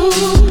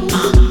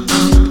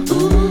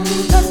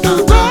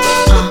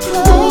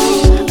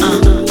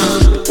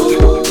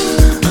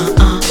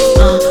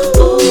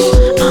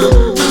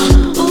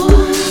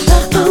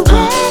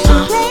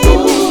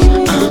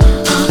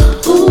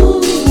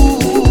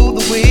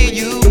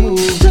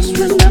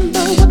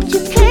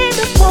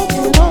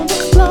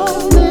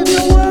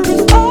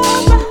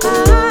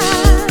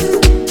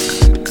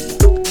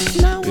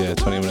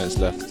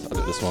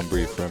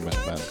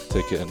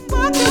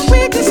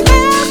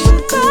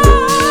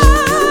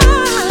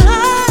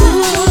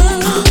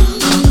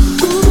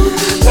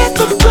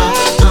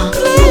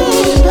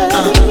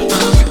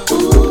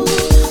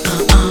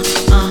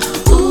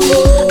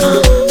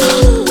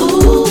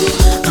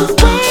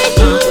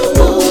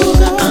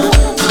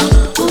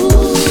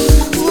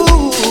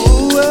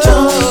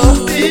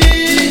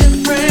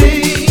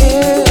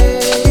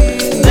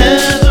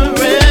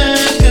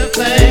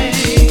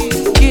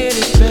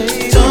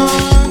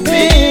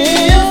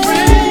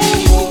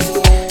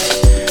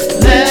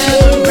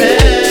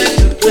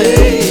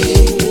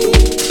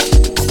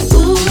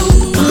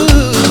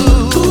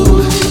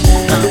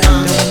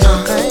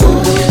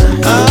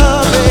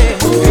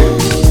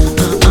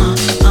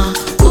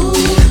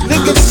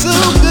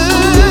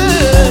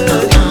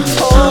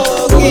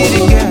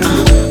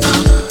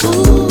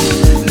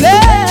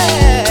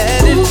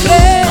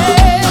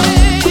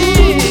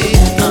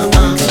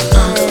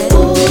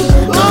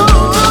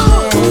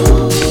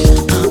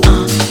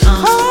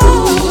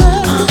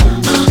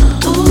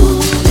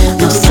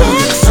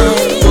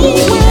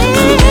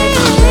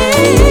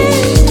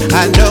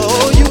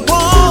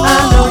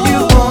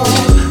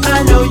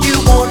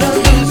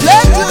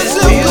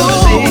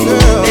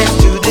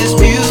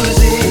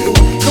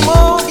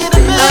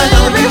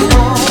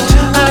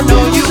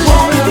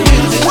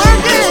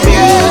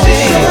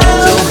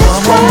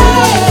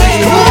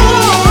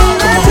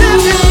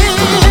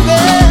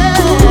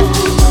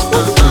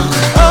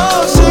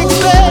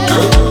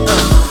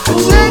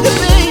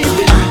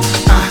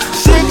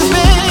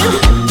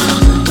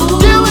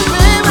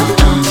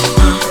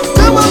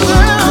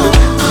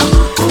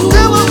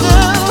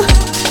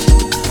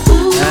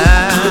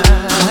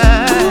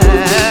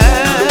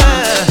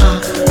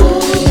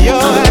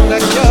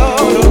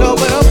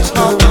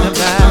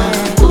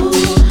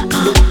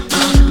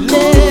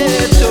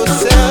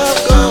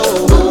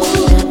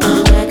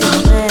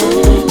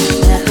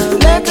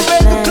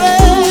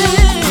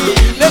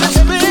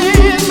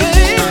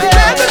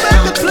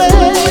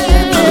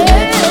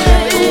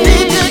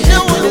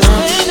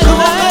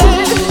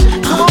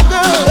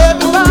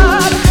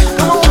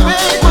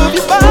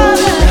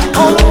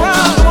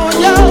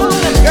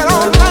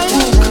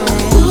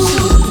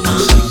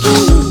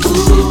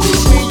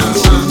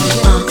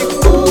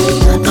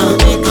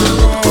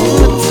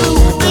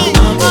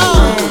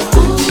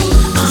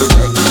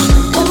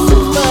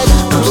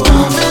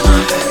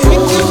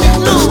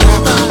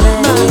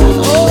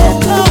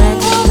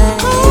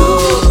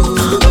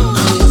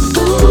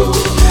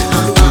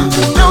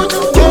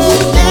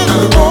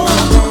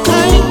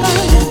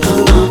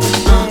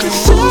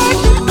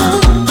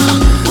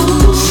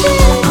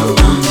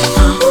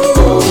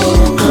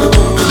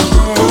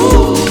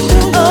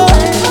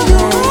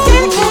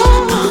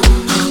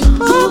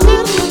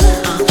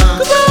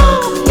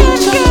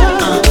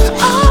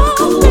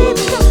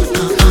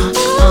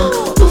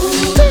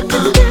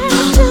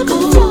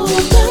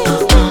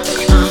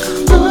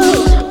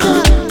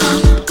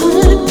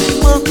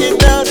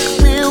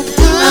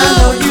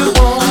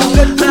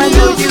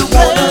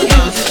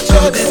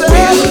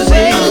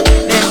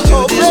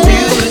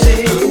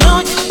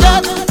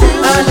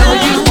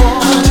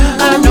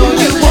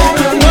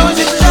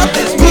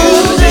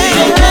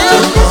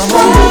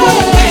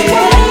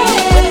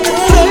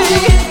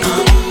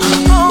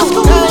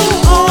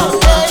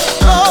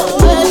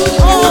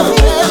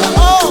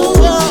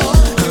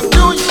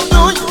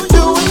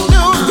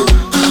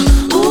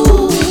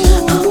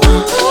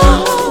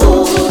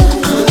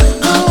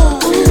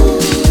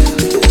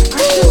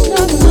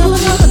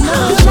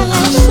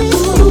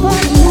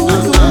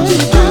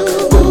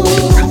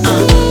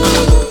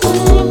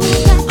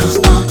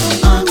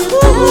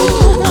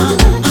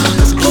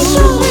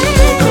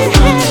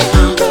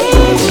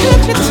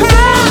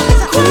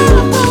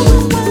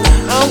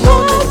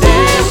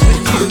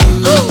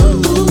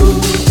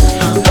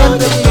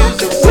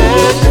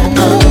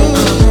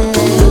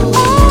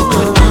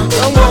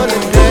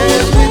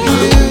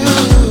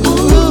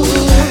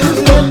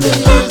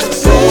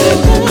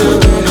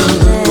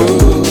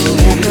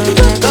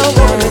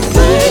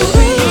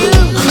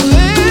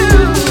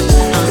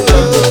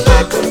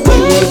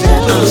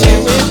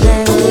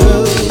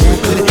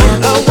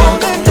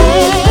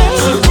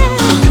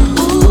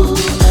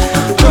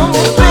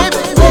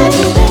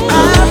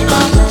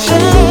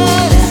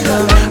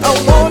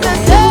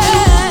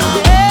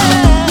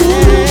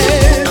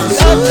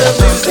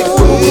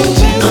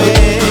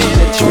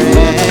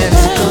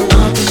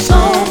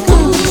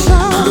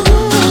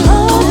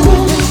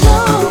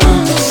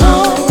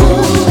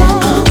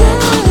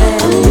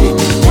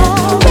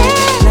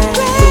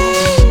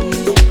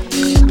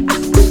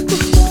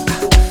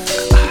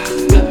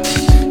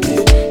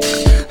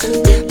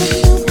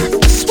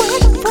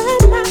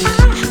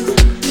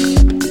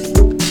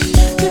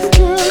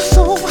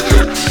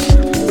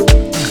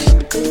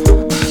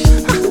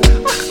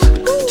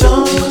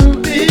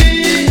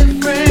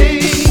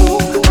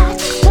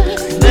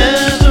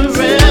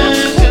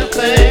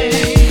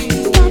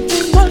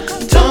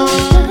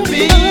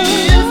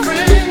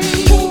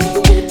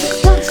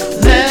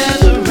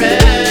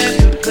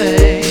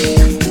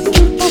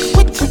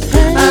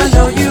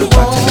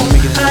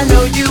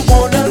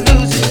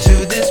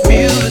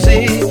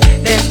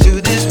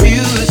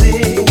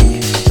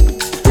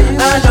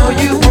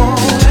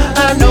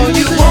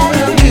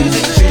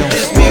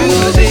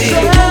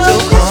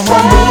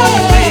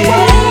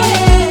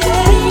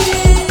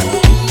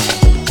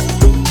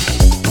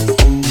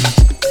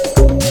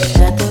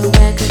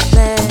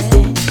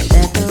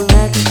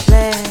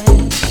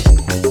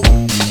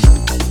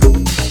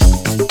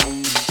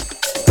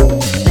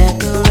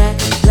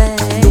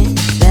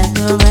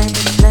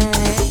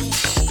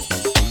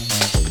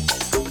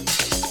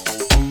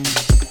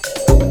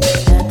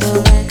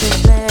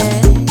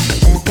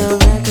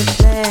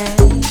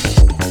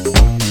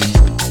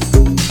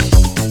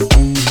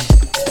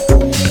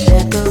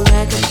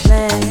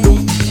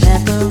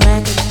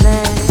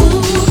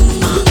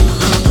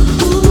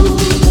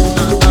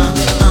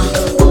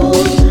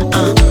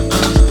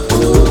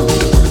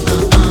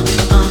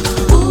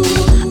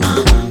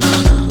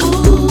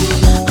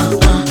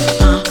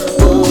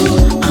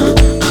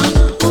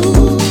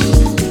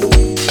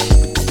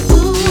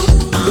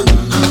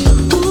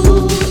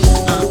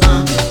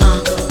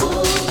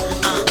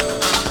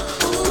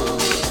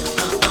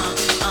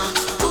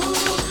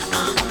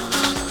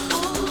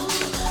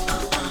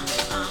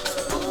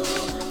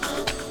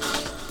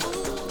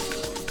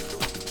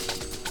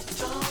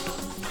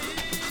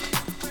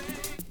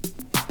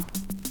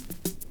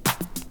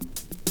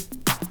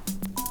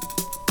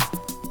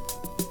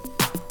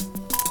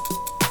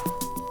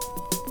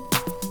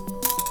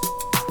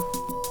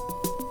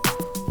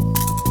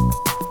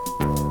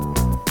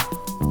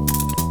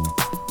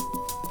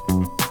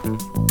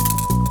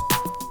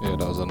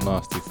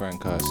 nasty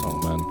Frank Eye song,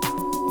 man.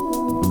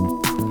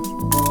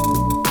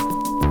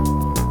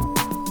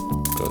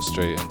 Go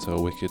straight into a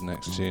wicked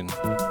next tune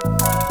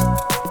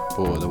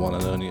for the one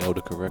and only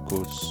Eldica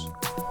Records.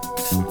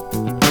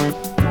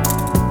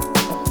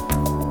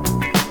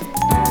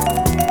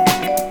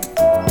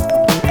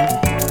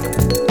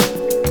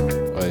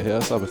 Alright, hit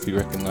us up if you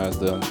recognise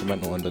the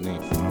instrumental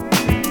underneath.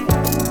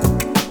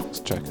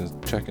 It's track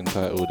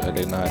entitled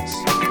LA Nights.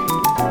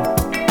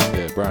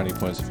 Yeah, brownie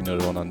points if you know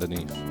the one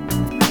underneath.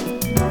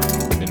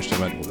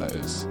 Instrumental, that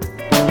is.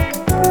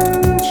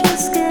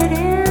 Just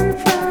getting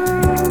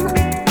from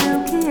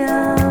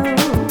Tokyo.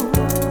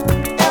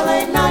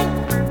 LA night,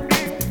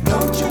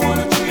 don't you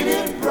wanna treat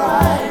it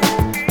right?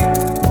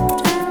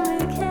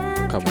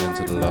 Coming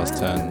into the last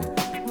 10,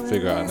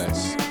 figure out a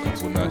next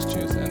couple nice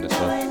tunes to end this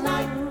off.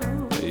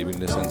 Yeah, you've been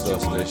listening to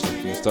Oscillation.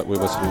 If you stuck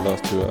with us for the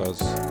last 2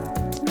 hours,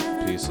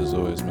 peace as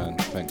always, man.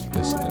 Thanks for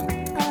listening.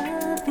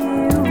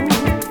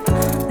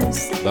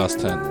 Last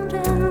 10.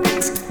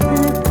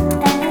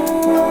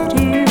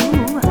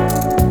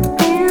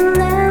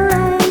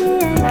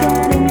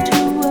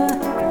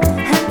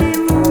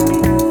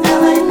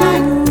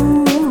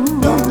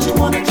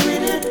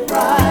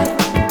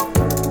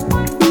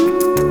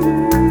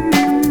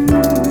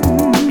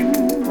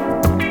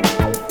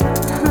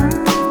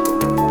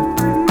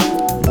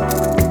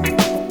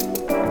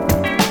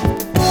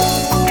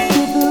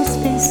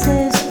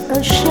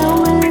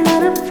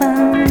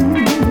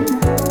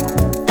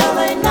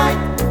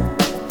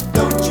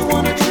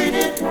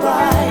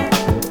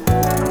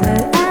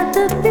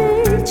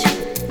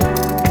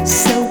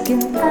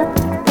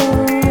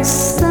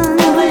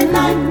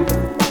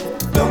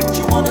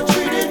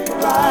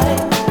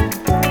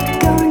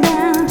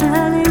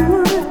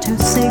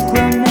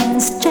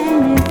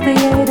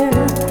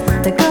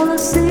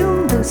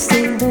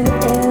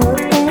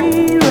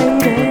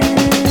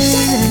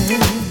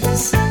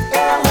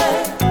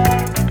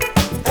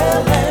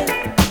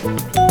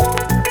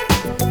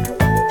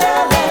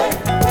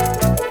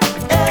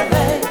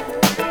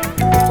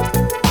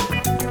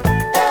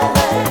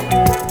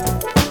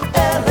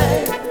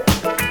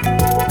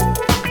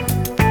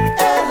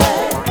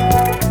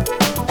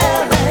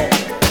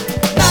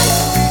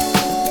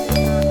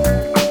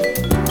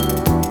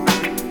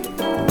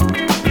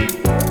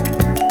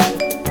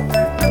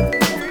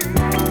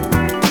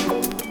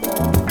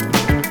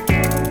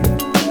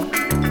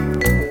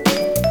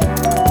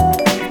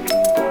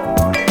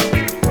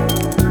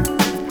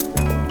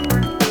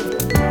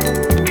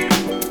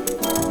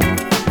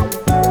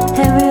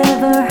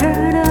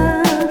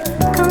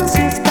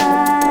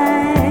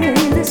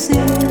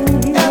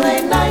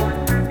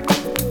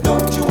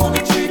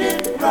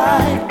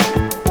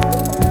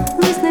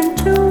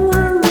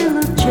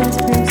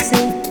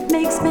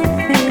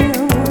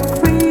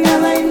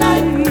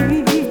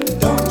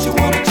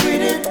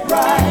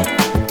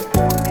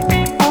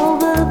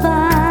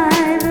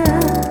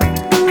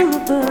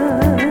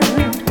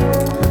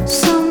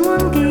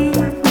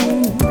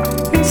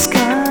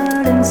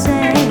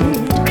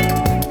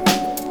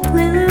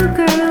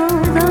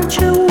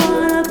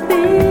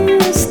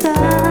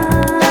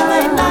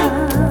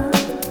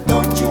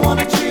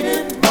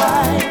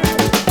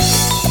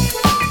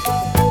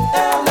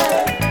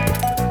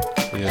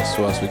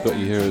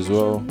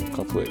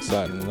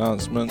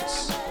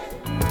 Announcements.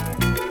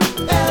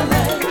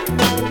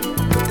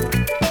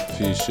 A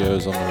few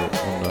shows on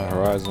the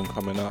horizon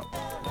coming up.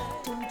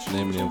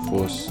 Namely and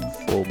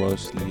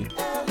foremostly,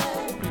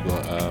 we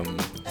got an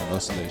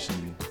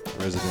Oscillation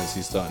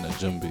residency starting at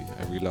Jumbi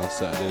every last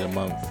Saturday of the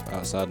month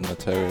outside on the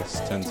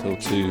terrace, 10 till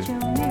 2.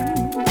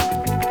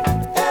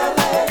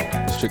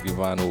 Strictly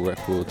vinyl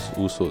records,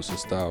 all sorts of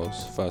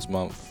styles. First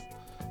month,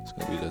 it's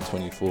going to be the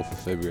 24th of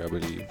February, I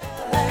believe.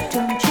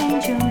 Don't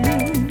change your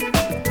name.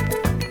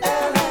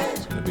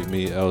 Be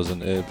me, Els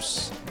and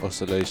Ibs,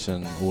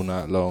 Oscillation all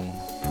night long.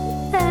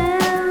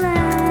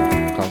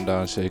 Come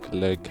down, shake a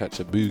leg, catch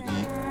a boogie.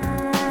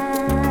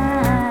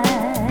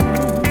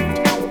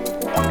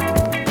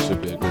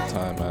 Should be a good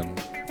time, man.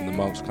 In the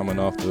months coming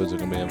afterwards, we're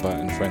gonna be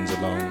inviting friends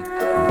along.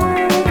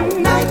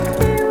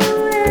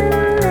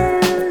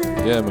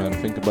 Yeah, man,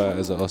 think about it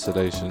as an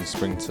oscillation,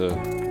 spring to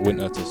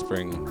winter to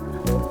spring.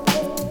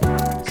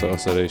 It's an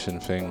oscillation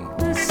thing.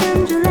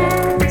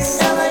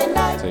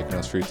 Taking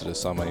us through to the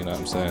summer, you know what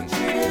I'm saying?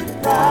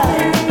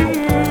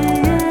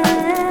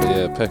 But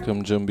yeah,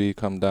 Peckham, Jumbi,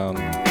 come down.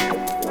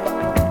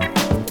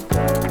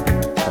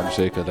 Come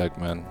shake a leg,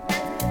 man.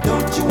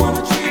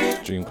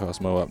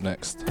 Dreamcast Mo up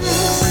next.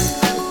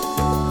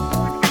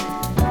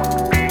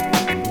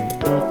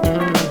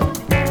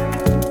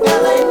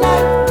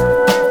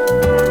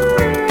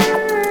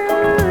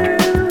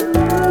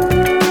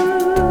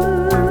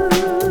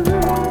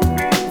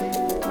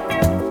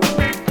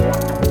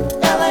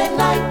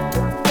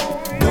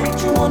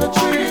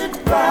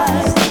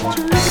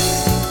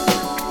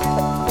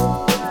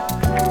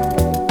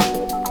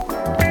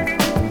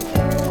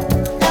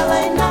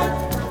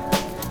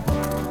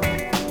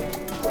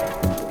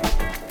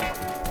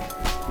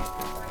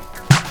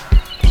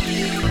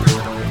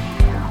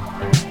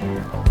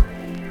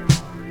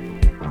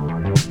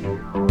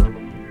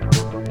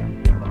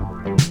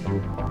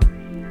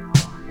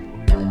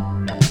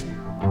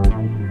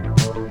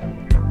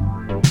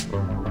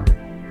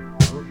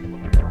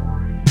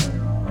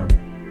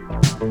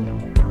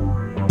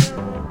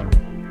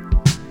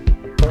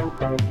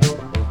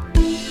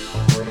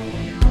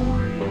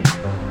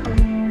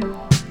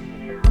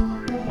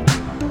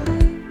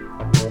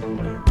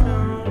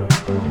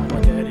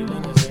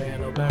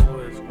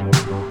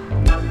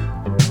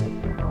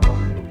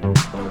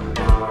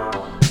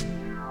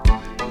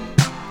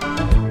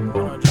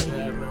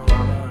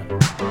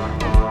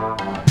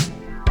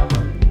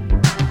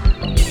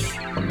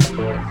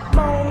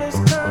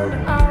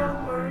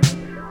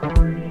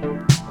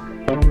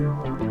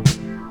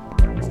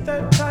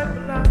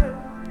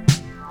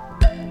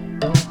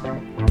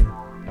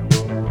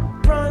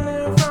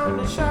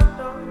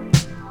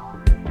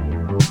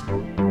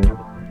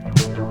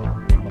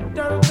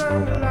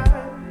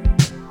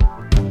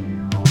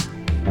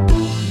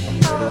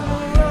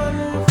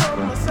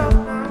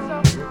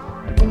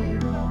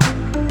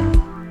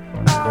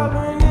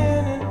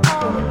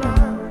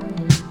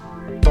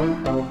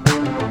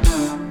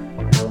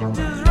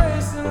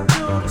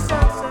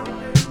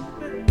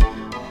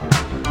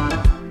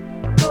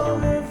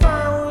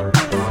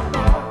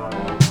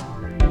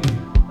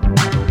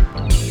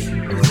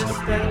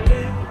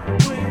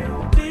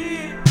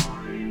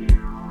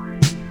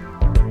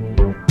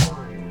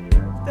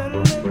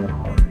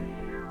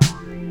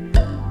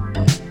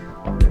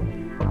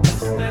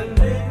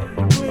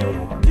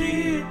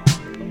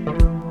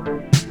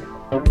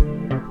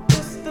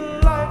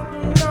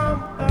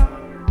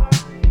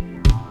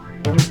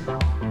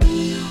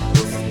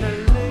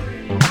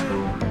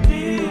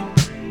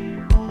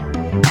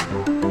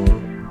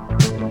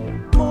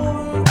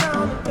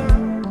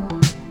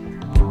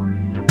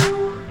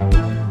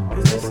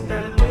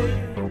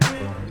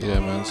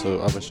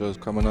 other shows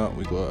coming up.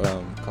 We got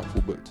a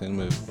couple booked in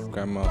with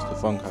Grandmaster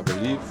Funk, I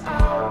believe,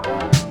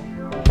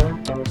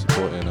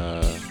 supporting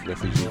a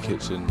refugee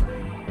kitchen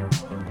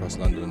across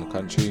London and the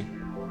country.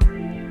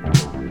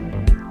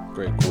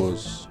 Great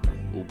cause.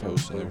 All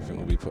posts and everything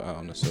will be put out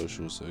on the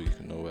socials so you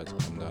can know where to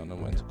come down and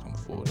when to come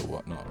forward or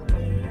whatnot.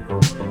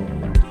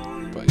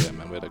 But yeah,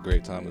 man, we had a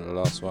great time with the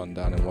last one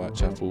down in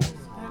Whitechapel.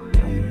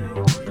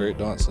 Great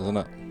dancers, isn't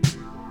it?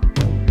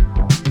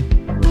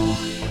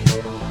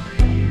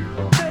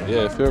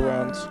 Yeah, if you're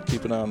around,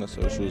 keep an eye on the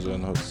socials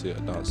and hope to see you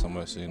at a dance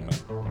somewhere soon, man.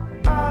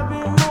 I've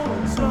been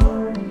moving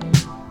slow.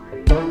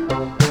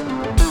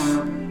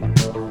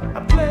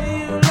 I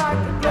play you like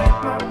I play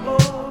my own.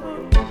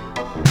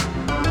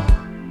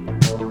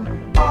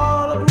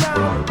 All of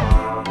night.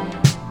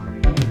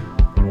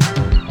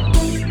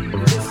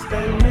 Just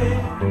stay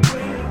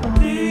liquid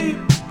deep.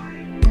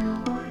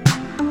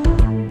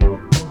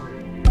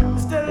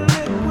 Stay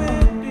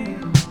liquid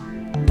deep.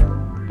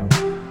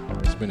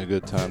 It's been a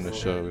good time, this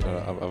show.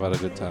 I've had a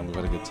good time, we've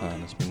had a good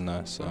time. It's been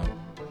nice.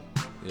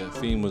 Yeah,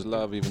 theme was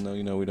love, even though,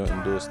 you know, we don't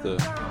endorse the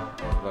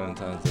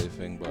Valentine's Day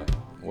thing, but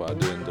what I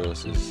do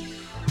endorse is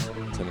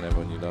telling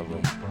everyone you love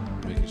them,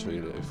 making sure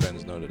you let your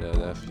friends know that they're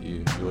there for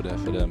you, you're there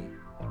for them.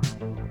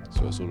 That's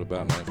what it's all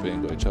about, man. If we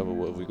ain't got each other,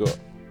 what have we got?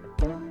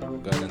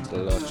 Going into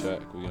the last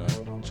track, we,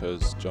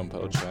 chose John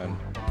Peltran,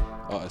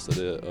 artist of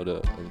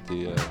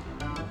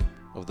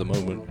the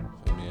moment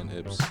for me and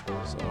Hibbs.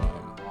 So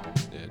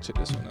yeah, check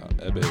this one out.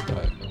 Ebe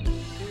by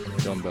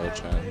John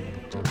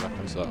Beltran to wrap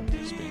us up.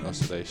 It's been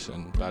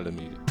Oscillation,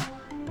 Bellamy.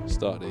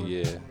 Start the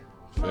year,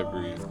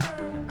 February.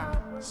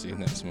 See you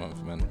next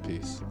month, man.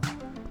 Peace.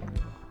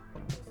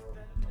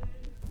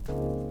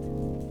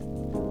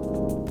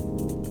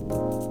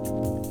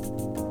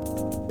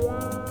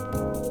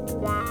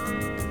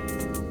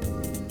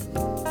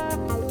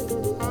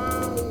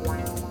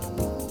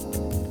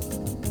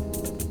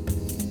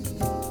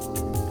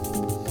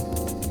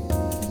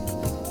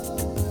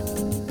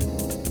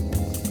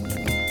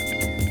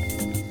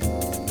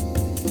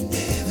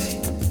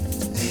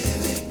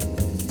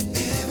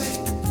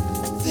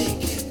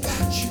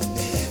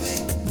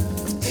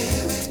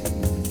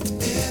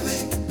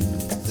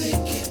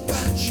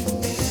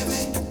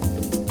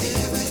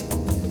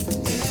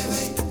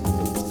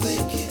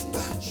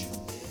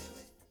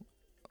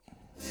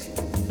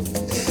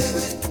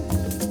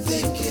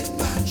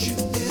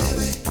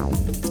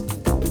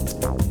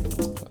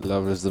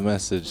 Love is the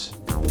message.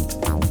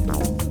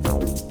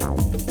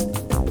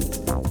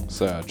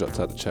 Sorry, I dropped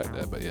out the track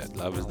there, but yeah,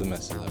 love is the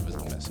message, love is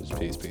the message.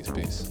 Peace, peace,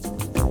 peace.